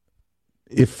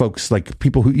 If folks like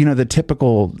people who, the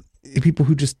typical people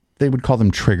who just, they would call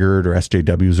them triggered or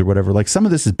SJWs or whatever. Like some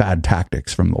of this is bad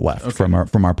tactics from the left, from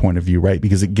our point of view, right?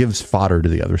 Because it gives fodder to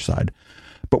the other side.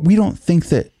 But we don't think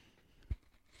that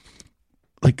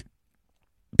like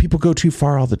people go too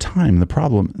far all the time. The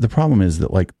problem is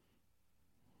that like,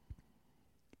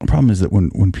 the problem is that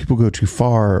when people go too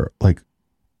far, like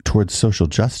towards social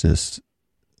justice,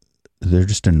 they're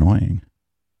just annoying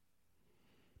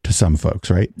to some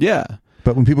folks, right? Yeah.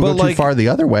 But when people go too far the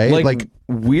other way, like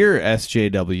we're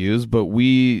SJWs, but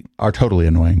we are totally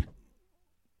annoying.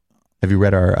 Have you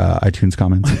read our iTunes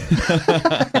comments?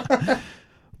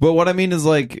 But what I mean is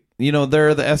like, there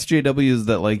are the SJWs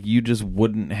that like you just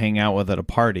wouldn't hang out with at a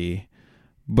party,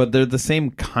 but they're the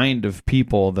same kind of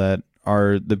people that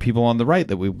are the people on the right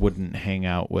that we wouldn't hang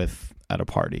out with at a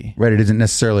party. Right. It isn't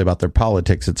necessarily about their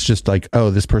politics. It's just like,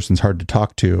 oh, this person's hard to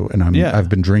talk to, and I've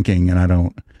been drinking, and I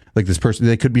don't like this person.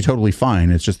 They could be totally fine.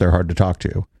 It's just they're hard to talk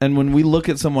to. And when we look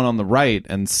at someone on the right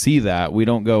and see that, we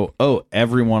don't go, oh,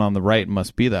 everyone on the right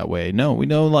must be that way. No, we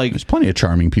know like there's plenty of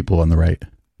charming people on the right.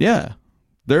 Yeah.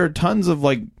 There are tons of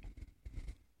like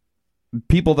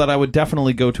people that I would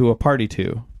definitely go to a party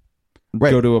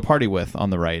with on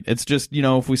the right. It's just,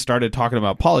 if we started talking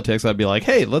about politics, I'd be like,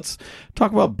 hey, let's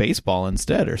talk about baseball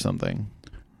instead or something.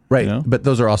 Right. But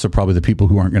those are also probably the people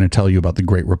who aren't going to tell you about the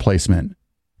great replacement.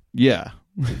 Yeah.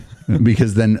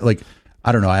 Because then like,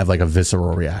 I don't know, I have like a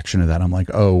visceral reaction to that. I'm like,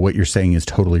 oh, what you're saying is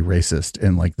totally racist.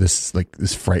 And like this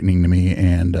is frightening to me.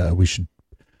 And we should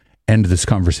end this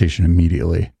conversation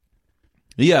immediately.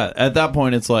 Yeah. At that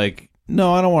point, it's like,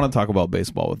 no, I don't want to talk about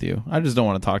baseball with you. I just don't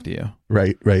want to talk to you.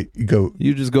 Right.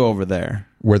 You just go over there.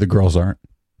 Where the girls aren't.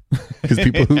 Because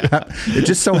people who... it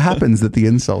just so happens that the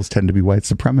incels tend to be white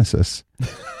supremacists.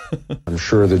 I'm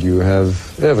sure that you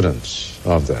have evidence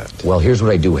of that. Well, here's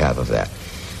what I do have of that.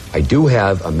 I do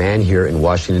have a man here in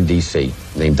Washington, D.C.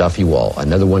 named Duffy Wall,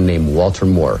 another one named Walter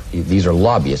Moore. These are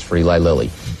lobbyists for Eli Lilly.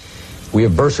 We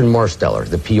have Burson Marsteller,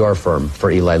 the PR firm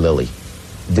for Eli Lilly.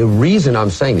 The reason I'm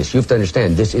saying this, you have to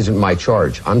understand, this isn't my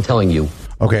charge. I'm telling you.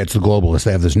 Okay, it's the globalists.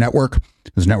 They have this network.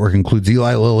 This network includes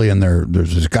Eli Lilly, and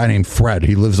there's this guy named Fred.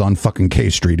 He lives on fucking K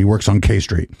Street. He works on K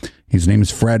Street. His name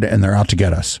is Fred, and they're out to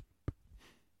get us.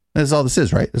 That's all this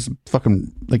is, right? This is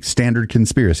fucking like standard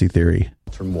conspiracy theory.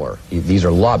 For more. These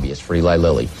are lobbyists for Eli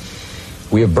Lilly.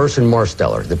 We have Burson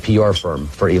Marsteller, the PR firm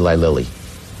for Eli Lilly.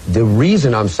 The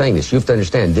reason I'm saying this, you have to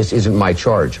understand, this isn't my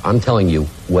charge. I'm telling you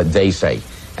what they say.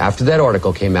 After that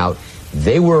article came out,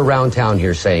 they were around town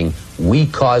here saying, we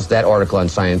caused that article on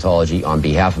Scientology on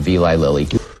behalf of Eli Lilly.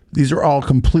 These are all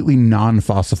completely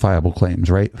non-falsifiable claims,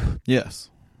 right? Yes.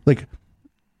 Like,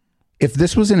 if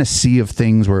this was in a sea of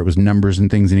things where it was numbers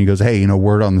and things, and he goes, hey,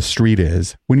 word on the street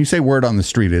is, when you say word on the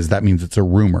street is, that means it's a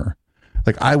rumor.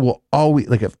 Like, I will always,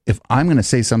 like, if I'm going to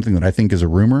say something that I think is a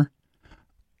rumor,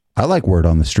 I like word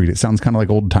on the street. It sounds kind of like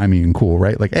old-timey and cool,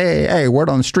 right? Like, hey, word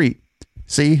on the street.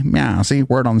 See,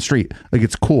 word on the street. Like,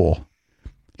 it's cool.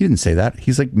 He didn't say that.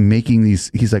 He's like making these,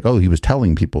 he's like, oh, he was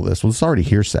telling people this. Well, it's already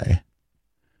hearsay.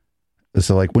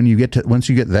 So like once you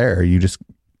get there, you just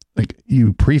like,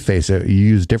 you preface it, you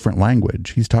use different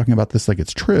language. He's talking about this like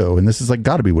it's true. And this is like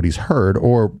got to be what he's heard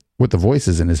or what the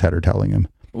voices in his head are telling him.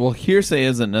 Well, hearsay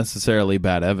isn't necessarily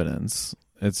bad evidence.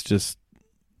 It's just.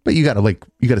 But you got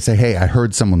to say, hey, I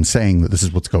heard someone saying that this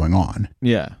is what's going on.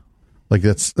 Yeah. Like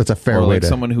that's a fair or way like to.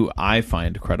 Someone who I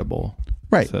find credible.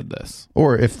 Right. Said this.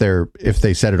 Or if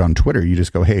they said it on Twitter, you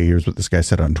just go, hey, here's what this guy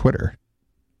said on Twitter.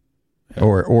 Yeah.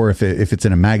 Or if it's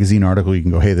in a magazine article, you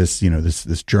can go, hey, this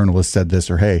journalist said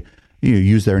this, or hey,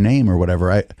 use their name or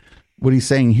whatever. What he's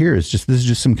saying here is this is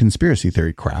just some conspiracy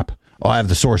theory crap. Oh, I have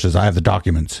the sources, I have the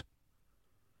documents.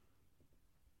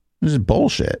 This is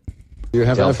bullshit. You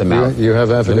have affidavits. You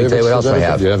have affidavits. Let me tell you what else I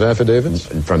have. Do you have affidavits?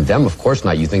 From them, of course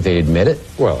not. You think they'd admit it?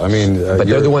 Well, I mean, but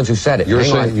they're the ones who said it. You're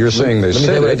saying they said it. Let me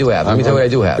tell you what I do have. Let me tell you what I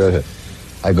do have. Go ahead.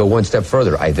 I go one step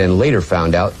further. I then later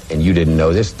found out, and you didn't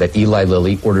know this, that Eli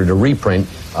Lilly ordered a reprint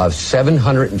of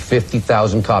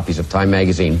 750,000 copies of Time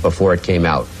magazine before it came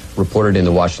out, reported in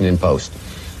the Washington Post.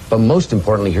 But most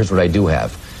importantly, here's what I do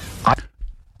have.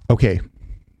 Okay,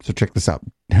 so check this out.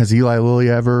 Has Eli Lilly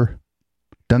ever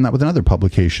done that with another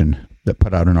publication that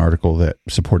put out an article that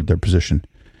supported their position?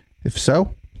 If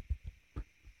so,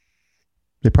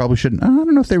 they probably shouldn't. I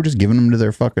don't know if they were just giving them to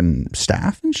their fucking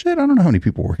staff and shit. I don't know how many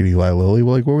people work at Eli Lilly.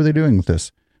 Like, what were they doing with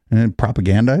this? And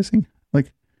propagandizing?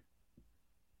 Like,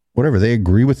 whatever. They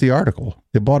agree with the article.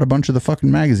 They bought a bunch of the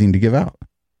fucking magazine to give out.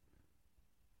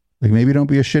 Like, maybe don't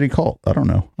be a shitty cult. I don't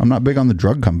know. I'm not big on the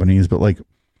drug companies, but like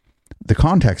the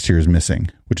context here is missing,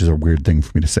 which is a weird thing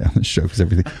for me to say on this show because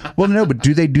everything. Well, no, but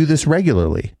do they do this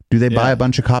regularly? Do they buy a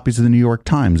bunch of copies of the New York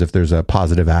Times if there's a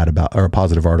positive ad about, or a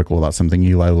positive article about something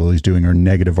Eli Lilly's doing, or a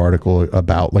negative article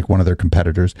about like one of their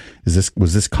competitors?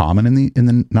 Was this common in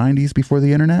the 90s before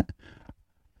the internet?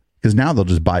 Because now they'll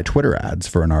just buy Twitter ads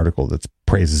for an article that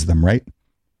praises them, right?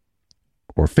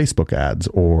 Or Facebook ads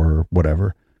or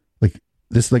whatever. Like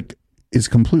this, like, is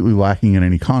completely lacking in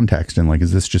any context. And like,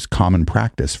 is this just common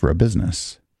practice for a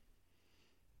business?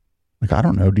 Like, I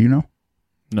don't know. Do you know?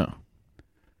 No.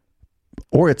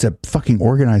 Or it's a fucking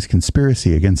organized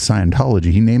conspiracy against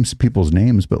Scientology. He names people's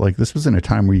names, but like, this was in a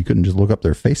time where you couldn't just look up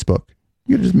their Facebook.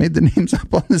 You just made the names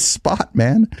up on the spot,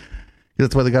 man.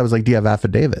 That's why the guy was like, do you have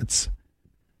affidavits?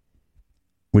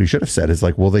 What he should have said is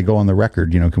like, will they go on the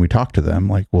record? You know, can we talk to them?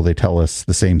 Like, will they tell us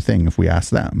the same thing if we ask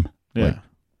them? Yeah. Like,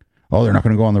 oh, they're not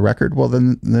going to go on the record? Well,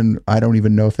 then I don't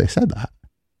even know if they said that.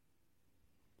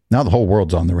 Now the whole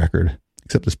world's on the record,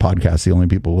 except this podcast. The only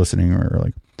people listening are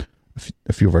like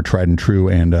a few of our tried and true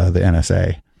and the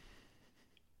NSA.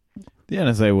 The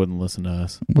NSA wouldn't listen to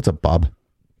us. What's up, Bob?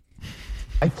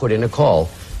 I put in a call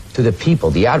to the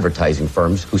people, the advertising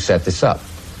firms who set this up.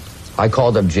 I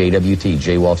called up JWT,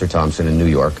 J. Walter Thompson in New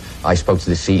York. I spoke to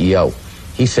the CEO.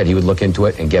 He said he would look into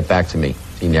it and get back to me.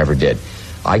 He never did.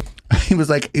 He was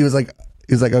like,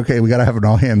 okay, we got to have an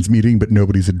all hands meeting, but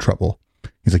nobody's in trouble.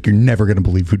 He's like, you're never going to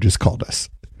believe who just called us.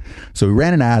 So we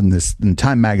ran an ad in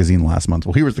Time magazine last month.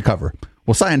 Well, here was the cover.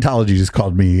 Well, Scientology just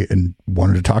called me and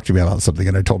wanted to talk to me about something,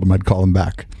 and I told him I'd call him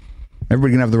back.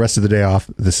 Everybody can have the rest of the day off.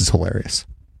 This is hilarious.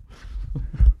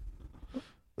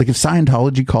 Like, if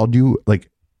Scientology called you, like,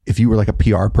 if you were like a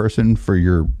PR person for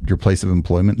your place of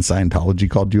employment and Scientology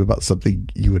called you about something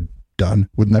you had done,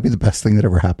 wouldn't that be the best thing that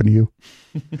ever happened to you?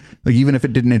 Like, even if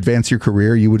it didn't advance your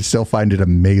career, you would still find it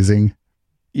amazing.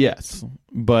 Yes,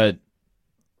 but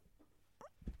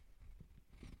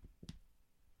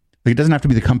like, it doesn't have to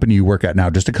be the company you work at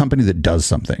now, just a company that does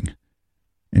something.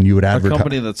 And you would advertise. A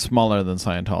company that's smaller than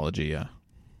Scientology, yeah.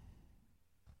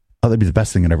 Oh, that'd be the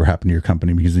best thing that ever happened to your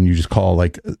company, because then you just call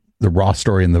like the Raw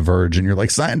Story and The Verge and you're like,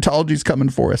 Scientology's coming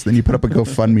for us. Then you put up a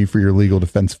GoFundMe for your legal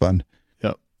defense fund.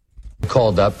 Yep. I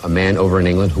called up a man over in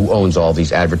England who owns all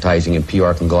these advertising and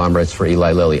PR conglomerates for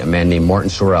Eli Lilly, a man named Martin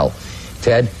Sorrell.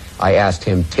 Ted, I asked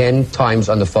him 10 times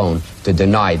on the phone to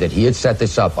deny that he had set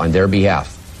this up on their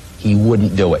behalf. He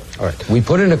wouldn't do it. All right. We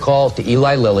put in a call to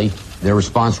Eli Lilly. Their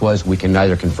response was, we can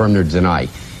neither confirm nor deny.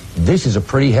 This is a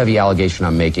pretty heavy allegation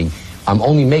I'm making. I'm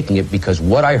only making it because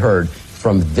what I heard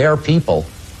from their people,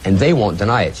 and they won't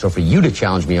deny it. So for you to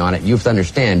challenge me on it, you have to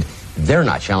understand they're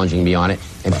not challenging me on it.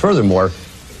 And furthermore,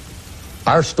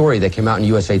 our story that came out in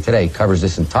USA Today covers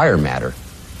this entire matter.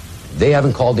 They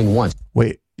haven't called in once.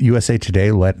 Wait, USA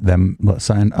Today let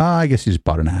sign? I guess you just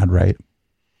bought an ad, right?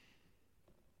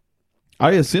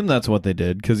 I assume that's what they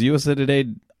did, because USA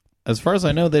Today, as far as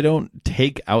I know, they don't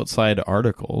take outside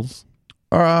articles.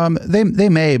 They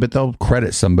may, but they'll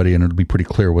credit somebody and it'll be pretty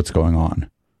clear what's going on.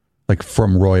 Like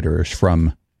from Reuters,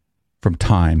 from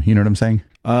Time. You know what I'm saying?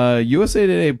 USA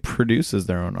Today produces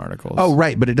their own articles. Oh,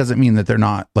 right. But it doesn't mean that they're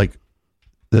not, like,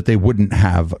 that they wouldn't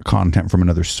have content from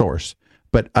another source.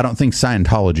 But I don't think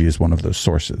Scientology is one of those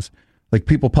sources. Like,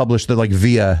 people publish that, like,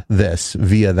 via this,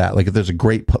 via that. Like, if there's a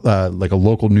great, like a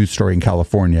local news story in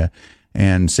California,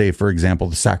 and say, for example,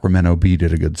 the Sacramento Bee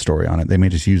did a good story on it, they may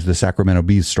just use the Sacramento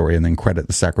Bee's story and then credit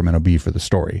the Sacramento Bee for the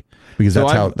story, because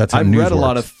that's how I've news read a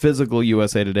lot works. of physical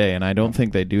USA Today, and I don't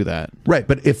think they do that. Right,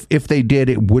 but if they did,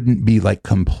 it wouldn't be like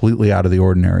completely out of the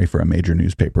ordinary for a major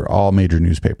newspaper. All major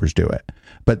newspapers do it,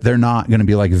 but they're not going to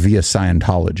be like via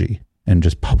Scientology and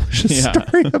just publish a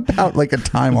story about like a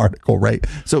Time article, right?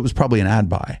 So it was probably an ad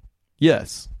buy.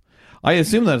 Yes. I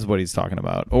assume that's what he's talking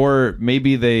about. Or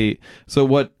maybe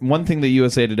one thing that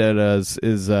USA Today does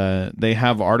is they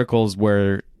have articles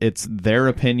where it's their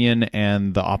opinion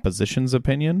and the opposition's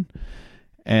opinion,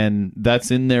 and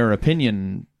that's in their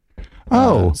opinion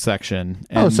section.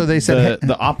 And so they said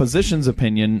the opposition's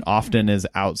opinion often is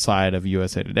outside of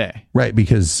USA Today. Right,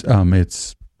 because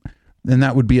then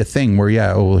that would be a thing where,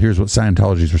 here's what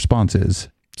Scientology's response is.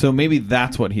 So maybe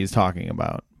that's what he's talking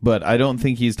about. But I don't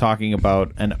think he's talking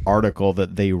about an article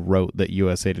that they wrote that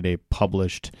USA Today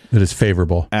published that is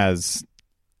favorable as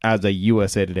a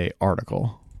USA Today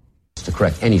article. To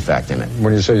correct any fact in it.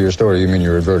 When you say your story, you mean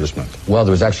your advertisement? Well,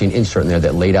 there was actually an insert in there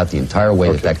that laid out the entire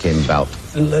way that came about.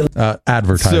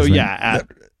 Advertisement.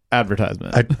 So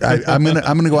advertisement. I'm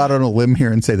gonna go out on a limb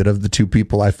here and say that of the two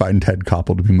people, I find Ted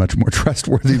Koppel to be much more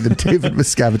trustworthy than David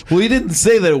Miscavige. Well, he didn't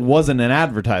say that it wasn't an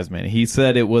advertisement. He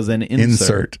said it was an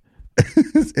insert.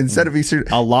 Instead of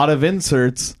insert, a lot of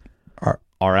inserts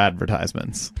are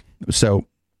advertisements. So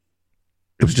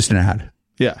it was just an ad.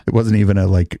 Yeah, it wasn't even a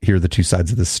like. Here are the two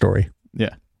sides of this story.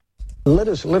 Yeah. Let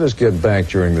us get back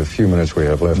during the few minutes we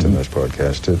have left in this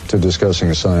podcast to discussing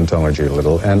Scientology a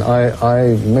little. And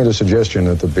I made a suggestion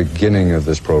at the beginning of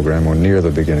this program, or near the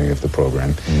beginning of the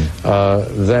program,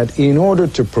 that in order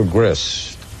to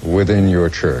progress within your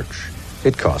church,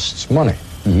 it costs money,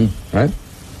 right?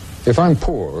 If I'm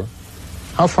poor,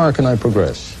 how far can I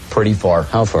progress? Pretty far.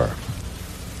 How far?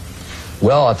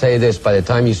 Well, I'll tell you this, by the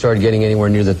time you start getting anywhere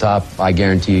near the top, I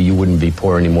guarantee you wouldn't be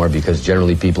poor anymore, because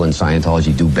generally people in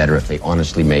Scientology do better if they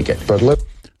honestly make it.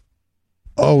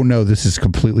 Oh, no, this is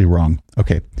completely wrong.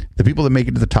 Okay. The people that make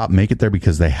it to the top make it there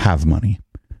because they have money,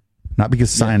 not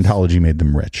because Scientology made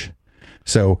them rich.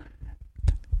 So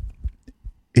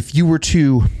if you were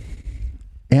to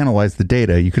analyze the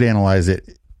data, you could analyze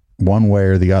it one way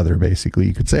or the other, basically.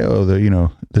 You could say, oh,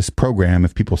 this program,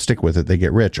 if people stick with it, they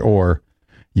get rich. Or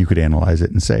you could analyze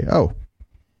it and say, oh,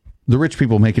 the rich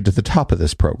people make it to the top of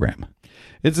this program.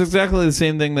 It's exactly the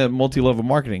same thing that multi-level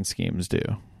marketing schemes do.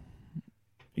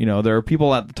 There are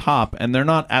people at the top, and they're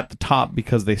not at the top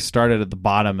because they started at the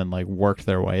bottom and like worked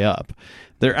their way up.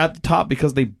 They're at the top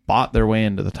because they bought their way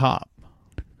into the top.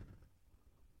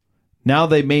 Now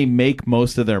they may make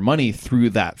most of their money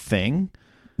through that thing.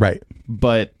 Right.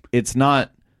 But it's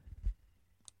not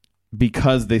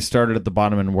because they started at the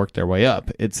bottom and worked their way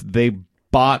up. It's they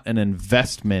bought an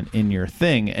investment in your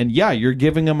thing, and you're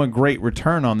giving them a great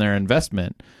return on their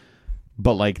investment,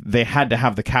 but like they had to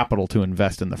have the capital to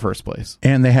invest in the first place,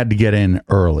 and they had to get in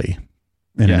early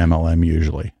in an MLM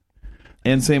usually.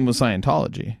 And same with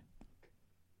Scientology.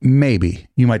 Maybe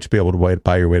you might just be able to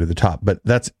buy your way to the top, but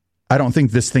I don't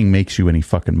think this thing makes you any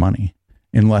fucking money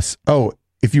unless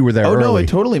if you were there early. Oh no, it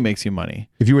totally makes you money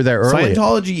if you were there early.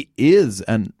 Scientology is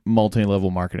a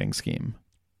multi-level marketing scheme.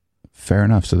 Fair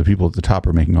enough. So the people at the top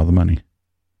are making all the money.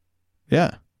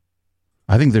 Yeah.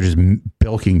 I think they're just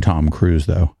bilking Tom Cruise,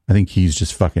 though. I think he's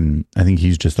just like a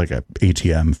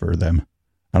ATM for them.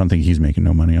 I don't think he's making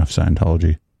no money off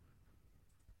Scientology.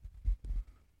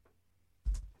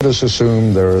 Let us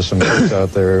assume there are some folks out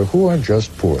there who are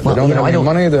just poor. They don't have any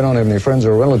money. They don't have any friends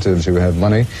or relatives who have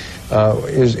money.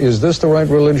 Is this the right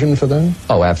religion for them?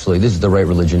 Oh, absolutely. This is the right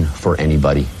religion for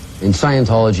anybody. In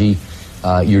Scientology,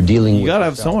 you're dealing with... You gotta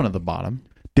have someone at the bottom.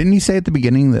 Didn't he say at the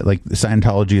beginning that like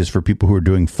Scientology is for people who are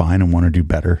doing fine and want to do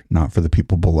better, not for the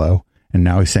people below? And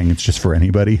now he's saying it's just for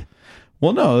anybody?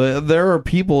 Well, no, there are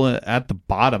people at the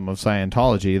bottom of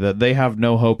Scientology that they have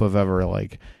no hope of ever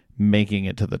like making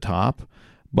it to the top.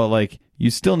 But like you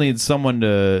still need someone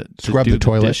to scrub the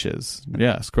toilet. Dishes.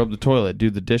 Yeah, scrub the toilet, do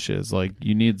the dishes. Like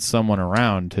you need someone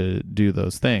around to do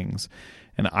those things.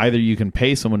 And either you can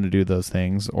pay someone to do those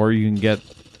things, or you can get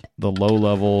the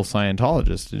low-level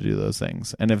Scientologists to do those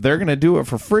things. And if they're going to do it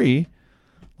for free,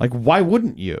 like, why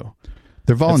wouldn't you?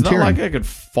 They're volunteering. It's not like I could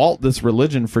fault this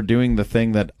religion for doing the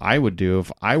thing that I would do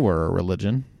if I were a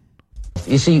religion.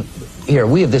 You see, here,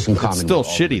 we have this in common. It's still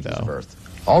shitty, though.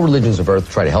 All religions of earth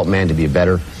try to help man to be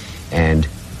better and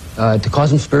to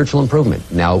cause him spiritual improvement.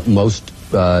 Now, most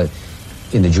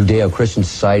in the Judeo-Christian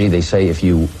society, they say if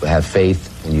you have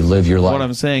faith and you live your life... What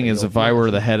I'm saying is if I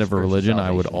were the head of a religion, I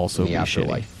would also be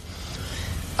shitty.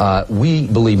 We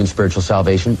believe in spiritual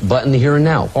salvation, but in the here and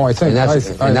now. Oh, I think that's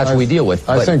what we deal with.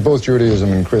 I think both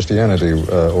Judaism and Christianity,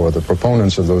 or the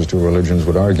proponents of those two religions,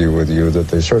 would argue with you that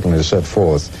they certainly set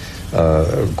forth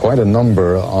quite a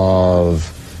number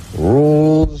of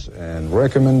rules and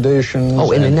recommendations.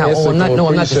 Oh, and now, I'm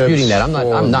not disputing that.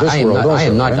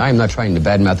 I am not trying to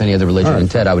badmouth any other religion. Right.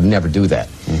 And Ted, I would never do that.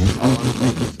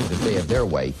 If they have their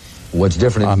way, what's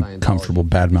different? I'm comfortable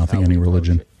badmouthing any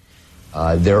religion.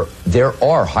 There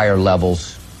are higher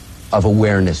levels of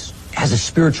awareness as a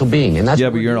spiritual being, and that's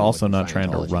but you're also not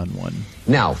trying to run one.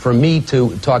 Now, for me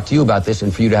to talk to you about this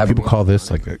and for you to have people call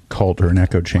this like a cult or an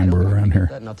echo chamber around here,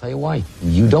 and I'll tell you why.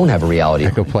 You don't have a reality.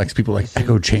 Echoplex, people like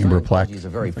echo chamber plaque. It's a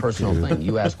very personal thing.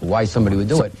 You ask why somebody would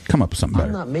do it. Come up with something better.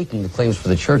 I'm not making the claims for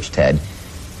the church, Ted.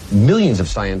 Millions of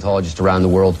Scientologists around the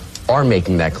world are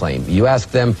making that claim. You ask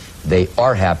them, they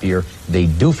are happier. They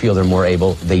do feel they're more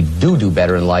able. They do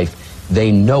better in life.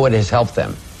 They know it has helped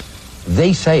them.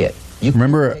 They say it. You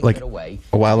remember, like a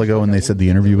while ago, when they said the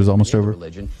interview was almost over.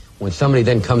 When somebody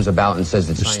then comes about and says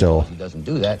that Scientology doesn't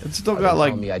do that, it's still got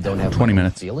like I don't have 20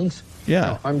 minutes. Feelings.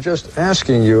 Yeah. I'm just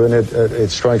asking you, and it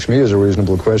strikes me as a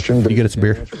reasonable question. But You get us a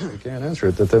beer? You can't answer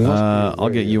it. That there must be a I'll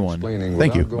way get you of one. explaining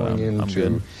Thank you. without going I'm into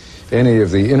good. any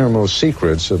of the innermost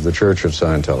secrets of the Church of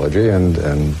Scientology,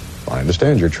 and I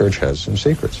understand your church has some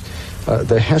secrets.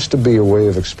 There has to be a way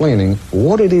of explaining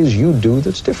what it is you do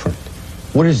that's different.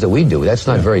 What is that we do? That's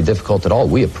not very difficult at all.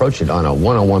 We approach it on a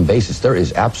one-on-one basis. There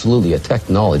is absolutely a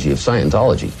technology of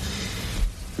Scientology.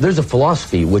 There's a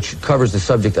philosophy which covers the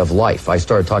subject of life. I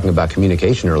started talking about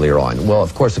communication earlier on. Well,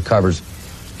 of course, it covers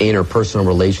interpersonal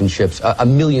relationships, a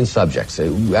million subjects. I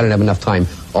don't have enough time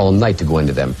all night to go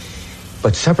into them.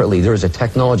 But separately, there is a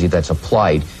technology that's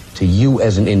applied to you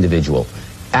as an individual.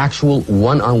 Actual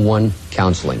one-on-one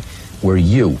counseling, where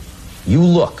you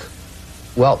look.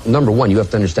 Well, number one, you have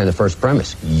to understand the first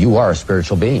premise. You are a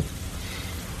spiritual being.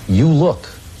 You look.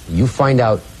 You find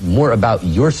out more about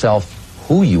yourself,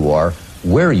 who you are,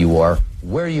 where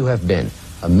you have been.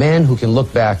 A man who can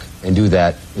look back and do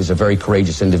that is a very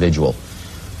courageous individual.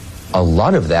 A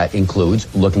lot of that includes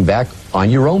looking back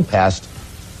on your own past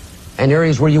and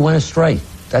areas where you went astray.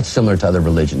 That's similar to other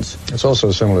religions. It's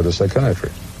also similar to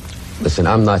psychiatry. Listen,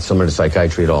 I'm not similar to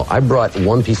psychiatry at all. I brought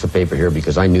one piece of paper here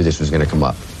because I knew this was going to come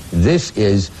up. This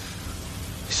is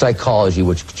psychology,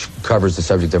 which covers the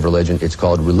subject of religion. It's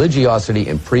called Religiosity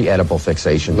and Pre-Oedipal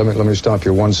Fixation. Let me stop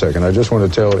you 1 second. I just want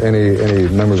to tell any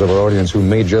members of our audience who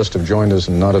may just have joined us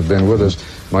and not have been with us,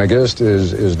 my guest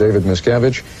is David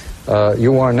Miscavige.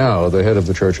 You are now the head of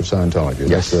the Church of Scientology.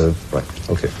 Yes. Right.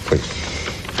 Okay, please.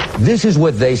 This is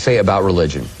what they say about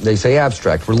religion. They say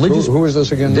abstract. Religious. Who is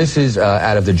this again? This is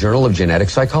out of the Journal of Genetic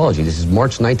Psychology. This is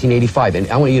March 1985.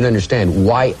 And I want you to understand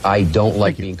why I don't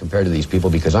like being compared to these people,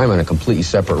 because I'm in a completely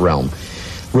separate realm.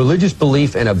 Religious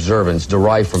belief and observance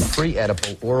derive from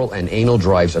pre-Oedipal oral and anal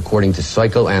drives according to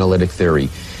psychoanalytic theory.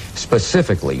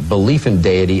 Specifically, belief in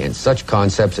deity and such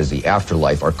concepts as the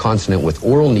afterlife are consonant with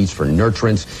oral needs for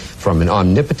nurturance from an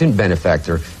omnipotent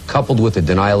benefactor, coupled with the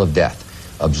denial of death.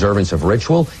 Observance of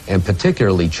ritual, and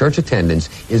particularly church attendance,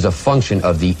 is a function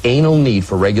of the anal need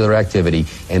for regular activity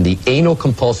and the anal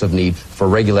compulsive need for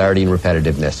regularity and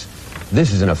repetitiveness.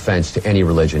 This is an offense to any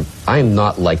religion. I am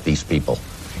not like these people.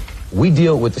 We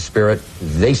deal with the spirit.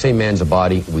 They say man's a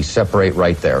body. We separate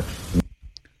right there.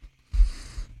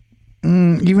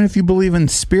 Even if you believe in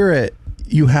spirit,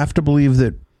 you have to believe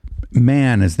that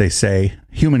man, as they say,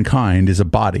 humankind, is a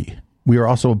body. We are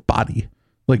also a body.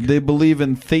 Like, They believe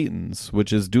in thetans,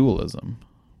 which is dualism,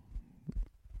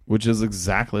 which is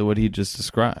exactly what he just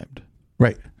described.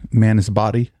 right. Man is a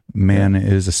body. Man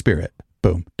is a spirit.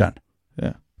 Boom. Done.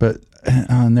 Yeah. But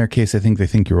in their case, I think they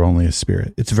think you're only a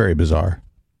spirit. It's very bizarre.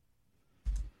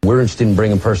 We're interested in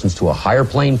bringing persons to a higher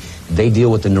plane. They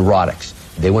deal with the neurotics.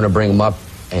 They want to bring him up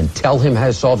and tell him how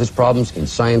to solve his problems. In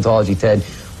Scientology, Ted,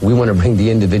 we want to bring the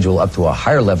individual up to a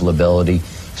higher level ability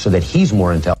so that he's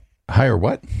more intelligent. Higher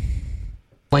what?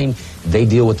 They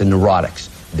deal with the neurotics.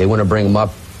 They want to bring him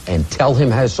up and tell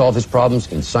him how to solve his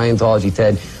problems. In Scientology,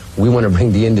 Ted, we want to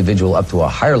bring the individual up to a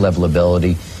higher level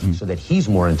ability so that he's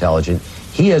more intelligent.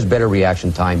 He has better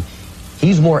reaction time.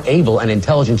 He's more able and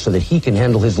intelligent so that he can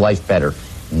handle his life better.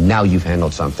 Now you've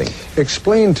handled something.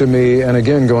 Explain to me, and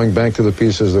again, going back to the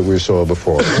pieces that we saw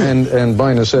before, and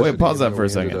by necessity... Wait, pause that for a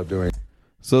second.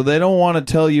 So they don't want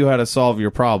to tell you how to solve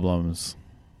your problems.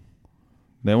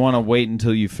 They want to wait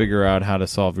until you figure out how to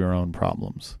solve your own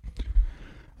problems.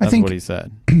 That's what he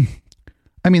said.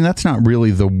 I mean, that's not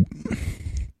really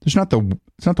it's not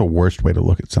the worst way to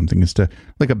look at something. Is to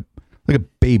like a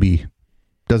baby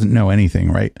doesn't know anything,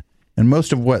 right? And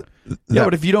most of what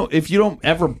but if you don't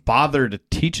ever bother to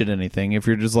teach it anything, if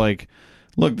you're just like,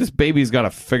 look, this baby's got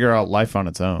to figure out life on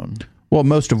its own. Well,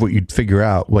 most of what you'd figure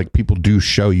out, like, people do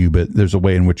show you, but there's a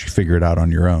way in which you figure it out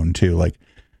on your own too. Like,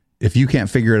 if you can't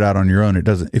figure it out on your own, it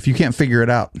doesn't. If you can't figure it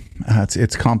out,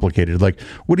 it's complicated. Like,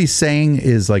 what he's saying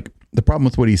is, like, the problem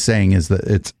with what he's saying is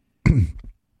that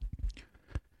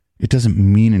it doesn't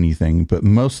mean anything. But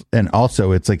and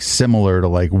also it's like similar to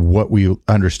like what we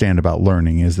understand about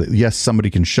learning is that, yes, somebody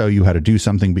can show you how to do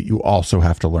something, but you also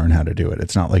have to learn how to do it.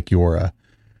 It's not like you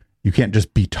can't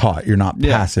just be taught. You're not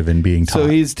passive in being taught. So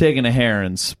he's taking a hair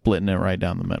and splitting it right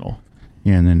down the middle.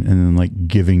 Yeah, and then like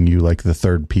giving you like the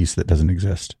third piece that doesn't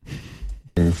exist.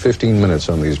 15 minutes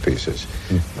on these pieces.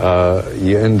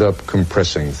 You end up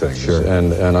compressing things. Sure.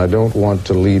 And I don't want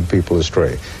to lead people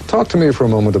astray. Talk to me for a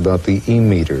moment about the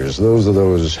e-meters. Those are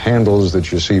those handles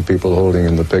that you see people holding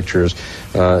in the pictures.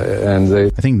 I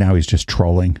think now he's just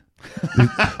trolling.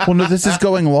 Well, no, this is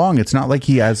going along. It's not like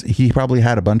he probably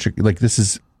had a bunch of, like, this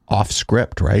is off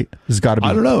script, right? This has got to be.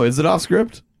 I don't know. Is it off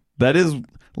script? That is,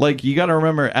 Like, you got to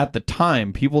remember, at the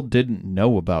time, people didn't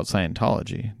know about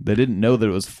Scientology. They didn't know that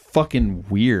it was fucking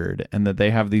weird and that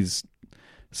they have these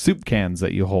soup cans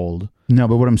that you hold. No,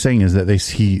 but what I'm saying is that they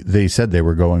said they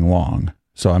were going long,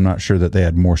 so I'm not sure that they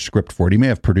had more script for it. He may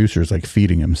have producers like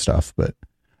feeding him stuff, but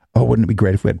wouldn't it be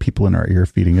great if we had people in our ear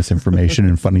feeding us information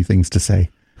and funny things to say?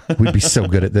 We'd be so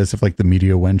good at this if like the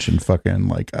media wench and fucking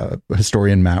like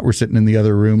historian Matt were sitting in the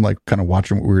other room, like kind of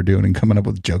watching what we were doing and coming up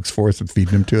with jokes for us and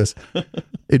feeding them to us.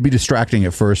 It'd be distracting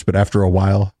at first, but after a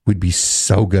while, we'd be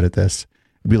so good at this.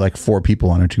 It'd be like 4 people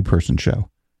on a 2-person show.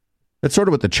 That's sort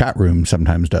of what the chat room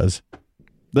sometimes does.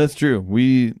 That's true.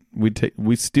 We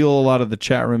steal a lot of the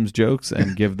chat room's jokes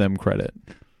and give them credit.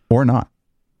 Or not.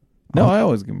 No, I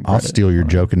always give them credit. I'll steal your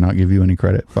joke and not give you any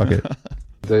credit. Fuck it.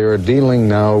 They are dealing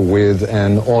now with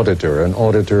an auditor. An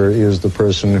auditor is the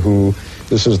person who,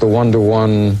 this is the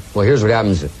one-to-one. Well, here's what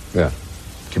happens. Yeah.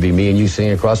 Could be me and you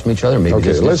sitting across from each other. Maybe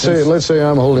Okay, let's say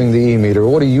I'm holding the e-meter.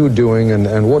 What are you doing,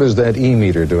 and what is that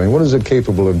e-meter doing? What is it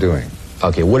capable of doing?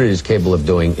 Okay, what it is capable of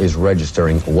doing is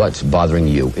registering what's bothering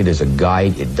you. It is a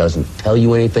guide. It doesn't tell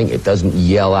you anything. It doesn't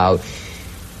yell out.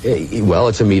 Well,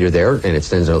 it's a meter there, and it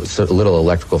sends a little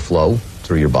electrical flow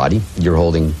through your body. You're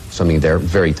holding something there,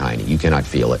 very tiny. You cannot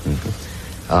feel it.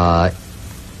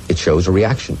 It shows a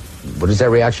reaction. What does that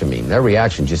reaction mean? That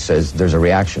reaction just says there's a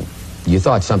reaction. You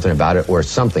thought something about it, or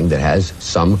something that has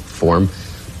some form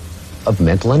of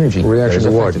mental energy. Reaction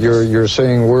to what? You're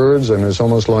saying words, and it's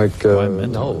almost like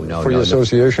no, free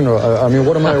association. Or I mean,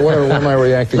 what am I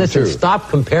reacting Listen, to? stop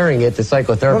comparing it to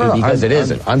psychotherapy because it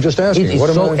isn't. I'm just asking.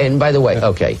 And by the way,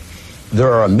 okay,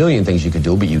 there are a million things you could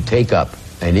do, but you take up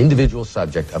an individual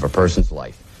subject of a person's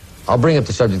life. I'll bring up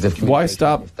the subject of communication. Why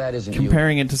stop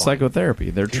comparing you, it to fine.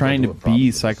 psychotherapy? They're trying to be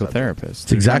psychotherapists.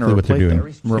 It's exactly what they're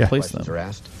doing. Replace them.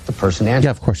 The person answers. Yeah,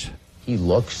 of course. He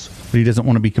looks. But he doesn't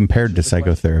want to be compared to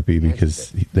psychotherapy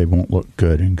because they won't look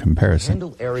good in comparison.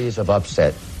 Handle areas of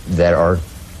upset that are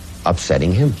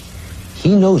upsetting him.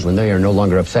 He knows when they are no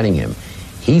longer upsetting him.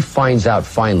 He finds out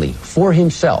finally for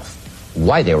himself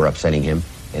why they were upsetting him,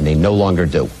 and they no longer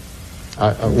do.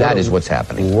 That is what's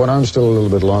happening. What I'm still a little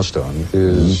bit lost on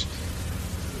is,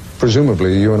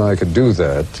 presumably, you and I could do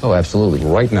that. Oh, absolutely.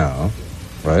 Right now,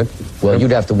 right? Well,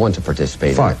 you'd have to want to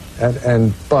participate. Fine.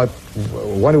 But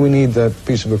why do we need that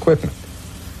piece of equipment?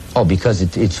 Oh, because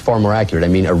it's far more accurate. I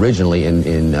mean, originally in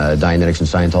Dianetics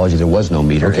and Scientology, there was no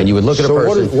meter, and you would look at a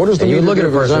person. What is the and you would look at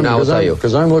a person. Now I'll tell you,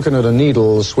 because I'm looking at a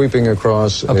needle sweeping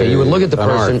across. Okay, you would look at the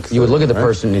person. Arc, you would look at the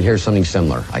person and hear something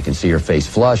similar. I can see your face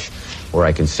flush, or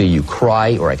I can see you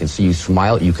cry, or I can see you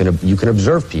smile. You can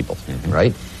observe people,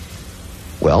 right?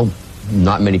 Well,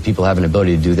 not many people have an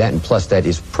ability to do that, and plus that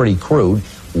is pretty crude.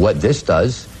 What this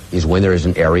does is when there is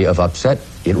an area of upset,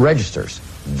 it registers.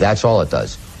 That's all it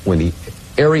does. When the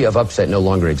area of upset no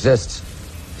longer exists,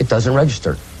 it doesn't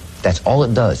register. That's all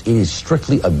it does. It is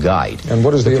strictly a guide. And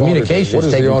what is the communication what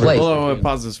is taking place? Hold on,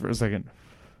 pause this for a second.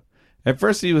 At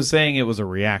first he was saying it was a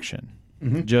reaction.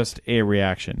 Just a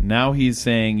reaction. Now he's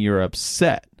saying you're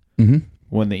upset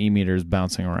when the e-meter is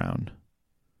bouncing around.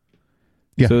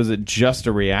 Yeah. So is it just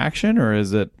a reaction, or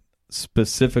is it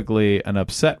specifically an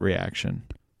upset reaction?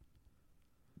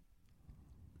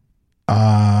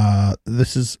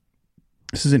 This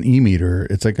is an e-meter.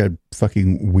 It's like a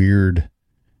fucking weird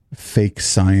fake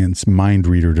science mind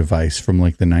reader device from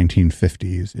like the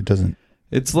 1950s. It doesn't.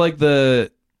 It's like if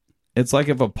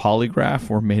a polygraph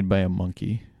were made by a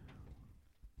monkey.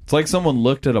 It's like someone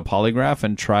looked at a polygraph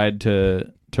and tried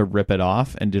to rip it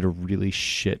off and did a really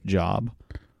shit job.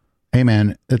 Hey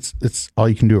man, it's all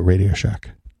you can do at Radio Shack.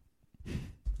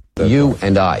 You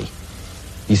and I.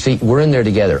 You see, we're in there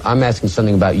together. I'm asking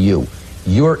something about you.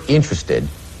 You're interested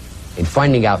in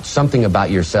finding out something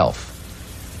about yourself.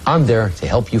 I'm there to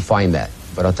help you find that.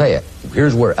 But I'll tell you,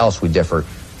 here's where else we differ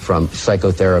from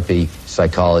psychotherapy,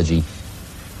 psychology.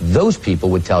 Those people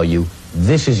would tell you,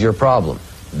 this is your problem.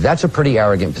 That's a pretty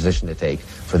arrogant position to take,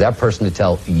 for that person to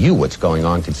tell you what's going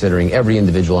on, considering every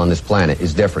individual on this planet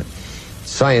is different.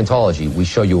 Scientology, we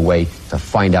show you a way to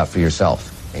find out for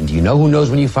yourself. And do you know who knows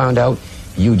when you found out?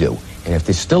 You do. And if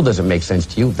this still doesn't make sense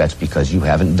to you, that's because you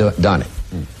haven't done it.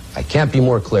 I can't be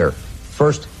more clear.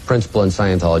 First principle in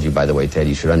Scientology, by the way, Ted,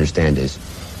 you should understand is,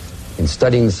 in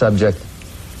studying the subject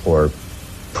or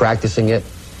practicing it,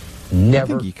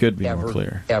 never, I think you could be more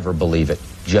clear. Ever believe it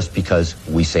just because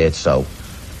we say it's so.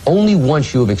 Only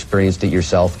once you have experienced it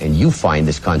yourself and you find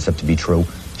this concept to be true,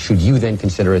 should you then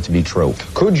consider it to be true.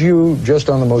 Could you,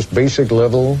 just on the most basic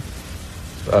level,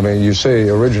 I mean, you say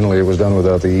originally it was done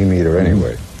without the e-meter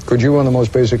anyway. Could you, on the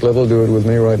most basic level, do it with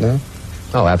me right now?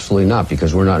 Oh, absolutely not,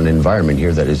 because we're not in an environment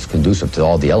here that is conducive to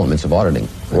all the elements of auditing.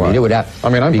 Why? I mean, it would have. I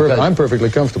mean, I'm perfectly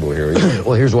comfortable here.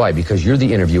 Well, here's why. Because you're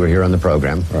the interviewer here on the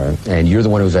program, Right. and you're the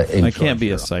one who's in I can't be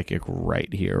charge a psychic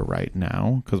right here, right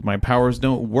now, because my powers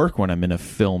don't work when I'm in a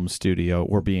film studio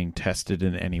or being tested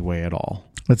in any way at all.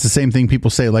 That's the same thing people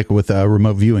say, like with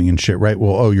remote viewing and shit, right?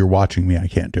 Well, oh, you're watching me, I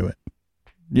can't do it.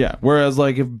 Yeah. Whereas,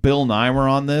 like, if Bill Nye were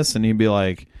on this and he'd be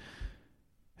like,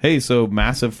 hey, so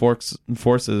massive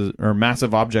forces or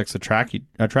massive objects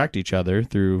attract each other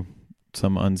through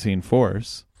some unseen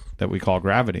force that we call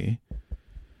gravity.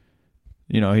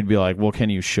 You know, he'd be like, well,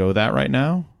 can you show that right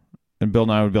now? And Bill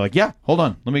Nye would be like, yeah, hold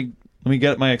on. Let me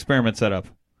get my experiment set up.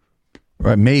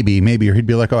 Right, maybe, or he'd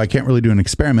be like, oh, I can't really do an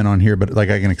experiment on here, but like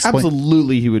I can explain.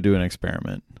 Absolutely, he would do an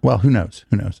experiment. Well, who knows?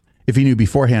 If he knew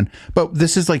beforehand. But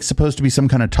this is like supposed to be some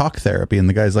kind of talk therapy, and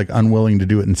the guy's like unwilling to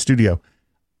do it in studio.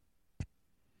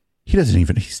 He doesn't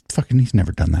even, he's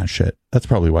never done that shit. That's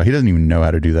probably why. He doesn't even know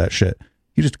how to do that shit.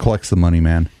 He just collects the money,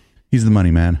 man. He's the money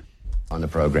man. on the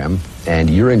program, and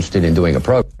you're interested in doing a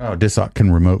program. Oh, Dissoc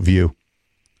can remote view.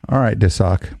 All right,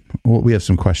 Dissoc. Well, we have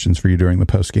some questions for you during the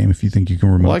post game if you think you can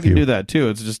remote view. Well, I can do that too.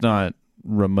 It's just not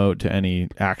remote to any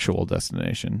actual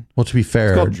destination. Well, to be fair,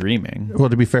 it's called dreaming. Well,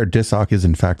 to be fair, Dissoc is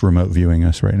in fact remote viewing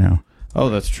us right now. Oh,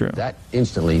 that's true. That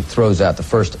instantly throws out the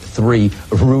first three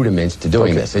rudiments to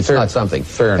doing this. It's not something.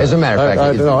 Fair enough. As a matter of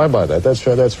fact, I buy that. That's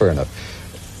fair enough.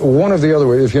 One of the other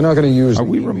ways, if you're not going to use, are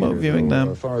we remote viewing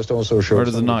them? Forrest also shows, or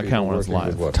does it not count when it's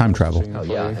live? Time travel. Oh,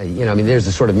 yeah, you know, I mean, there's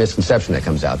a sort of misconception that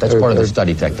comes out. That's part of the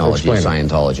study technology of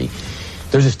Scientology.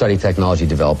 There's a study technology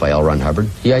developed by L. Ron Hubbard.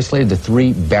 He isolated the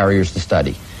three barriers to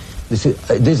study. This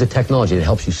is a technology that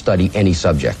helps you study any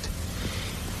subject.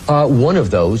 One of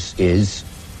those is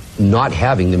not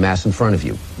having the mass in front of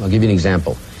you. I'll give you an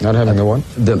example. Not having the what?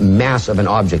 The mass of an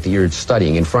object that you're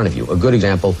studying in front of you. A good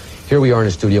example, here we are in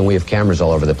a studio and we have cameras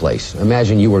all over the place.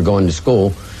 Imagine you were going to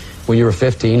school when you were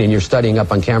 15 and you're studying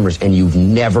up on cameras and you've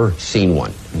never seen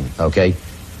one, okay?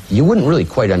 You wouldn't really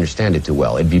quite understand it too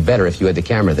well. It'd be better if you had the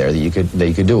camera there that you could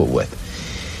do it with.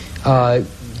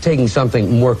 Taking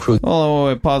something more crude. Oh,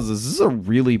 wait, pause this. This is a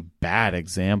really bad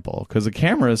example because a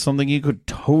camera is something you could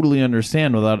totally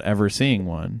understand without ever seeing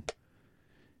one.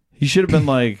 He should have been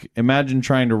like, imagine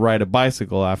trying to ride a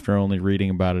bicycle after only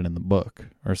reading about it in the book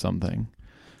or something.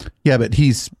 Yeah, but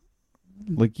he's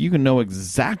like, you can know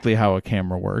exactly how a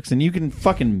camera works and you can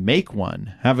fucking make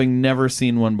one having never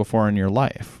seen one before in your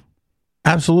life.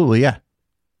 Absolutely, yeah.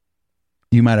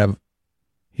 You might have.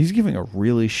 He's giving a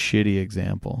really shitty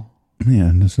example. Yeah,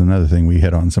 and this is another thing we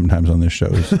hit on sometimes on this show.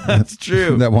 That's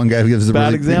true. That one guy gives a bad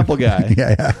really, example guy.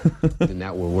 Yeah. In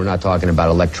that we're not talking about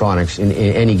electronics in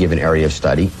any given area of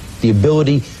study. The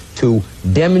ability to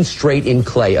demonstrate in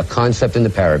clay a concept in the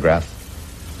paragraph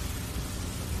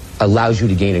allows you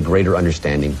to gain a greater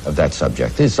understanding of that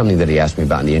subject. This is something that he asked me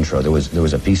about in the intro. There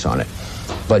was a piece on it.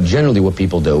 But generally what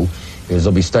people do is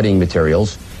they'll be studying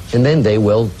materials and then they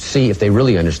will see if they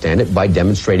really understand it by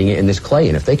demonstrating it in this clay.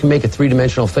 And if they can make a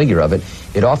three-dimensional figure of it,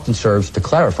 it often serves to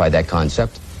clarify that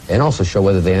concept and also show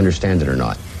whether they understand it or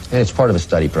not. And it's part of a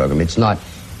study program. It's not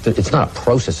a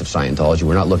process of Scientology.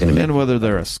 We're not looking to... And whether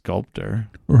they're a sculptor.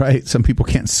 Right. Some people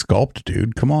can't sculpt,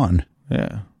 dude. Come on.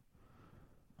 Yeah.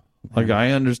 Like,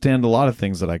 I understand a lot of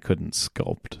things that I couldn't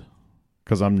sculpt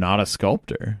because I'm not a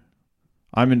sculptor.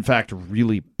 I'm, in fact,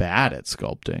 really bad at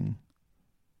sculpting.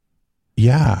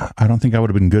 Yeah, I don't think I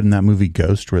would have been good in that movie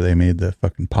Ghost where they made the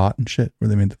fucking pot and shit.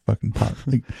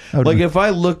 Like if I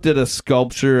looked at a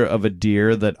sculpture of a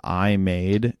deer that I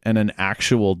made and an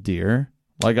actual deer,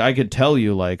 like I could tell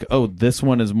you like, oh, this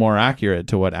one is more accurate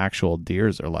to what actual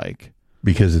deers are like.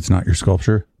 Because it's not your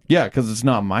sculpture? Yeah, because it's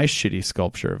not my shitty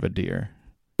sculpture of a deer.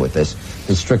 With this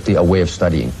is strictly a way of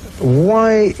studying.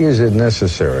 Why is it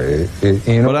necessary?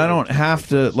 But I don't have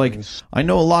to, like, I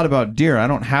know a lot about deer. I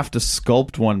don't have to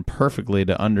sculpt one perfectly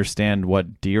to understand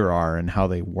what deer are and how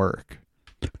they work.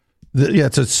 Yeah,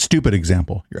 it's a stupid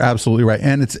example. You're absolutely right.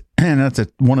 And that's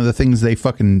one of the things they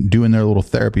fucking do in their little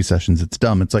therapy sessions. It's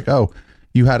dumb. It's like, oh,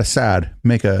 you had a sad.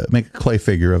 Make a clay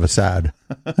figure of a sad.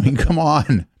 I mean, come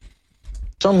on.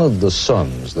 Some of the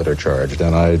sums that are charged,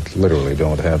 and I literally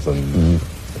don't have them.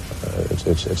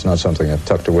 It's not something I've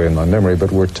tucked away in my memory,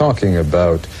 but we're talking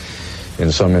about,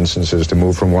 in some instances, to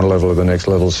move from one level to the next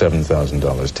level, $7,000,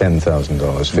 $10,000,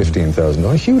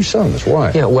 $15,000, huge sums.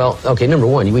 Why? Yeah, well, okay, number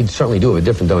one, we certainly do have a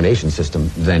different donation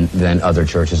system than other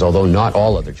churches, although not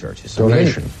all other churches.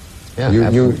 Donation. Yeah,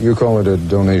 you call it a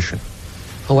donation.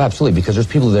 Oh, absolutely, because there's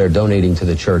people there donating to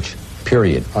the church,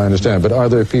 period. I understand, but are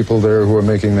there people there who are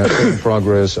making that sort of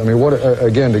progress? I mean, what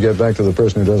again, to get back to the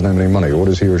person who doesn't have any money, what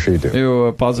does he or she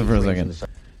do? Pause it for a second.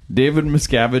 David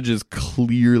Miscavige is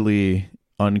clearly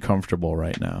uncomfortable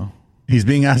right now. He's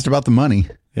being asked about the money.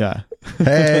 Yeah.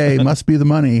 Hey, must be the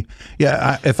money.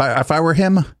 Yeah, if I were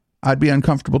him, I'd be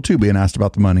uncomfortable too being asked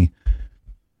about the money.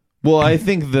 Well, I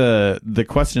think the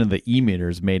question of the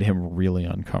e-meters made him really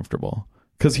uncomfortable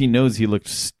because he knows he looked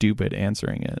stupid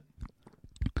answering it.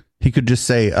 He could just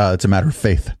say it's a matter of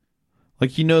faith. Like,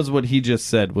 he knows what he just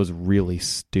said was really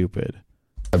stupid.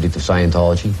 Subject of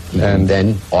Scientology, he can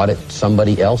then audit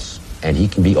somebody else, and he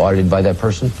can be audited by that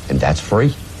person, and that's free.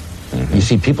 Mm-hmm. You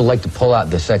see, people like to pull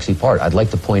out the sexy part. I'd like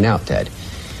to point out, Ted,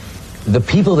 the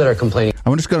people that are complaining.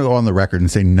 I'm just going to go on the record and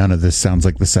say none of this sounds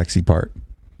like the sexy part.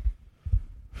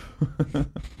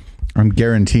 I'm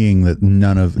guaranteeing that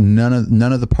none of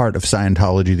the part of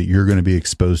Scientology that you're going to be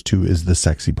exposed to is the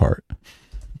sexy part.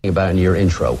 About it in your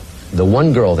intro, the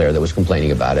one girl there that was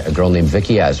complaining about it, a girl named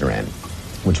Vicky Azaran,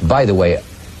 which, by the way,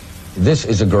 this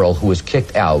is a girl who was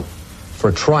kicked out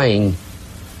for trying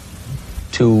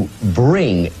to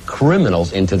bring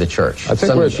criminals into the church. I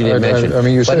think she didn't mention. I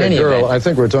mean, you say a girl. Event, I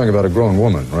think we're talking about a grown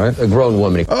woman, right? A grown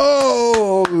woman.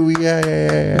 Oh,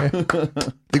 yeah.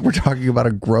 I think we're talking about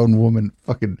a grown woman.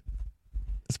 Fucking,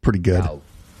 that's pretty good.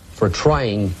 For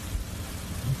trying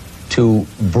to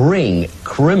bring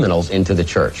criminals into the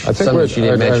church. I think she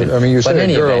didn't mention. I mean, you say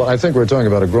a girl. Event, I think we're talking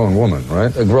about a grown woman,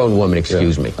 right? A grown woman.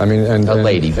 Excuse me. I mean, a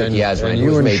lady, Vicky Azaran.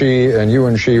 And you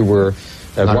and she were.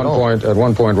 At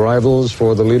one point, rivals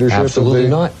for the leadership? Absolutely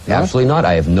not. Absolutely not.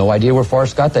 I have no idea where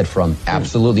Forrest got that from.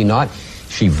 Absolutely not.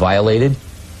 She violated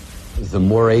the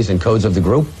mores and codes of the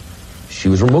group. She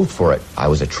was removed for it. I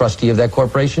was a trustee of that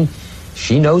corporation.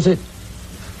 She knows it.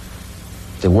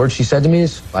 The word she said to me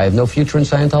is, I have no future in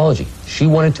Scientology. She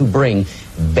wanted to bring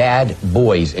bad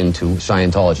boys into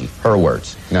Scientology. Her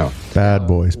words. No. Bad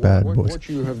boys. What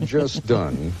you have just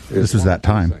done is this was that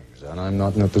time. And I'm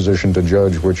not in a position to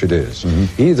judge which it is.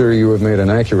 Mm-hmm. Either you have made an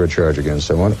accurate charge against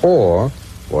someone, or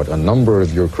what a number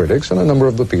of your critics and a number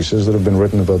of the pieces that have been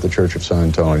written about the Church of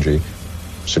Scientology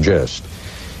suggest,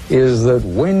 is that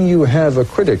when you have a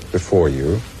critic before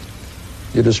you,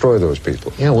 you destroy those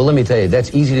people. Yeah, well, let me tell you,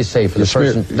 that's easy to say for the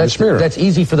person. That's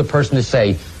easy for the person to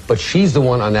say, but she's the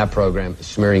one on that program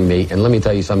smearing me. And let me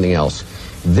tell you something else.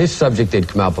 This subject did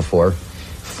come out before.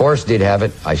 Forrest did have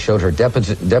it. I showed her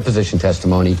deposition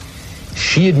testimony.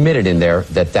 She admitted in there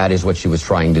that that is what she was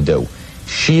trying to do.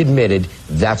 She admitted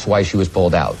that's why she was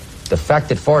pulled out. The fact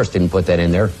that Forrest didn't put that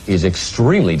in there is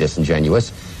extremely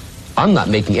disingenuous. I'm not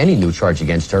making any new charge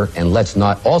against her, and let's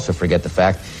not also forget the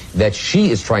fact that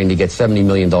she is trying to get $70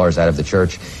 million out of the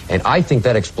church, and I think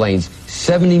that explains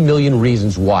 70 million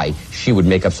reasons why she would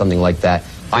make up something like that.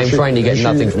 I'm trying to get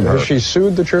nothing from her. Has she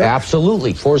sued the church?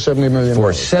 Absolutely. For $70 million?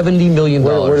 For $70 million.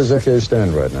 Where does that case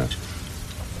stand right now?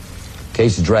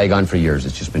 Case has dragged on for years.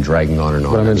 It's just been dragging on and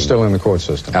on. But I mean, it's still in the court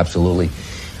system. Absolutely.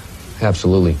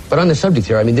 Absolutely. But on the subject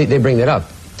here, I mean, they bring that up.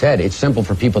 Ted, it's simple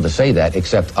for people to say that,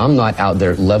 except I'm not out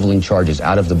there leveling charges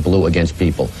out of the blue against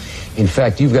people. In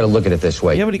fact, you've got to look at it this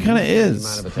way. Yeah, but he kind of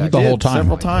is. The whole time.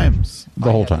 Several times.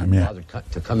 The whole time, yeah.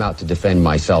 To come out to defend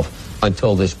myself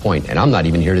until this point, and I'm not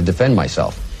even here to defend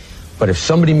myself. But if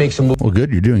somebody makes a move... Well, good,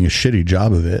 you're doing a shitty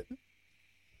job of it.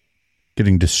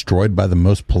 Getting destroyed by the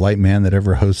most polite man that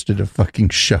ever hosted a fucking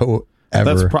show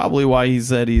ever. That's probably why he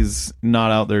said he's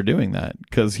not out there doing that,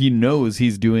 because he knows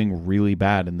he's doing really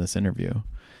bad in this interview.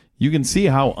 You can see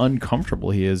how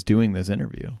uncomfortable he is doing this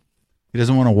interview. He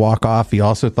doesn't want to walk off. He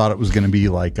also thought it was going to be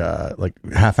like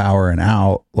half hour and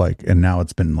out, and now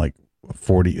it's been like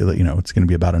 40. You know, it's going to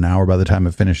be about an hour by the time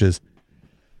it finishes.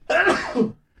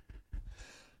 But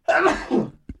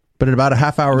at about a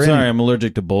half hour in, sorry, I'm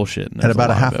allergic to bullshit. At about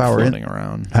a half hour in,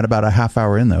 at about a half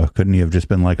hour in though, couldn't he have just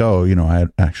been like, oh, you know, I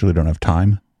actually don't have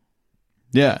time?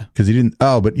 Yeah, because he didn't.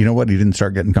 Oh, but you know what? He didn't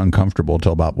start getting uncomfortable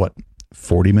until about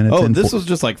 40 minutes. Oh, this was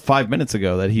just like 5 minutes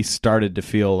ago that he started to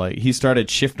feel like he started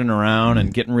shifting around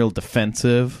and getting real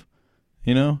defensive.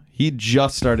 You know, he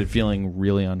just started feeling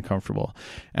really uncomfortable,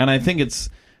 and I think it's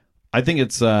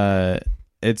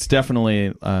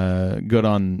definitely good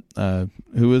on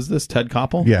who is this? Ted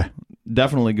Koppel? Yeah,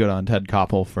 definitely good on Ted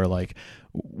Koppel for like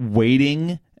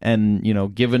waiting and, you know,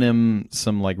 giving him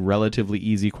some like relatively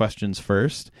easy questions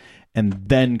first, and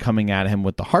then coming at him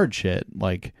with the hard shit.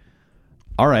 Like,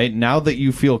 all right, now that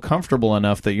you feel comfortable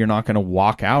enough that you're not going to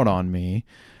walk out on me,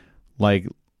 like,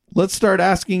 let's start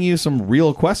asking you some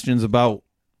real questions about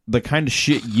the kind of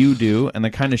shit you do and the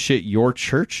kind of shit your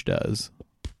church does.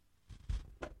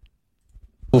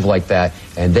 Move like that,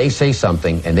 and they say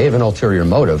something, and they have an ulterior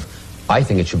motive, I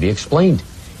think it should be explained.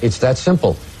 It's that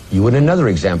simple. You had another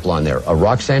example on there, a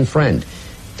Roxanne friend.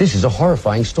 This is a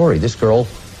horrifying story. This girl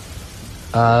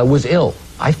was ill.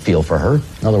 I feel for her.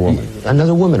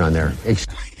 Another woman on there.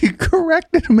 He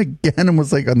corrected him again and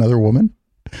was like, another woman?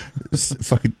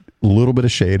 Fucking little bit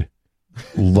of shade.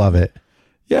 Love it.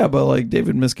 Yeah, but like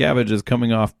David Miscavige is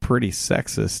coming off pretty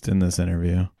sexist in this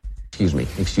interview. Excuse me.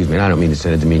 And I don't mean this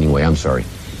in a demeaning way. I'm sorry.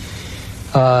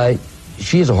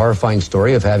 She has a horrifying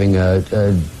story of having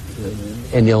an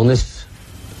illness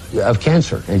of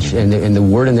cancer. And the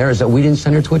word in there is that we didn't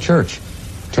send her to a church.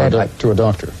 To a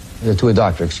doctor. To a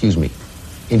doctor, excuse me.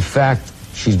 In fact,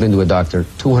 she's been to a doctor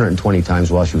 220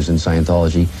 times while she was in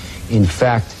Scientology. In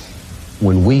fact,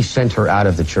 when we sent her out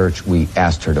of the church, we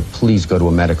asked her to please go to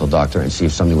a medical doctor and see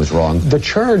if something was wrong. The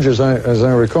charge, as I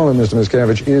recall it, Mr.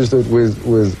 Miscavige, is that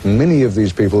with many of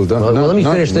these people... Let me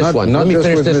finish this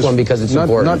one because it's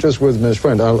important. Not just with Ms.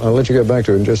 Friend. I'll let you get back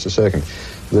to it in just a second.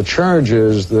 The charge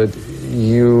is that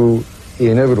you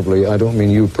inevitably, I don't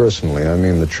mean you personally, I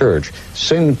mean the church,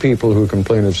 send people who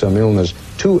complain of some illness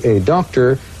to a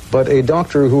doctor, but a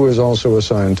doctor who is also a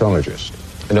Scientologist.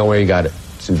 I know where you got it.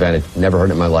 It's invented. Never heard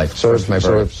it in my life. So if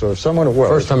someone... Well,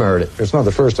 first time I heard it. It's not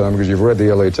the first time because you've read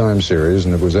the LA Times series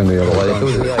and it was in the LA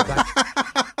Times.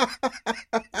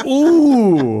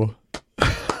 Ooh.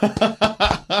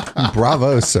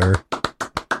 Bravo, sir.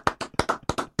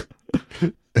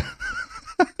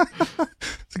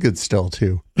 It's a good still,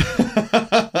 too.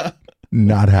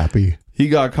 Not happy. He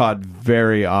got caught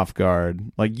very off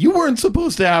guard. Like, you weren't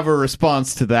supposed to have a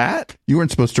response to that. You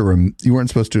weren't supposed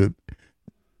to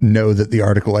know that the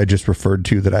article I just referred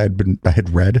to that I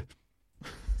had read.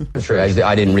 Sure,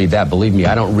 I didn't read that. Believe me,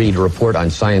 I don't read a report on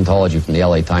Scientology from the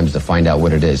LA Times to find out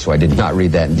what it is. So I did not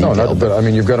read that in detail. No, but I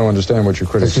mean, you've got to understand what your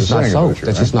critics are saying.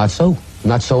 That's just not so.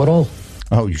 Not so at all.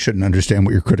 Oh, you shouldn't understand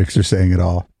what your critics are saying at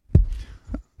all.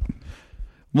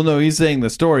 Well, no, he's saying the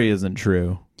story isn't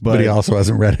true. But he also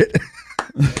hasn't read it.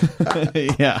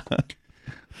 Yeah.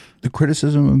 The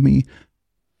criticism of me,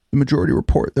 the majority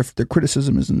report, their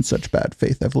criticism is in such bad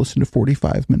faith. I've listened to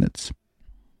 45 minutes.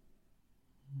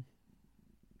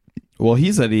 Well,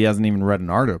 he said he hasn't even read an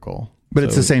article. But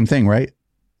it's the same thing, right?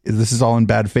 This is all in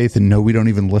bad faith, and no, we don't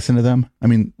even listen to them. I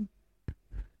mean,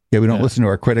 yeah, we don't listen to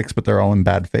our critics, but they're all in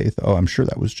bad faith. Oh, I'm sure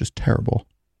that was just terrible.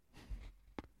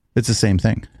 It's the same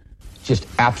thing. Just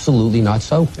absolutely not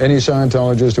so. Any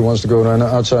Scientologist who wants to go to an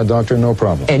outside doctor, no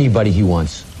problem. Anybody he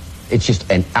wants. It's just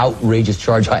an outrageous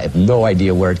charge. I have no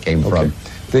idea where it came from.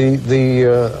 What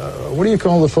do you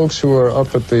call the folks who are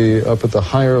up at the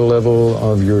higher level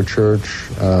of your church?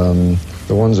 The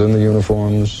ones in the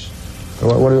uniforms.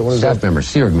 What is Staff that? members,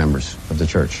 Sea Org members of the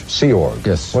church. Sea Org.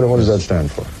 Yes. What does that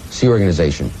stand for? Sea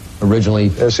Organization. Originally.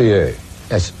 SEA.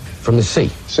 Yes, from the sea.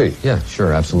 Sea. Yeah,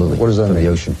 sure, absolutely. What does that mean? From the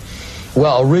ocean.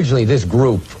 Well, originally this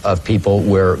group of people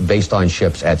were based on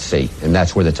ships at sea, and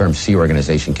that's where the term Sea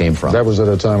Organization came from. That was at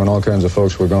a time when all kinds of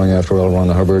folks were going after L. Ron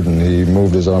Hubbard, and he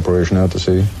moved his operation out to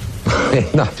sea.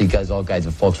 Not because all kinds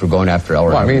of folks were going after L.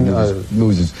 Ron.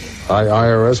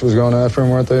 IRS was going after him,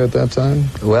 weren't they, at that time?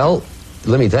 Well,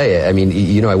 let me tell you. I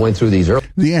mean, I went through these early.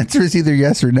 The answer is either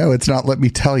yes or no. It's not let me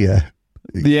tell you.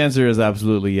 The answer is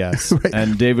absolutely yes. Right.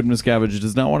 And David Miscavige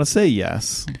does not want to say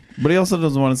yes, but he also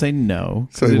doesn't want to say no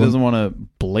because he doesn't want to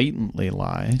blatantly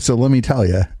lie. So let me tell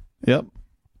you. Yep.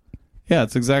 Yeah,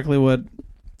 it's exactly what,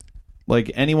 like,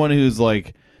 anyone who's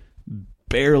like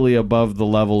barely above the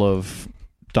level of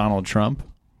Donald Trump.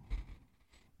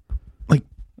 Like,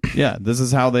 yeah, this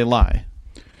is how they lie.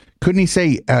 Couldn't he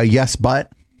say yes,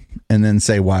 but, and then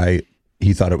say why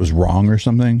he thought it was wrong or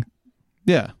something?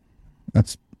 Yeah.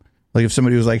 That's like if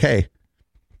somebody was like, hey,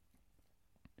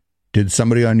 did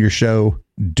somebody on your show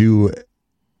do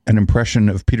an impression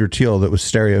of Peter Thiel that was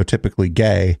stereotypically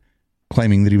gay,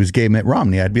 claiming that he was gay Mitt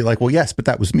Romney? I'd be like, well, yes, but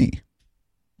that was me.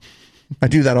 I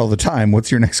do that all the time.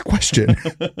 What's your next question?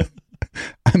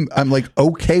 I'm like,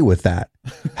 okay with that.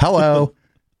 Hello.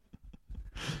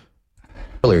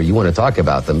 Earlier, you want to talk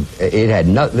about them.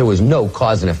 There was no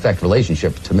cause and effect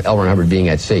relationship to L. Ron Hubbard being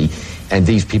at sea and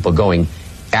these people going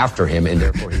after him, and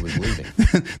therefore he was leaving.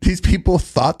 These people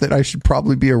thought that I should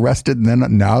probably be arrested, and then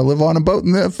now I live on a boat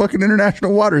in the fucking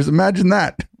international waters. Imagine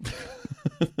that.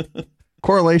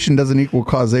 Correlation doesn't equal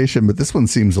causation, but this one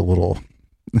seems a little.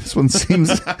 This one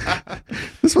seems.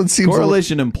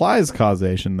 Correlation implies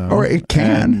causation, though. Or it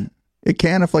can. It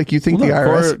can if, like, you think the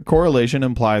IRS... correlation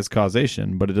implies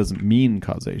causation, but it doesn't mean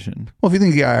causation. Well, if you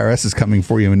think the IRS is coming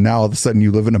for you and now all of a sudden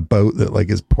you live in a boat that,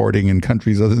 like, is porting in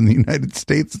countries other than the United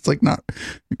States, it's like not...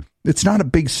 It's not a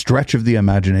big stretch of the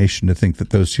imagination to think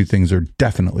that those two things are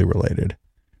definitely related.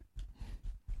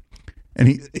 And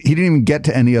he didn't even get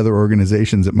to any other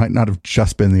organizations. It might not have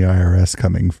just been the IRS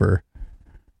coming for...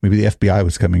 Maybe the FBI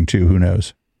was coming too. Who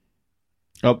knows?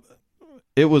 Oh,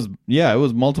 It was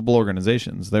multiple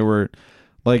organizations. They were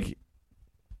like,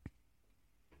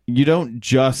 you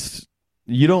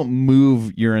don't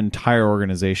move your entire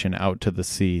organization out to the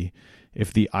sea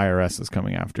if the IRS is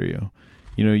coming after you.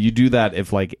 You know, you do that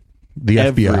if like the FBI.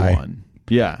 Everyone,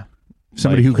 yeah.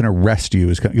 Somebody who can arrest you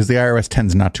is because the IRS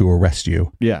tends not to arrest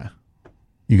you. Yeah.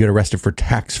 You get arrested for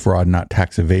tax fraud, not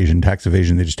tax evasion. Tax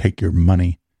evasion, they just take your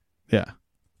money. Yeah.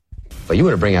 But you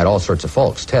want to bring out all sorts of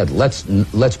folks. Ted, let's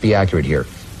be accurate here.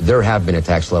 There have been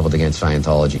attacks leveled against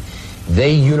Scientology.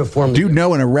 They uniformly... Dude,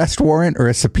 no, an arrest warrant or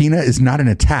a subpoena is not an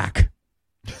attack.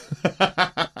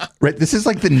 Right? This is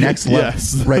like the next level.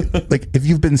 Yes. Right? Like if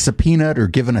you've been subpoenaed or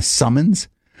given a summons,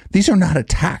 these are not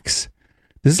attacks.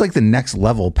 This is like the next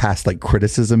level past like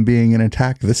criticism being an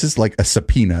attack. This is like a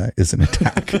subpoena is an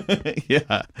attack.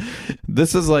 Yeah.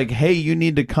 This is like, hey, you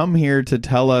need to come here to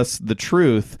tell us the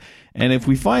truth. And if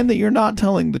we find that you're not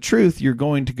telling the truth, you're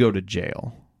going to go to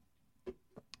jail.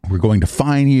 We're going to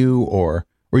fine you, or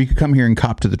you could come here and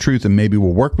cop to the truth, and maybe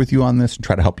we'll work with you on this and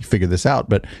try to help you figure this out.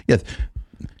 But yes,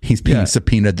 he's being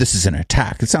subpoenaed. This is an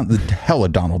attack. It sounds the hell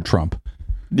of Donald Trump.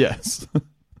 Yes.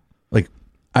 Like,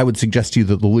 I would suggest to you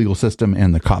that the legal system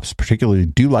and the cops particularly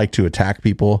do like to attack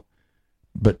people,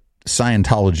 but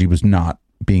Scientology was not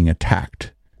being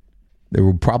attacked. They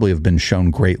would probably have been shown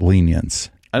great lenience.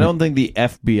 I don't think the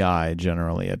FBI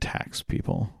generally attacks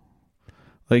people.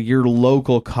 Like your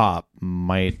local cop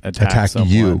might attack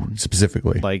someone, you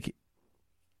specifically, like,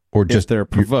 or just if they're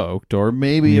provoked, or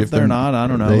maybe if they're not. I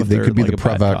don't know. They could be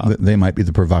the They might be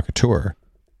the provocateur.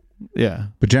 Yeah,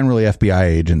 but generally FBI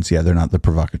agents, they're not the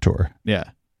provocateur. Yeah,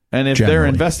 and if they're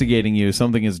investigating you,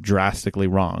 something is drastically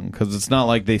wrong, because it's not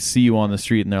like they see you on the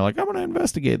street and they're like, "I'm going to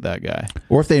investigate that guy."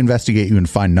 Or if they investigate you and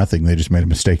find nothing, they just made a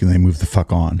mistake and they move the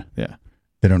fuck on. Yeah,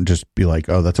 they don't just be like,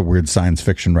 "Oh, that's a weird science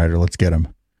fiction writer. Let's get him."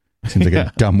 Seems like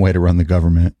a dumb way to run the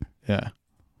government. Yeah.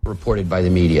 Reported by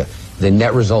the media. The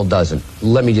net result doesn't.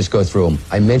 Let me just go through them.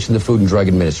 I mentioned the Food and Drug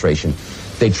Administration.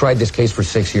 They tried this case for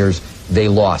 6 years. They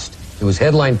lost. It was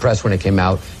headline press when it came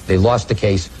out. They lost the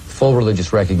case. Full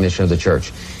religious recognition of the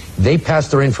church. They passed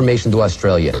their information to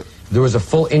Australia. There was a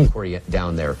full inquiry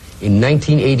down there. In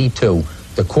 1982,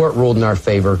 the court ruled in our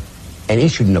favor and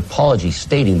issued an apology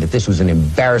stating that this was an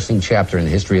embarrassing chapter in the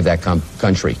history of that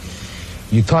country.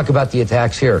 You talk about the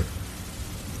attacks here.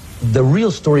 The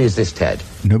real story is this, Ted.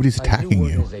 Nobody's attacking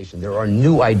you. There are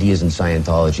new ideas in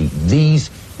Scientology. These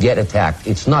get attacked.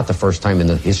 It's not the first time in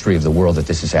the history of the world that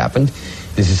this has happened.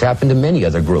 This has happened to many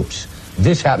other groups.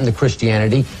 This happened to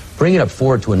Christianity. Bring it up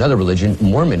forward to another religion,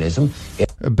 Mormonism.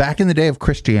 Back in the day of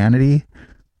Christianity,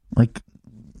 like,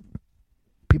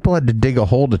 people had to dig a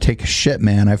hole to take a shit,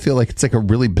 man. I feel like it's like a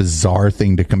really bizarre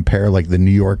thing to compare like the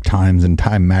New York Times and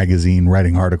Time Magazine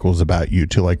writing articles about you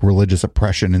to like religious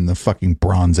oppression in the fucking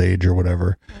Bronze Age or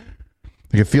whatever.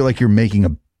 Like, I feel like you're making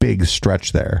a big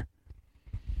stretch there.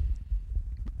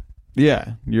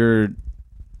 Yeah, you're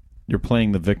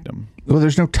playing the victim. Well,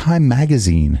 there's no Time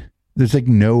Magazine. There's like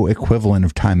no equivalent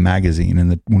of Time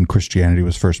Magazine when Christianity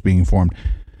was first being formed.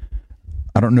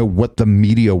 I don't know what the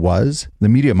media was. The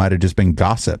media might have just been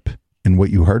gossip and what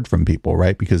you heard from people,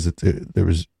 right? Because there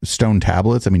was stone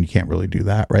tablets. I mean, you can't really do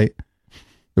that, right?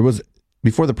 There was,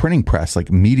 before the printing press,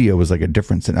 like media was like a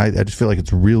difference. And I just feel like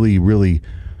it's really, really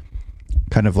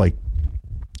kind of like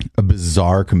a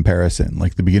bizarre comparison,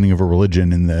 like the beginning of a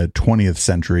religion in the 20th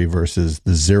century versus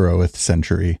the 0th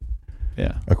century.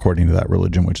 Yeah. According to that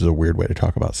religion, which is a weird way to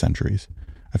talk about centuries.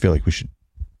 I feel like we should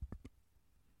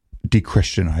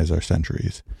de-Christianize our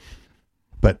centuries.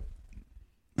 But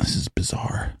this is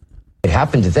bizarre. It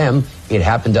happened to them. It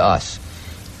happened to us.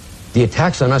 The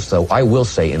attacks on us, though, I will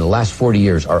say, in the last 40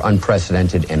 years are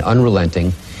unprecedented and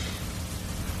unrelenting,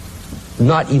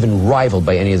 not even rivaled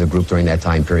by any other group during that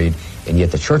time period. And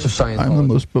yet the Church of Scientology... I'm the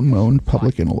most bemoaned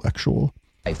public intellectual.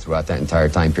 ...throughout that entire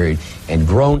time period, and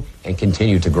grown and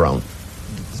continue to grow.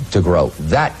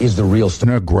 That is the real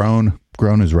story. No,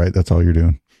 groan is right. That's all you're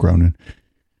doing. Groaning.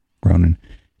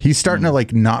 He's starting to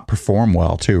like not perform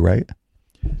well too, right?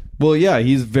 Well, yeah,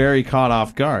 he's very caught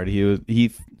off guard.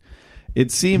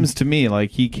 It seems to me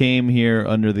like he came here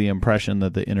under the impression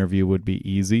that the interview would be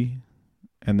easy,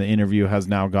 and the interview has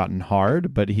now gotten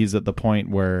hard, but he's at the point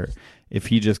where if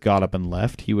he just got up and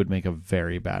left, he would make a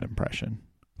very bad impression.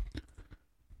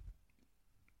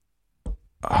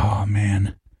 Oh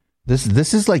man. This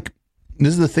is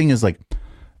the thing is like,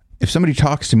 if somebody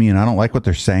talks to me and I don't like what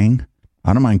they're saying,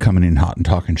 I don't mind coming in hot and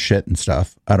talking shit and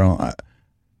stuff.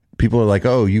 People are like,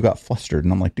 "Oh, you got flustered."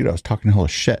 And I'm like, "Dude, I was talking a hell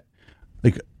of shit."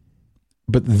 Like,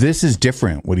 but this is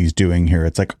different what he's doing here.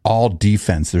 It's like all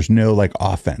defense. There's no like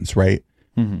offense, right?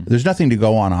 There's nothing to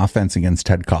go on offense against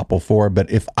Ted Koppel for, but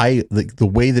if the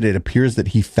way that it appears that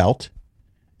he felt,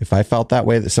 if I felt that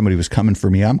way, that somebody was coming for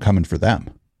me, I'm coming for them.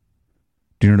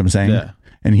 Do you know what I'm saying? Yeah.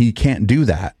 And he can't do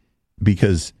that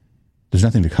because there's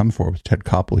nothing to come for with Ted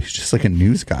Koppel. He's just like a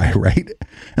news guy, right?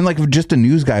 And like if just a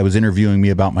news guy was interviewing me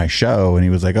about my show and he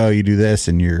was like, oh, you do this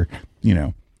and you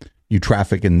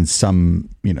traffic in some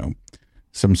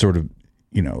sort of,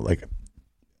 like,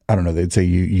 I don't know, they'd say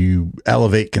you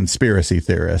elevate conspiracy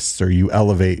theorists or you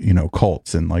elevate,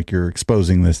 cults and like you're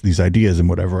exposing these ideas and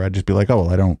whatever. I'd just be like, oh, well,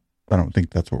 I don't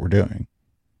think that's what we're doing.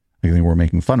 I think we're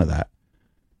making fun of that.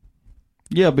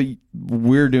 Yeah, but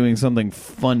we're doing something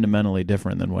fundamentally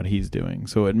different than what he's doing.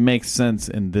 So it makes sense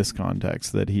in this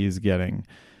context that he's getting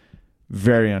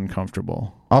very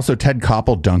uncomfortable. Also, Ted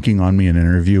Koppel dunking on me in an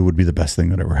interview would be the best thing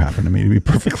that ever happened to me, to be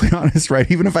perfectly honest,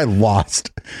 right? Even if I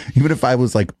lost, even if I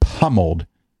was like pummeled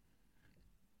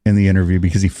in the interview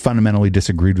because he fundamentally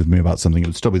disagreed with me about something, it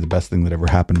would still be the best thing that ever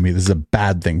happened to me. This is a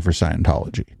bad thing for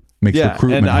Scientology. Makes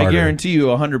recruitment and I harder. guarantee you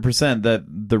 100% that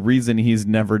the reason he's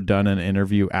never done an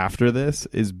interview after this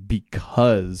is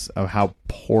because of how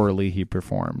poorly he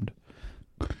performed.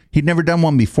 He'd never done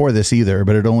one before this either,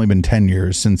 but it had only been 10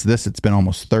 years. Since this, it's been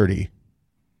almost 30.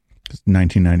 It's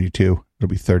 1992. It'll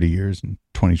be 30 years in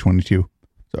 2022.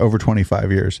 So over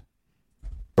 25 years.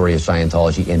 Story of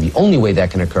Scientology, and the only way that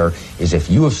can occur is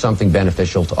if you have something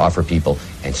beneficial to offer people.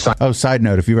 And side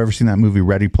note, if you've ever seen that movie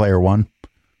Ready Player One,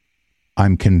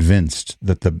 I'm convinced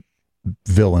that the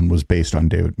villain was based on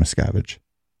David Miscavige.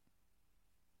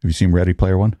 Have you seen Ready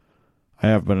Player One? I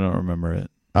have, but I don't remember it.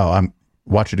 Oh,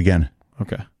 watch it again.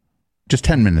 Okay. Just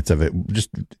 10 minutes of it. Just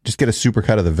get a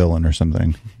supercut of the villain or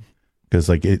something. Because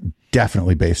like it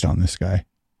definitely based on this guy.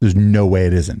 There's no way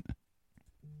it isn't.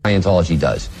 Scientology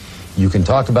does. You can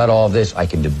talk about all of this. I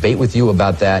can debate with you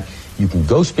about that. You can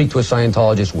go speak to a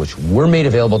Scientologist, which we're made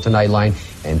available to Nightline,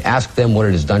 and ask them what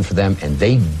it has done for them, and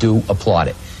they do applaud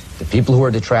it. The people who are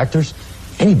detractors,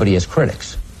 anybody has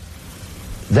critics.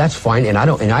 That's fine, and I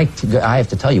have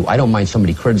to tell you, I don't mind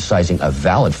somebody criticizing a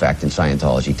valid fact in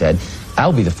Scientology, Ted.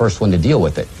 I'll be the first one to deal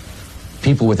with it.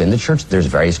 People within the church, there's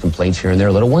various complaints here and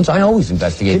there, little ones. I always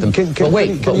investigate them. But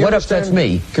what upsets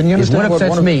me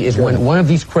is when one of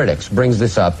these critics brings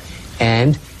this up,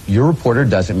 and your reporter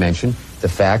doesn't mention the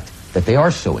fact that they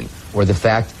are suing, or the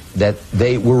fact that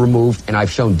they were removed, and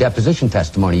I've shown deposition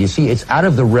testimony. You see, it's out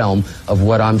of the realm of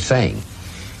what I'm saying.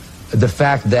 The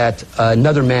fact that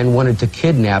another man wanted to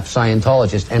kidnap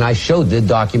Scientologists, and I showed the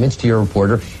documents to your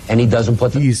reporter, and he doesn't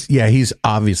put them. He's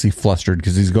obviously flustered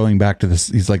because he's going back to this.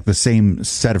 He's like the same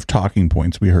set of talking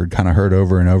points we heard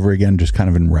over and over again, just kind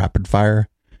of in rapid fire.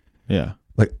 Yeah.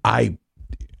 Like I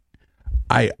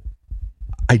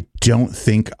don't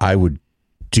think I would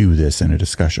do this in a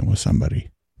discussion with somebody.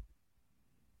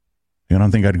 I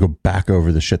don't think I'd go back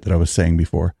over the shit that I was saying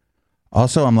before.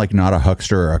 Also, I'm like not a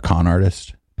huckster or a con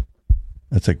artist.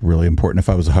 That's like really important. If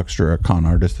I was a huckster or a con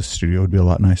artist, the studio would be a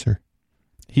lot nicer.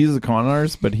 He's a con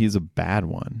artist, but he's a bad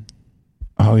one.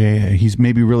 Oh yeah. He's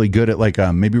maybe really good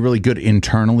at maybe really good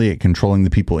internally at controlling the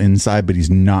people inside, but he's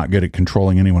not good at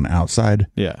controlling anyone outside.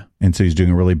 Yeah. And so he's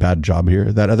doing a really bad job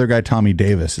here. That other guy, Tommy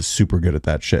Davis, is super good at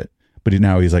that shit. But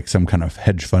now he's like some kind of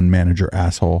hedge fund manager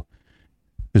asshole.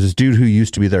 There's this dude who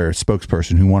used to be their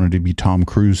spokesperson who wanted to be Tom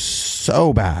Cruise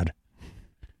so bad.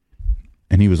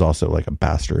 And he was also like a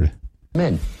bastard.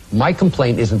 Men. My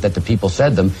complaint isn't that the people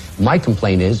said them. My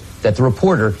complaint is that the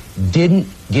reporter didn't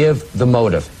give the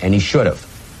motive, and he should have.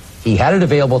 He had it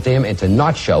available to him, and to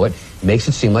not show it makes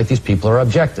it seem like these people are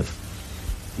objective.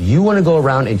 You want to go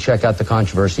around and check out the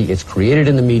controversy. It's created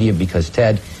in the media because,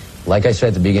 Ted, like I said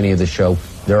at the beginning of the show,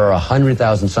 there are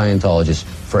 100,000 Scientologists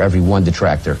for every one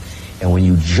detractor. And when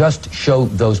you just show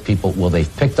those people, well,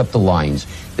 they've picked up the lines.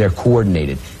 They're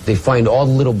coordinated. They find all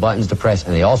the little buttons to press,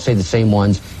 and they all say the same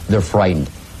ones. They're frightened.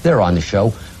 They're on the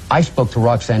show. I spoke to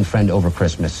Roxanne Friend over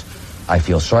Christmas. I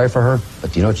feel sorry for her,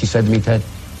 but do you know what she said to me, Ted?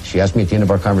 She asked me at the end of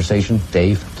our conversation,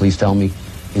 Dave, please tell me,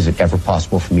 is it ever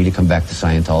possible for me to come back to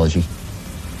Scientology?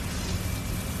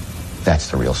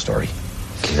 That's the real story.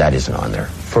 That isn't on there.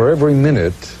 For every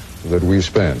minute that we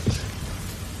spent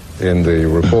in the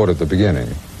report at the beginning,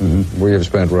 we have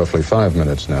spent roughly 5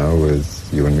 minutes now with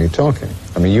you and me talking.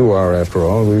 I mean, you are, after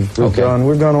all, we've gone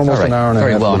almost an hour and a half.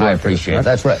 Very well, and I appreciate it.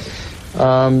 That's right.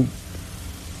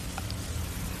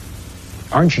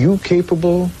 Aren't you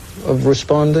capable of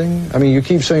responding? I mean, you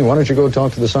keep saying, why don't you go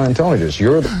talk to the Scientologists?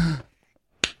 You're the...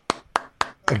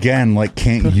 Again, like,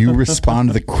 can't you respond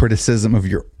to the criticism of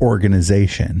your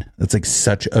organization? That's like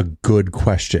such a good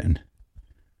question.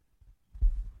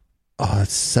 Oh,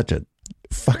 it's such a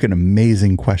fucking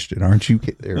amazing question, aren't you?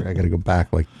 I got to go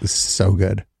back. Like, this is so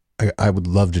good. I would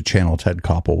love to channel Ted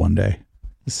Koppel one day.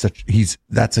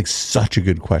 That's like such a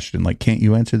good question. Like, can't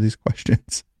you answer these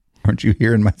questions? Aren't you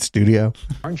here in my studio?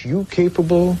 Aren't you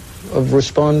capable of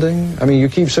responding? I mean, you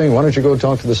keep saying, why don't you go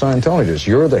talk to the Scientologists?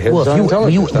 You're the head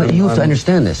Scientologist. You have to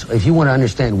understand this. If you want to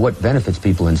understand what benefits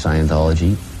people in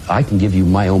Scientology, I can give you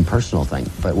my own personal thing.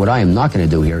 But what I am not going to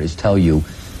do here is tell you,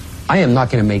 I am not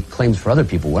going to make claims for other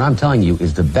people. What I'm telling you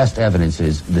is the best evidence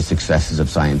is the successes of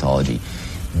Scientology.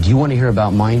 Do you want to hear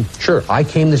about mine? Sure. I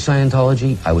came to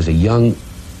Scientology. I was a young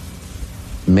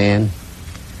man.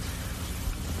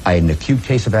 I had an acute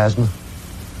case of asthma.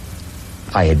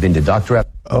 I had been to Dr.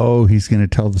 Oh, he's going to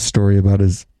tell the story about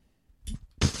his...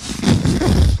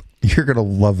 You're going to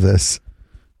love this.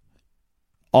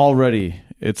 Already,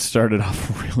 it started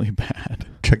off really bad.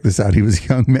 Check this out. He was a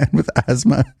young man with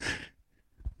asthma.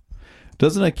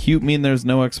 Doesn't acute mean there's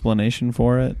no explanation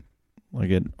for it?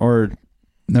 Like it, or...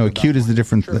 No, acute is the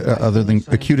different other thing.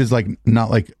 Acute is like,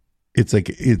 not like, it's like,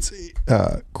 it's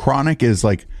chronic is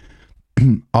like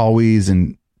always,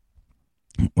 and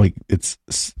like it's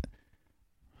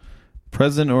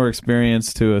present or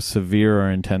experienced to a severe or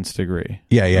intense degree.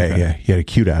 Yeah. He had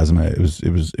acute asthma. It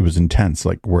was intense.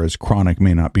 Like, whereas chronic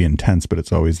may not be intense, but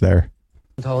it's always there.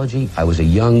 I was a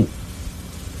young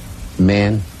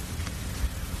man.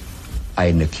 I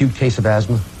had an acute case of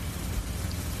asthma.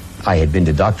 I had been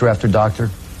to doctor after doctor.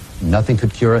 Nothing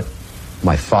could cure it.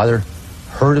 My father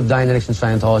heard of Dianetics and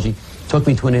Scientology, took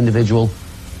me to an individual.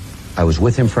 I was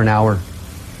with him for an hour.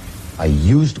 I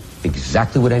used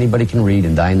exactly what anybody can read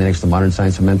in Dianetics, the Modern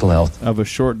Science of Mental Health. Of a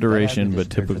short duration,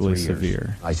 but typically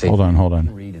severe. I say, hold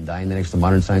on. Read in Dianetics, the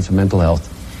Modern Science of Mental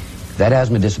Health. That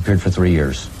asthma disappeared for 3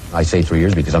 years. I say 3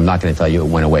 years because I'm not going to tell you it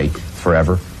went away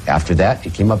forever. After that,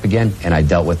 it came up again, and I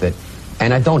dealt with it.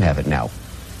 And I don't have it now.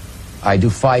 I do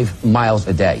 5 miles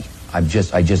a day. I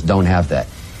just don't have that.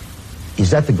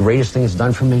 Is that the greatest thing it's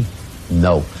done for me?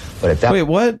 No. But at that... Wait,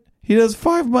 what? He does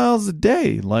 5 miles a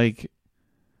day. Like,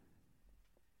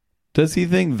 does he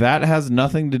think that has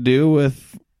nothing to do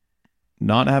with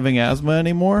not having asthma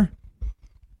anymore?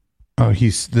 Oh,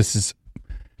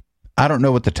 I don't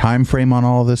know what the time frame on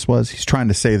all of this was. He's trying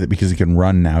to say that because he can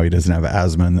run now, he doesn't have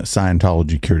asthma, and that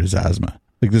Scientology cured his asthma.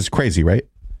 Like, this is crazy, right?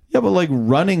 Yeah, but like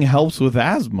running helps with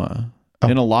asthma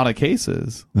in a lot of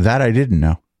cases. That I didn't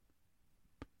know.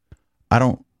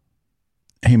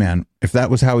 Hey man, if that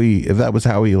was how he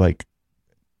like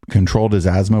controlled his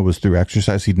asthma was through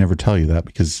exercise, he'd never tell you that,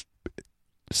 because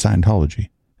Scientology.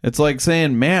 It's like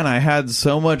saying, man, I had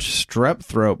so much strep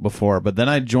throat before, but then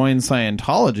I joined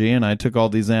Scientology and I took all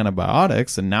these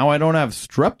antibiotics and now I don't have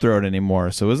strep throat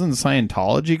anymore. So isn't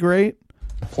Scientology great?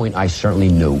 Point, I certainly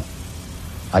knew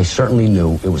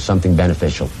it was something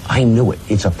beneficial. I knew it.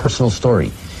 It's a personal story.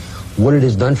 What it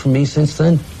has done for me since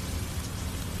then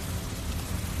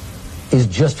is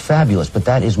just fabulous, but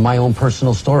that is my own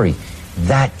personal story.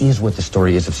 That is what the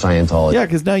story is of Scientology. Yeah,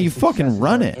 because now you fucking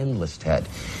run it. Endless, Ted.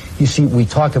 You see, we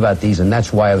talk about these, and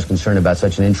that's why I was concerned about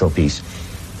such an intro piece.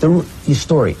 Your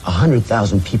story,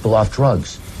 100,000 people off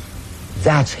drugs.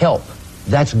 That's help.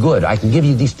 That's good. I can give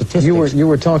you these statistics. You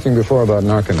were talking before about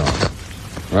Narconon,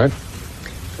 right?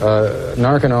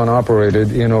 Narconon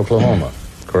operated in Oklahoma,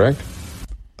 correct?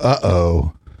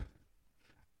 Uh-oh.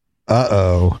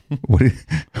 What do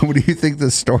you think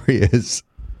the story is?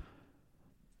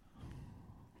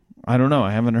 I don't know.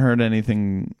 I haven't heard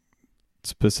anything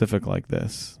specific like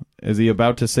this. Is he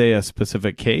about to say a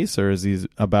specific case, or is he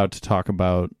about to talk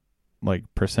about like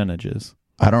percentages?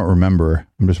 I don't remember.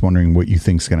 I'm just wondering what you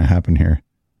think's going to happen here.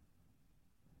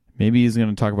 Maybe he's going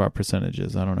to talk about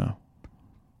percentages. I don't know.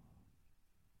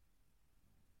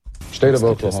 State of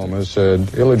Oklahoma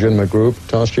said illegitimate group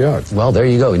tossed you out. Well, there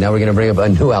you go. Now we're going to bring up a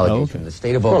new allegation. Okay. The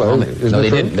state of Oklahoma. No,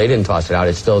 they didn't. They didn't toss it out.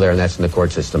 It's still there, and that's in the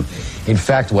court system. In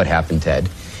fact, what happened, Ted,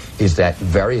 is that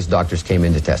various doctors came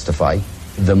in to testify.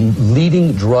 The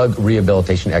leading drug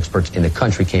rehabilitation experts in the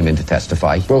country came in to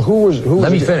testify. Well, who was?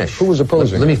 Let me finish. Who was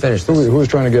opposing? Let me finish this. Who was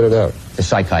trying to get it out? The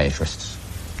psychiatrists.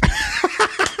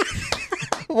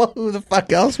 Well, who the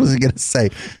fuck else was he going to say?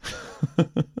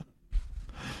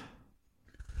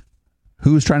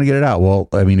 Who's trying to get it out? Well,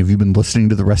 I mean, if you've been listening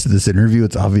to the rest of this interview,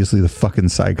 it's obviously the fucking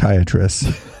psychiatrists.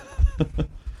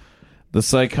 The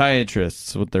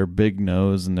psychiatrists with their big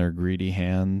nose and their greedy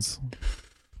hands.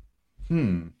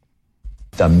 The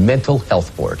Mental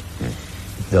Health Board.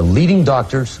 The leading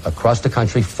doctors across the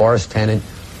country, Forrest Tennant,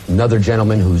 another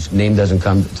gentleman whose name doesn't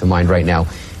come to mind right now,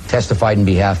 testified in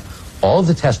behalf. All of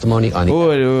the testimony on the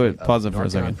wait. Pause it for a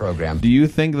second. Program. Do you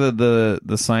think that the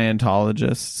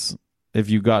Scientologists, if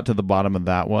you got to the bottom of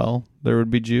that well, there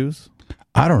would be Jews?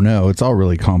 I don't know. It's all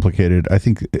really complicated. I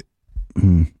think,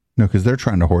 no, because they're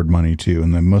trying to hoard money too.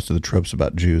 And then most of the tropes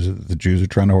about Jews, the Jews are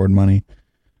trying to hoard money.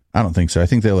 I don't think so. I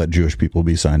think they let Jewish people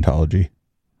be Scientology.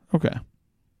 Okay.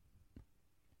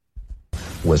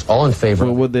 Was all in favor.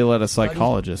 Well, would they let a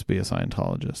psychologist be a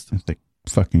Scientologist? It's like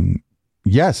fucking,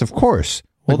 yes, of course.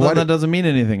 Well, like, then that doesn't mean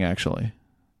anything, actually.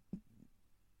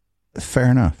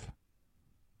 Fair enough.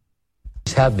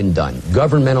 Have been done.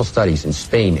 Governmental studies in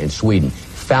Spain and Sweden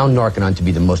found Narconon to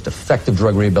be the most effective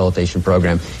drug rehabilitation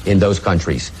program in those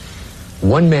countries.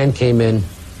 One man came in,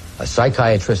 a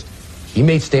psychiatrist. He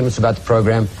made statements about the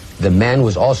program. The man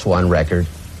was also on record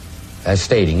as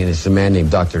stating, and it's a man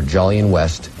named Dr. Jolyon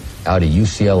West out of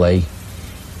UCLA.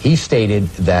 He stated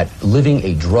that living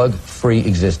a drug-free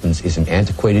existence is an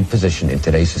antiquated position in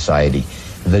today's society.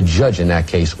 The judge in that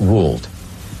case ruled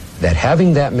that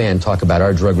having that man talk about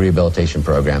our drug rehabilitation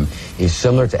program is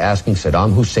similar to asking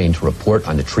Saddam Hussein to report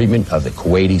on the treatment of the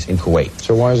Kuwaitis in Kuwait.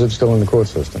 So why is it still in the court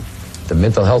system? The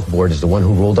Mental Health Board is the one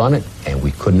who ruled on it, and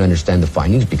we couldn't understand the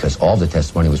findings because all the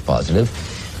testimony was positive.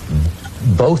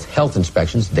 Both health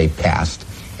inspections, they passed,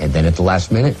 and then at the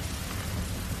last minute,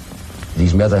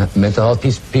 these mental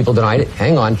health people denied it.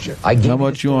 Hang on. How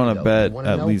much you want to bet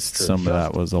at least some of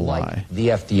that was a lie? The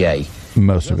FDA.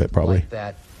 Most of it, probably. Like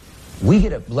that. We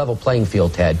get a level playing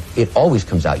field, Ted. It always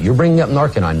comes out. You're bringing up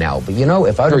Narconon now, but you know,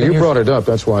 if I No, you brought it up.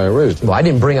 That's why I raised it. Well, I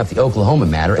didn't bring up the Oklahoma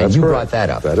matter, That's and you correct. brought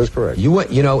that up. That is correct. You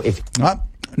went, you know, if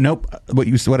Nope.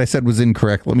 What I said was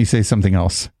incorrect. Let me say something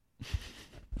else.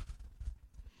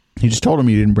 He just told him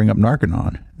you didn't bring up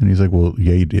Narconon, and he's like, "Well,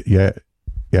 yeah, you did. Yeah,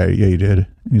 you did."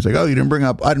 And he's like, "Oh, I didn't bring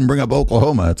up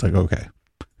Oklahoma." It's like, okay.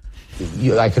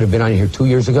 I could have been on here 2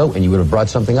 years ago, and you would have brought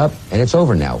something up, and it's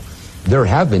over now. There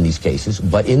have been these cases,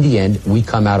 but in the end, we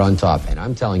come out on top. And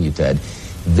I'm telling you, Ted,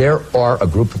 there are a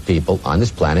group of people on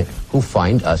this planet who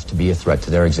find us to be a threat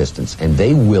to their existence, and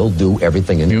they will do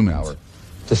everything in their power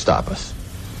to stop us.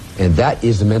 And that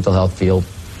is the mental health field.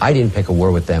 I didn't pick a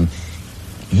war with them.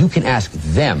 You can ask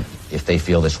them if they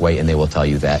feel this way, and they will tell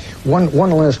you that. One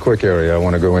last quick area I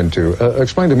want to go into.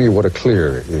 Explain to me what a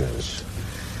clear is.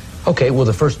 Okay, well,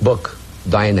 the first book,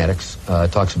 Dianetics,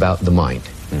 talks about the mind.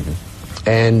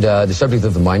 And the subject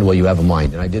of the mind, well, you have a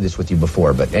mind. And I did this with you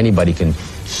before, but anybody can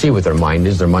see what their mind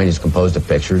is. Their mind is composed of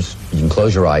pictures. You can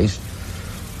close your eyes,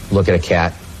 look at a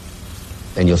cat,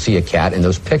 and you'll see a cat, and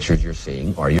those pictures you're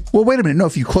seeing are your... Well, wait a minute. No,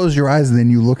 if you close your eyes and then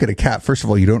you look at a cat, first of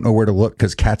all, you don't know where to look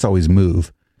because cats always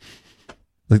move.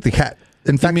 Like the cat.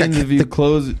 In fact, if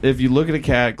you look at a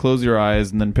cat, close your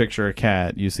eyes, and then picture a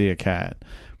cat, you see a cat.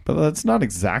 But that's not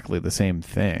exactly the same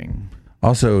thing.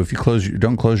 Also, if you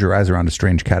don't close your eyes around a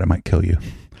strange cat, it might kill you.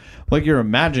 Like you're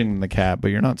imagining the cat, but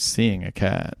you're not seeing a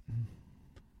cat.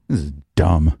 This is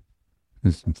dumb.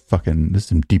 This is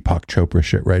some Deepak Chopra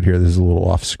shit right here. This is a little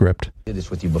off script. I did this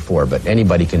with you before, but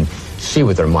anybody can see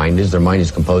what their mind is. Their mind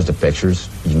is composed of pictures.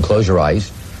 You can close your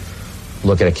eyes,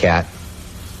 look at a cat,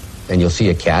 and you'll see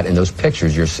a cat, and those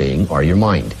pictures you're seeing are your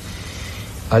mind.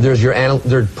 There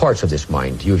are parts of this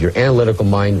mind. You have your analytical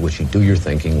mind, which you do your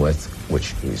thinking with,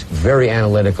 which is very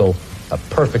analytical. A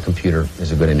perfect computer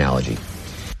is a good analogy.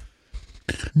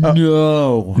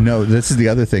 No, this is the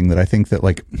other thing that I think that,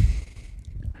 like,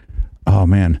 oh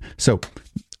man. So,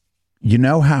 you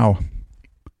know how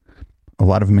a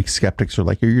lot of mixed skeptics are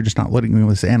like, you're just not letting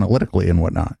this analytically and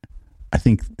whatnot. I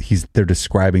think they're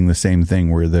describing the same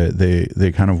thing where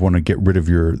they kind of want to get rid of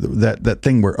that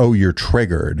thing where, oh, you're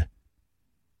triggered.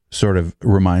 Sort of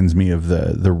reminds me of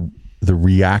the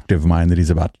reactive mind that he's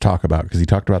about to talk about, because he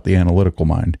talked about the analytical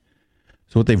mind.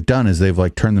 So what they've done is they've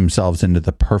like turned themselves into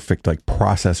the perfect like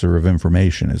processor of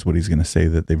information, is what he's going to say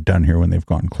that they've done here when they've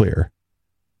gone clear.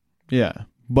 Yeah,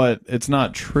 but it's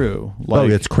not true.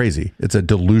 Like, it's crazy. It's a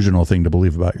delusional thing to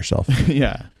believe about yourself.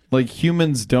 Yeah, like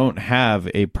humans don't have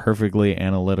a perfectly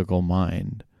analytical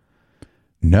mind.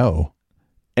 No.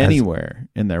 Anywhere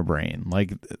in their brain.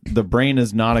 Like the brain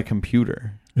is not a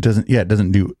computer. It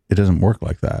doesn't work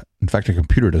like that. In fact, a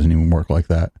computer doesn't even work like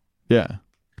that. Yeah.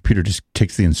 A computer just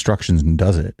takes the instructions and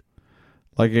does it.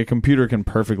 Like a computer can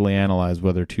perfectly analyze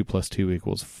whether 2 + 2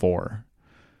 = 4.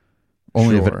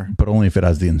 Only if it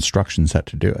has the instruction set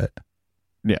to do it.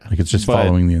 Yeah. Like it's just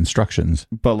following the instructions.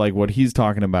 But like what he's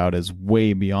talking about is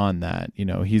way beyond that. You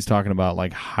know, he's talking about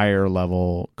like higher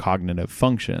level cognitive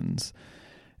functions.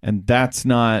 And that's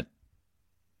not,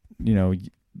 you know,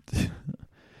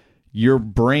 your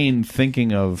brain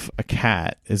thinking of a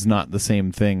cat is not the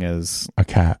same thing as a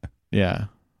cat. Yeah.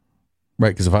 Right.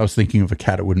 Because if I was thinking of a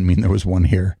cat, it wouldn't mean there was one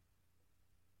here.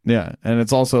 Yeah. And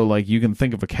it's also like you can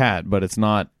think of a cat, but it's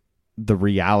not the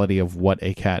reality of what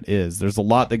a cat is. There's a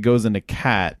lot that goes into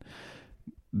cat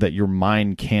that your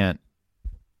mind can't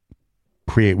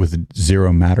create with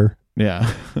zero matter.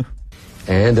 Yeah.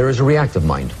 And there is a reactive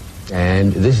mind.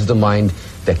 And this is the mind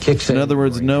that kicks in. In other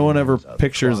words, no one ever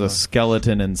pictures a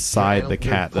skeleton inside the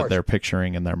cat that they're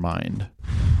picturing in their mind.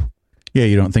 Yeah,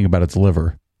 you don't think about its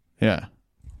liver. Yeah.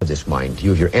 This mind.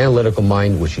 You have your analytical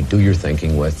mind, which you do your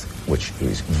thinking with, which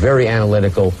is very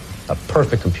analytical. A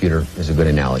perfect computer is a good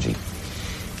analogy.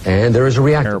 And there is a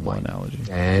reactive Terrible mind. analogy.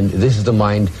 And this is the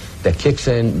mind that kicks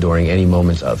in during any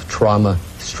moments of trauma,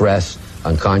 stress,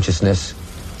 unconsciousness.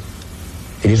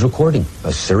 It is recording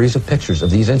a series of pictures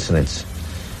of these incidents.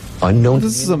 Unknown.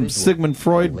 This is some Sigmund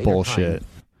Freud bullshit.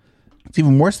 It's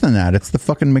even worse than that. It's the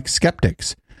fucking mixed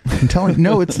skeptics. I'm telling you,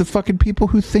 no, it's the fucking people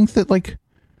who think that, like,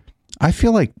 I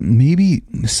feel like maybe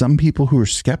some people who are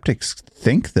skeptics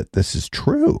think that this is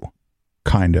true.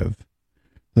 Kind of.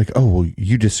 Like, oh, well,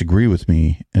 you disagree with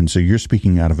me, and so you're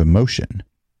speaking out of emotion.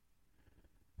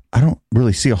 I don't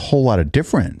really see a whole lot of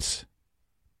difference.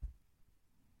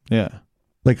 Yeah.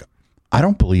 Like, I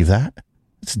don't believe that.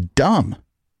 It's dumb.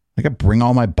 Like, I bring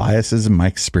all my biases and my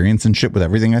experience and shit with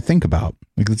everything I think about.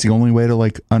 Like, that's the only way to,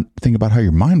 like, think about how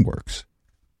your mind works.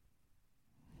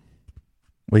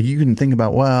 Like, you can think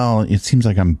about, well, it seems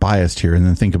like I'm biased here, and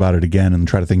then think about it again and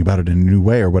try to think about it in a new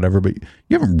way or whatever, but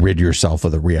you haven't rid yourself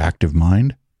of the reactive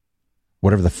mind.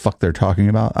 Whatever the fuck they're talking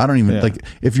about. I don't even, like,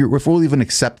 if we'll even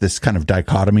accept this kind of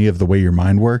dichotomy of the way your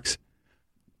mind works,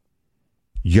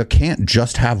 you can't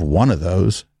just have one of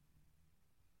those.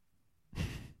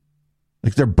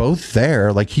 Like, they're both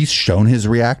there. Like, he's shown his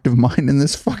reactive mind in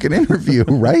this fucking interview,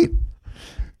 right?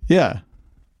 Yeah.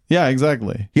 Yeah,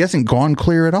 exactly. He hasn't gone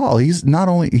clear at all. He's not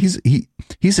only,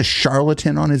 he's a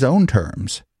charlatan on his own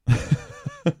terms.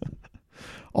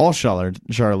 All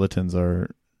charlatans are,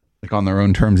 like, on their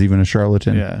own terms, even a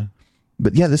charlatan. yeah.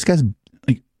 But yeah, this guy's,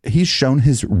 like, he's shown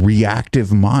his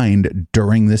reactive mind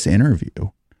during this interview.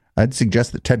 I'd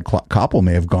suggest that Ted Koppel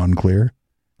may have gone clear.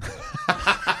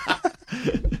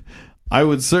 I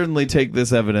would certainly take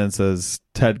this evidence as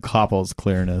Ted Koppel's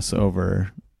clearness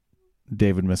over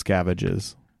David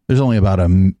Miscavige's. There's only about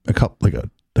a couple,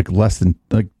 like less than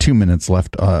 2 minutes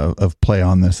left of play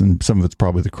on this, and some of it's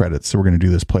probably the credits. So we're going to do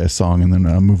this, play a song, and then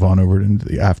move on over into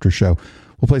the after show.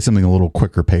 We'll play something a little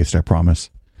quicker paced, I promise.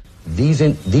 These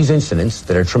incidents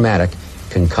that are traumatic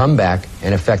can come back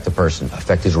and affect the person,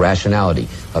 affect his rationality,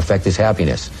 affect his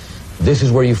happiness. This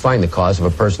is where you find the cause of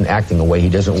a person acting a way he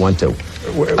doesn't want to.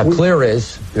 A clear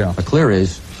is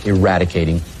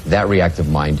eradicating that reactive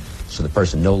mind, so the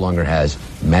person no longer has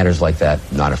matters like that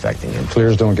not affecting him.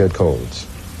 Clears don't get colds.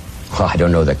 Well, I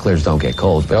don't know that clears don't get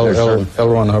colds, but L.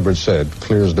 Ron Hubbard said,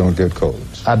 clears don't get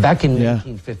colds. Back in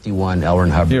 1951, L. Ron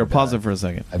Hubbard... Here, pause it for a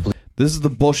second. This is the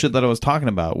bullshit that I was talking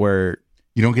about, where...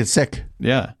 You don't get sick.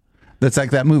 Yeah. That's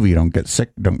like that movie. You don't get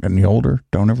sick, don't get any older,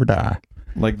 don't ever die.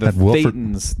 Like the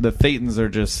thetans are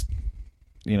just,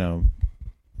 you know,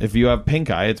 if you have pink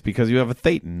eye, it's because you have a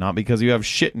thetan, not because you have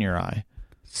shit in your eye.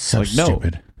 So like,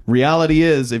 stupid. No. Reality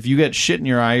is, if you get shit in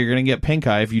your eye, you're going to get pink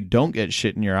eye. If you don't get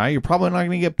shit in your eye, you're probably not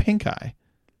going to get pink eye.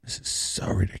 This is so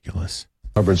ridiculous.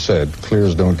 Hubbard said,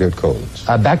 clears don't get colds.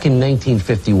 Back in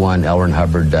 1951, L. Ron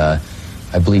Hubbard, I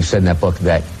believe, said in that book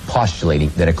that postulating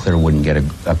that a clear wouldn't get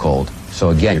a cold. So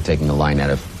again, you're taking the line out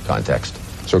of context.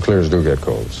 So clears do get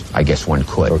colds. I guess one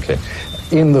could. Okay.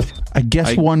 I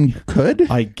guess one could.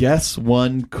 I guess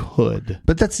one could.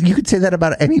 But you could say that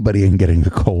about anybody in getting the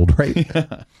cold, right?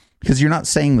 Yeah. Because you're not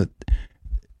saying that.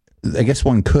 I guess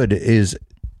one could is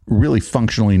really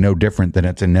functionally no different than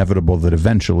it's inevitable that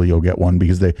eventually you'll get one,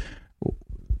 because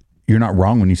you're not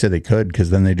wrong when you say they could, because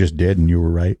then they just did and you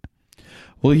were right.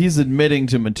 Well, he's admitting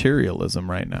to materialism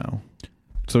right now.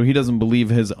 So he doesn't believe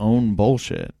his own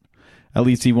bullshit. At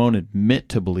least he won't admit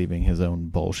to believing his own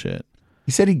bullshit.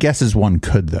 He said he guesses one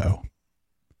could, though.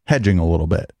 Hedging a little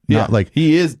bit. Yeah, not like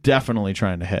he is definitely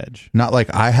trying to hedge. Not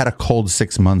like, I had a cold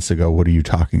 6 months ago. What are you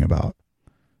talking about?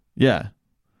 Yeah.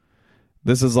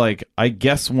 This is like, I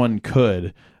guess one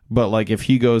could, but like if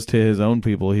he goes to his own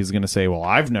people, he's going to say, well,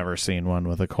 I've never seen one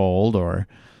with a cold, or,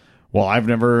 well, I've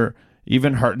never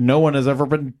even heard, no one has ever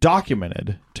been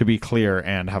documented to be clear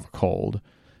and have a cold.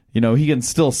 You know, he can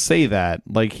still say that.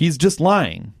 Like, he's just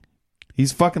lying.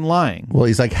 He's fucking lying. Well,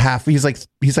 he's like half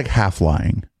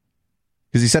lying.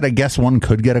 Because he said, I guess one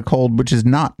could get a cold, which is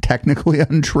not technically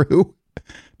untrue,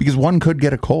 because one could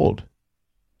get a cold.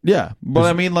 Yeah, but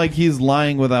I mean, like, he's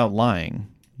lying without lying.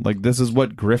 Like, this is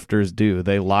what grifters do.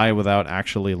 They lie without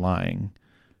actually lying.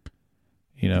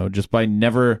 You know, just by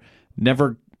never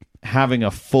having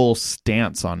a full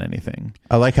stance on anything.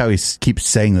 I like how he keeps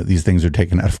saying that these things are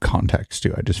taken out of context,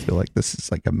 too. I just feel like this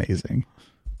is, like, amazing.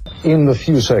 In the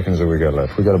few seconds that we got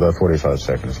left, we got about 45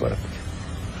 seconds left.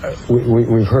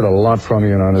 we've heard a lot from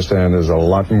you, and I understand there's a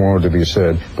lot more to be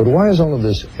said. But why is all of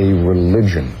this a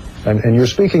religion? And you're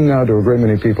speaking now to a great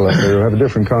many people out there who have a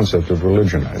different concept of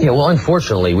religion. Yeah, well,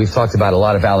 unfortunately, we've talked about a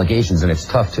lot of allegations, and it's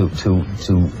tough to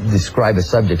describe a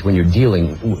subject when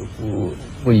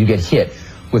when you get hit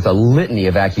with a litany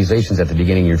of accusations at the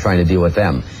beginning, you're trying to deal with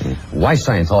them. Why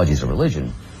Scientology is a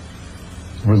religion?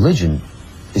 Religion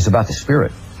is about the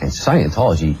spirit, and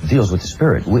Scientology deals with the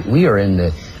spirit. We are in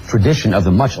the tradition of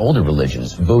the much older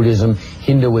religions, Buddhism,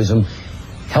 Hinduism,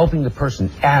 helping the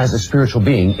person as a spiritual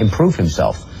being improve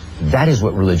himself. That is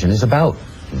what religion is about.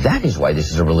 That is why this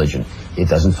is a religion. It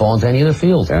doesn't fall into any other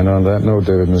field. And on that note,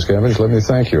 David Miscavige, let me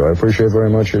thank you. I appreciate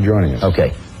very much your joining us. Okay,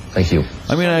 thank you.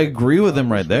 I mean, I agree with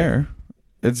him right there.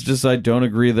 It's just I don't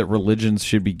agree that religions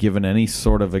should be given any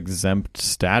sort of exempt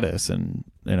status in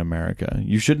America.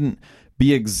 You shouldn't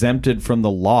be exempted from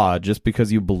the law just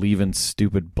because you believe in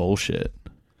stupid bullshit,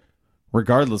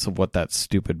 regardless of what that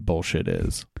stupid bullshit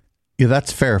is. Yeah,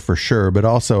 that's fair for sure. But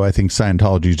also, I think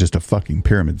Scientology is just a fucking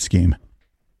pyramid scheme.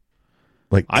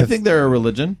 Like, I think they're a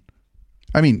religion.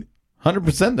 I mean,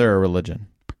 100% they're a religion.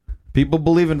 People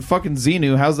believe in fucking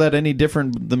Xenu. How's that any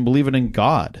different than believing in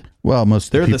God? Well,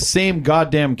 they're the same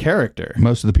goddamn character.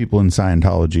 Most of the people in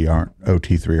Scientology aren't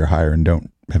OT3 or higher and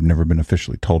have never been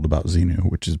officially told about Xenu,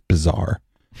 which is bizarre.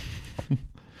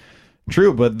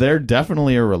 True, but they're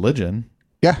definitely a religion.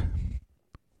 Yeah.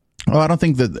 Well, I don't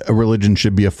think that a religion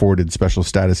should be afforded special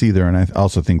status either. And I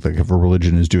also think that if a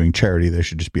religion is doing charity, they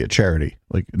should just be a charity.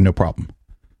 Like, no problem.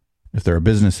 If they're a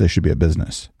business, they should be a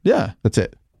business. Yeah. That's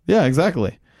it. Yeah,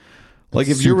 exactly. Like,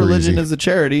 if your religion is a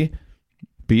charity,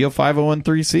 be a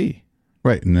 501(c)(3).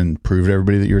 Right, and then prove to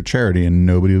everybody that you're a charity, and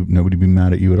nobody be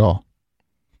mad at you at all.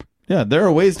 Yeah, there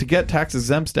are ways to get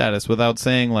tax-exempt status without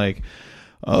saying, like,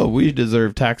 oh, we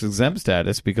deserve tax-exempt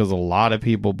status because a lot of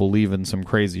people believe in some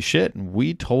crazy shit, and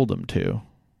we told them to.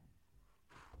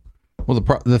 Well,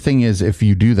 the thing is, if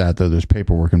you do that, though, there's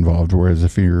paperwork involved, whereas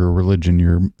if you're a religion,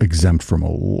 you're exempt from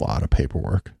a lot of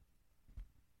paperwork.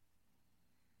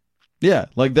 Yeah,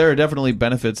 like there are definitely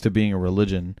benefits to being a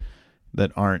religion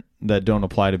that don't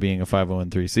apply to being a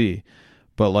 501(c).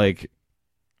 But like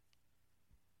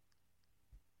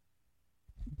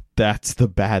that's the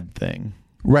bad thing.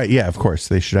 Right, yeah, of course.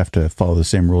 They should have to follow the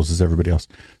same rules as everybody else.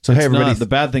 So hey everybody, the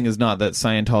bad thing is not that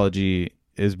Scientology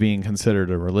is being considered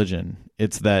a religion.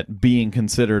 It's that being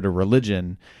considered a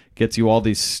religion gets you all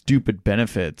these stupid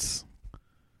benefits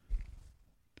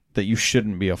that you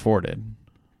shouldn't be afforded.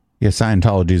 Yeah,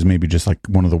 Scientology is maybe just like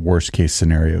one of the worst case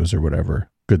scenarios or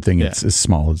whatever. Good thing it's as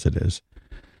small as it is.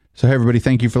 So, hey, everybody,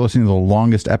 thank you for listening to the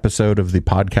longest episode of the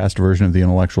podcast version of the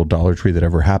Intellectual Dollar Tree that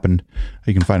ever happened.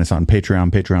 You can find us on Patreon,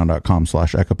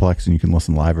 patreon.com/Echoplex, and you can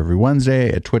listen live every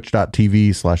Wednesday at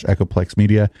twitch.tv/Echoplex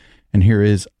Media. And here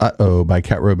is Uh-Oh by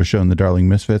Cat Robichaux and the Darling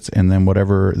Misfits, and then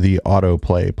whatever the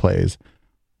autoplay plays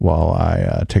while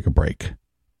I take a break.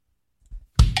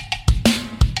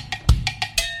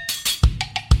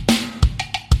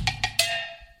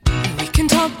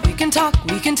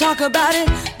 We can talk about it.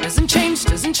 Doesn't change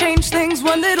things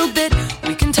one little bit.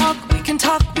 We can talk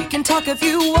if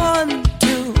you want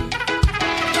to.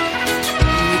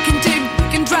 We can dig, we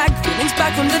can drag feelings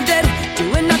back from the dead.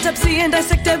 Do an autopsy and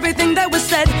dissect everything that was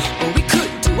said. Or we could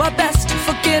do our best to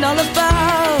forget all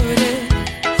about it.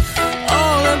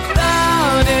 All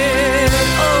about it.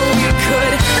 Oh, we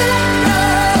could let go.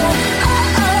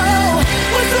 Uh-oh.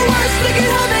 What's the worst that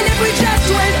could happen if we just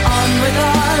went on with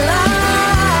our lives?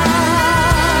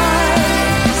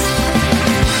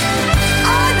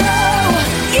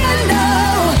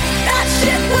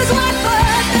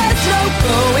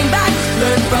 Going back,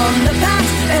 learn from the past,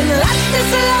 and let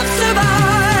this love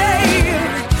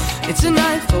survive. It's an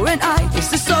eye for an eye, it's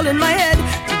the soul in my head.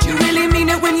 Did you really mean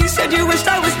it when you said you wished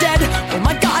I was dead? Oh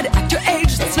my God, at your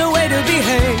age, that's no way to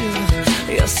behave.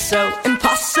 You're so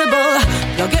impossible.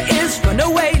 Plug your ears, run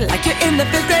away like you're in the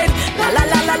 5th grade. La la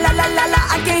la la la la la la,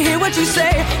 I can't hear what you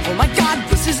say. Oh my God,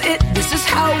 this is it, this is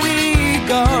how we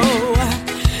go.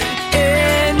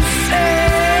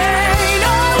 Insane.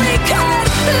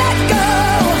 Let go.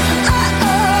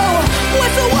 Uh-oh.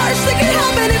 What's the worst that could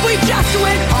happen if we just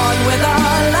went on with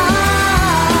our lives?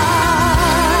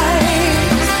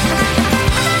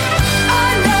 I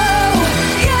know,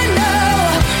 you know,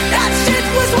 that shit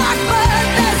was whack, but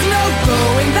there's no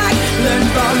going back. Learn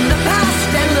from the past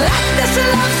and let this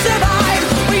love survive.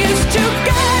 We used to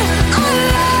get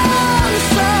along.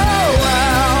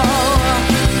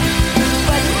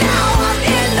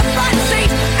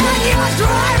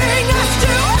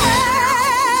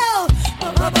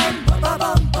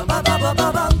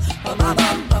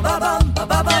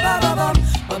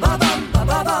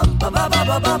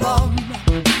 ba ba bum.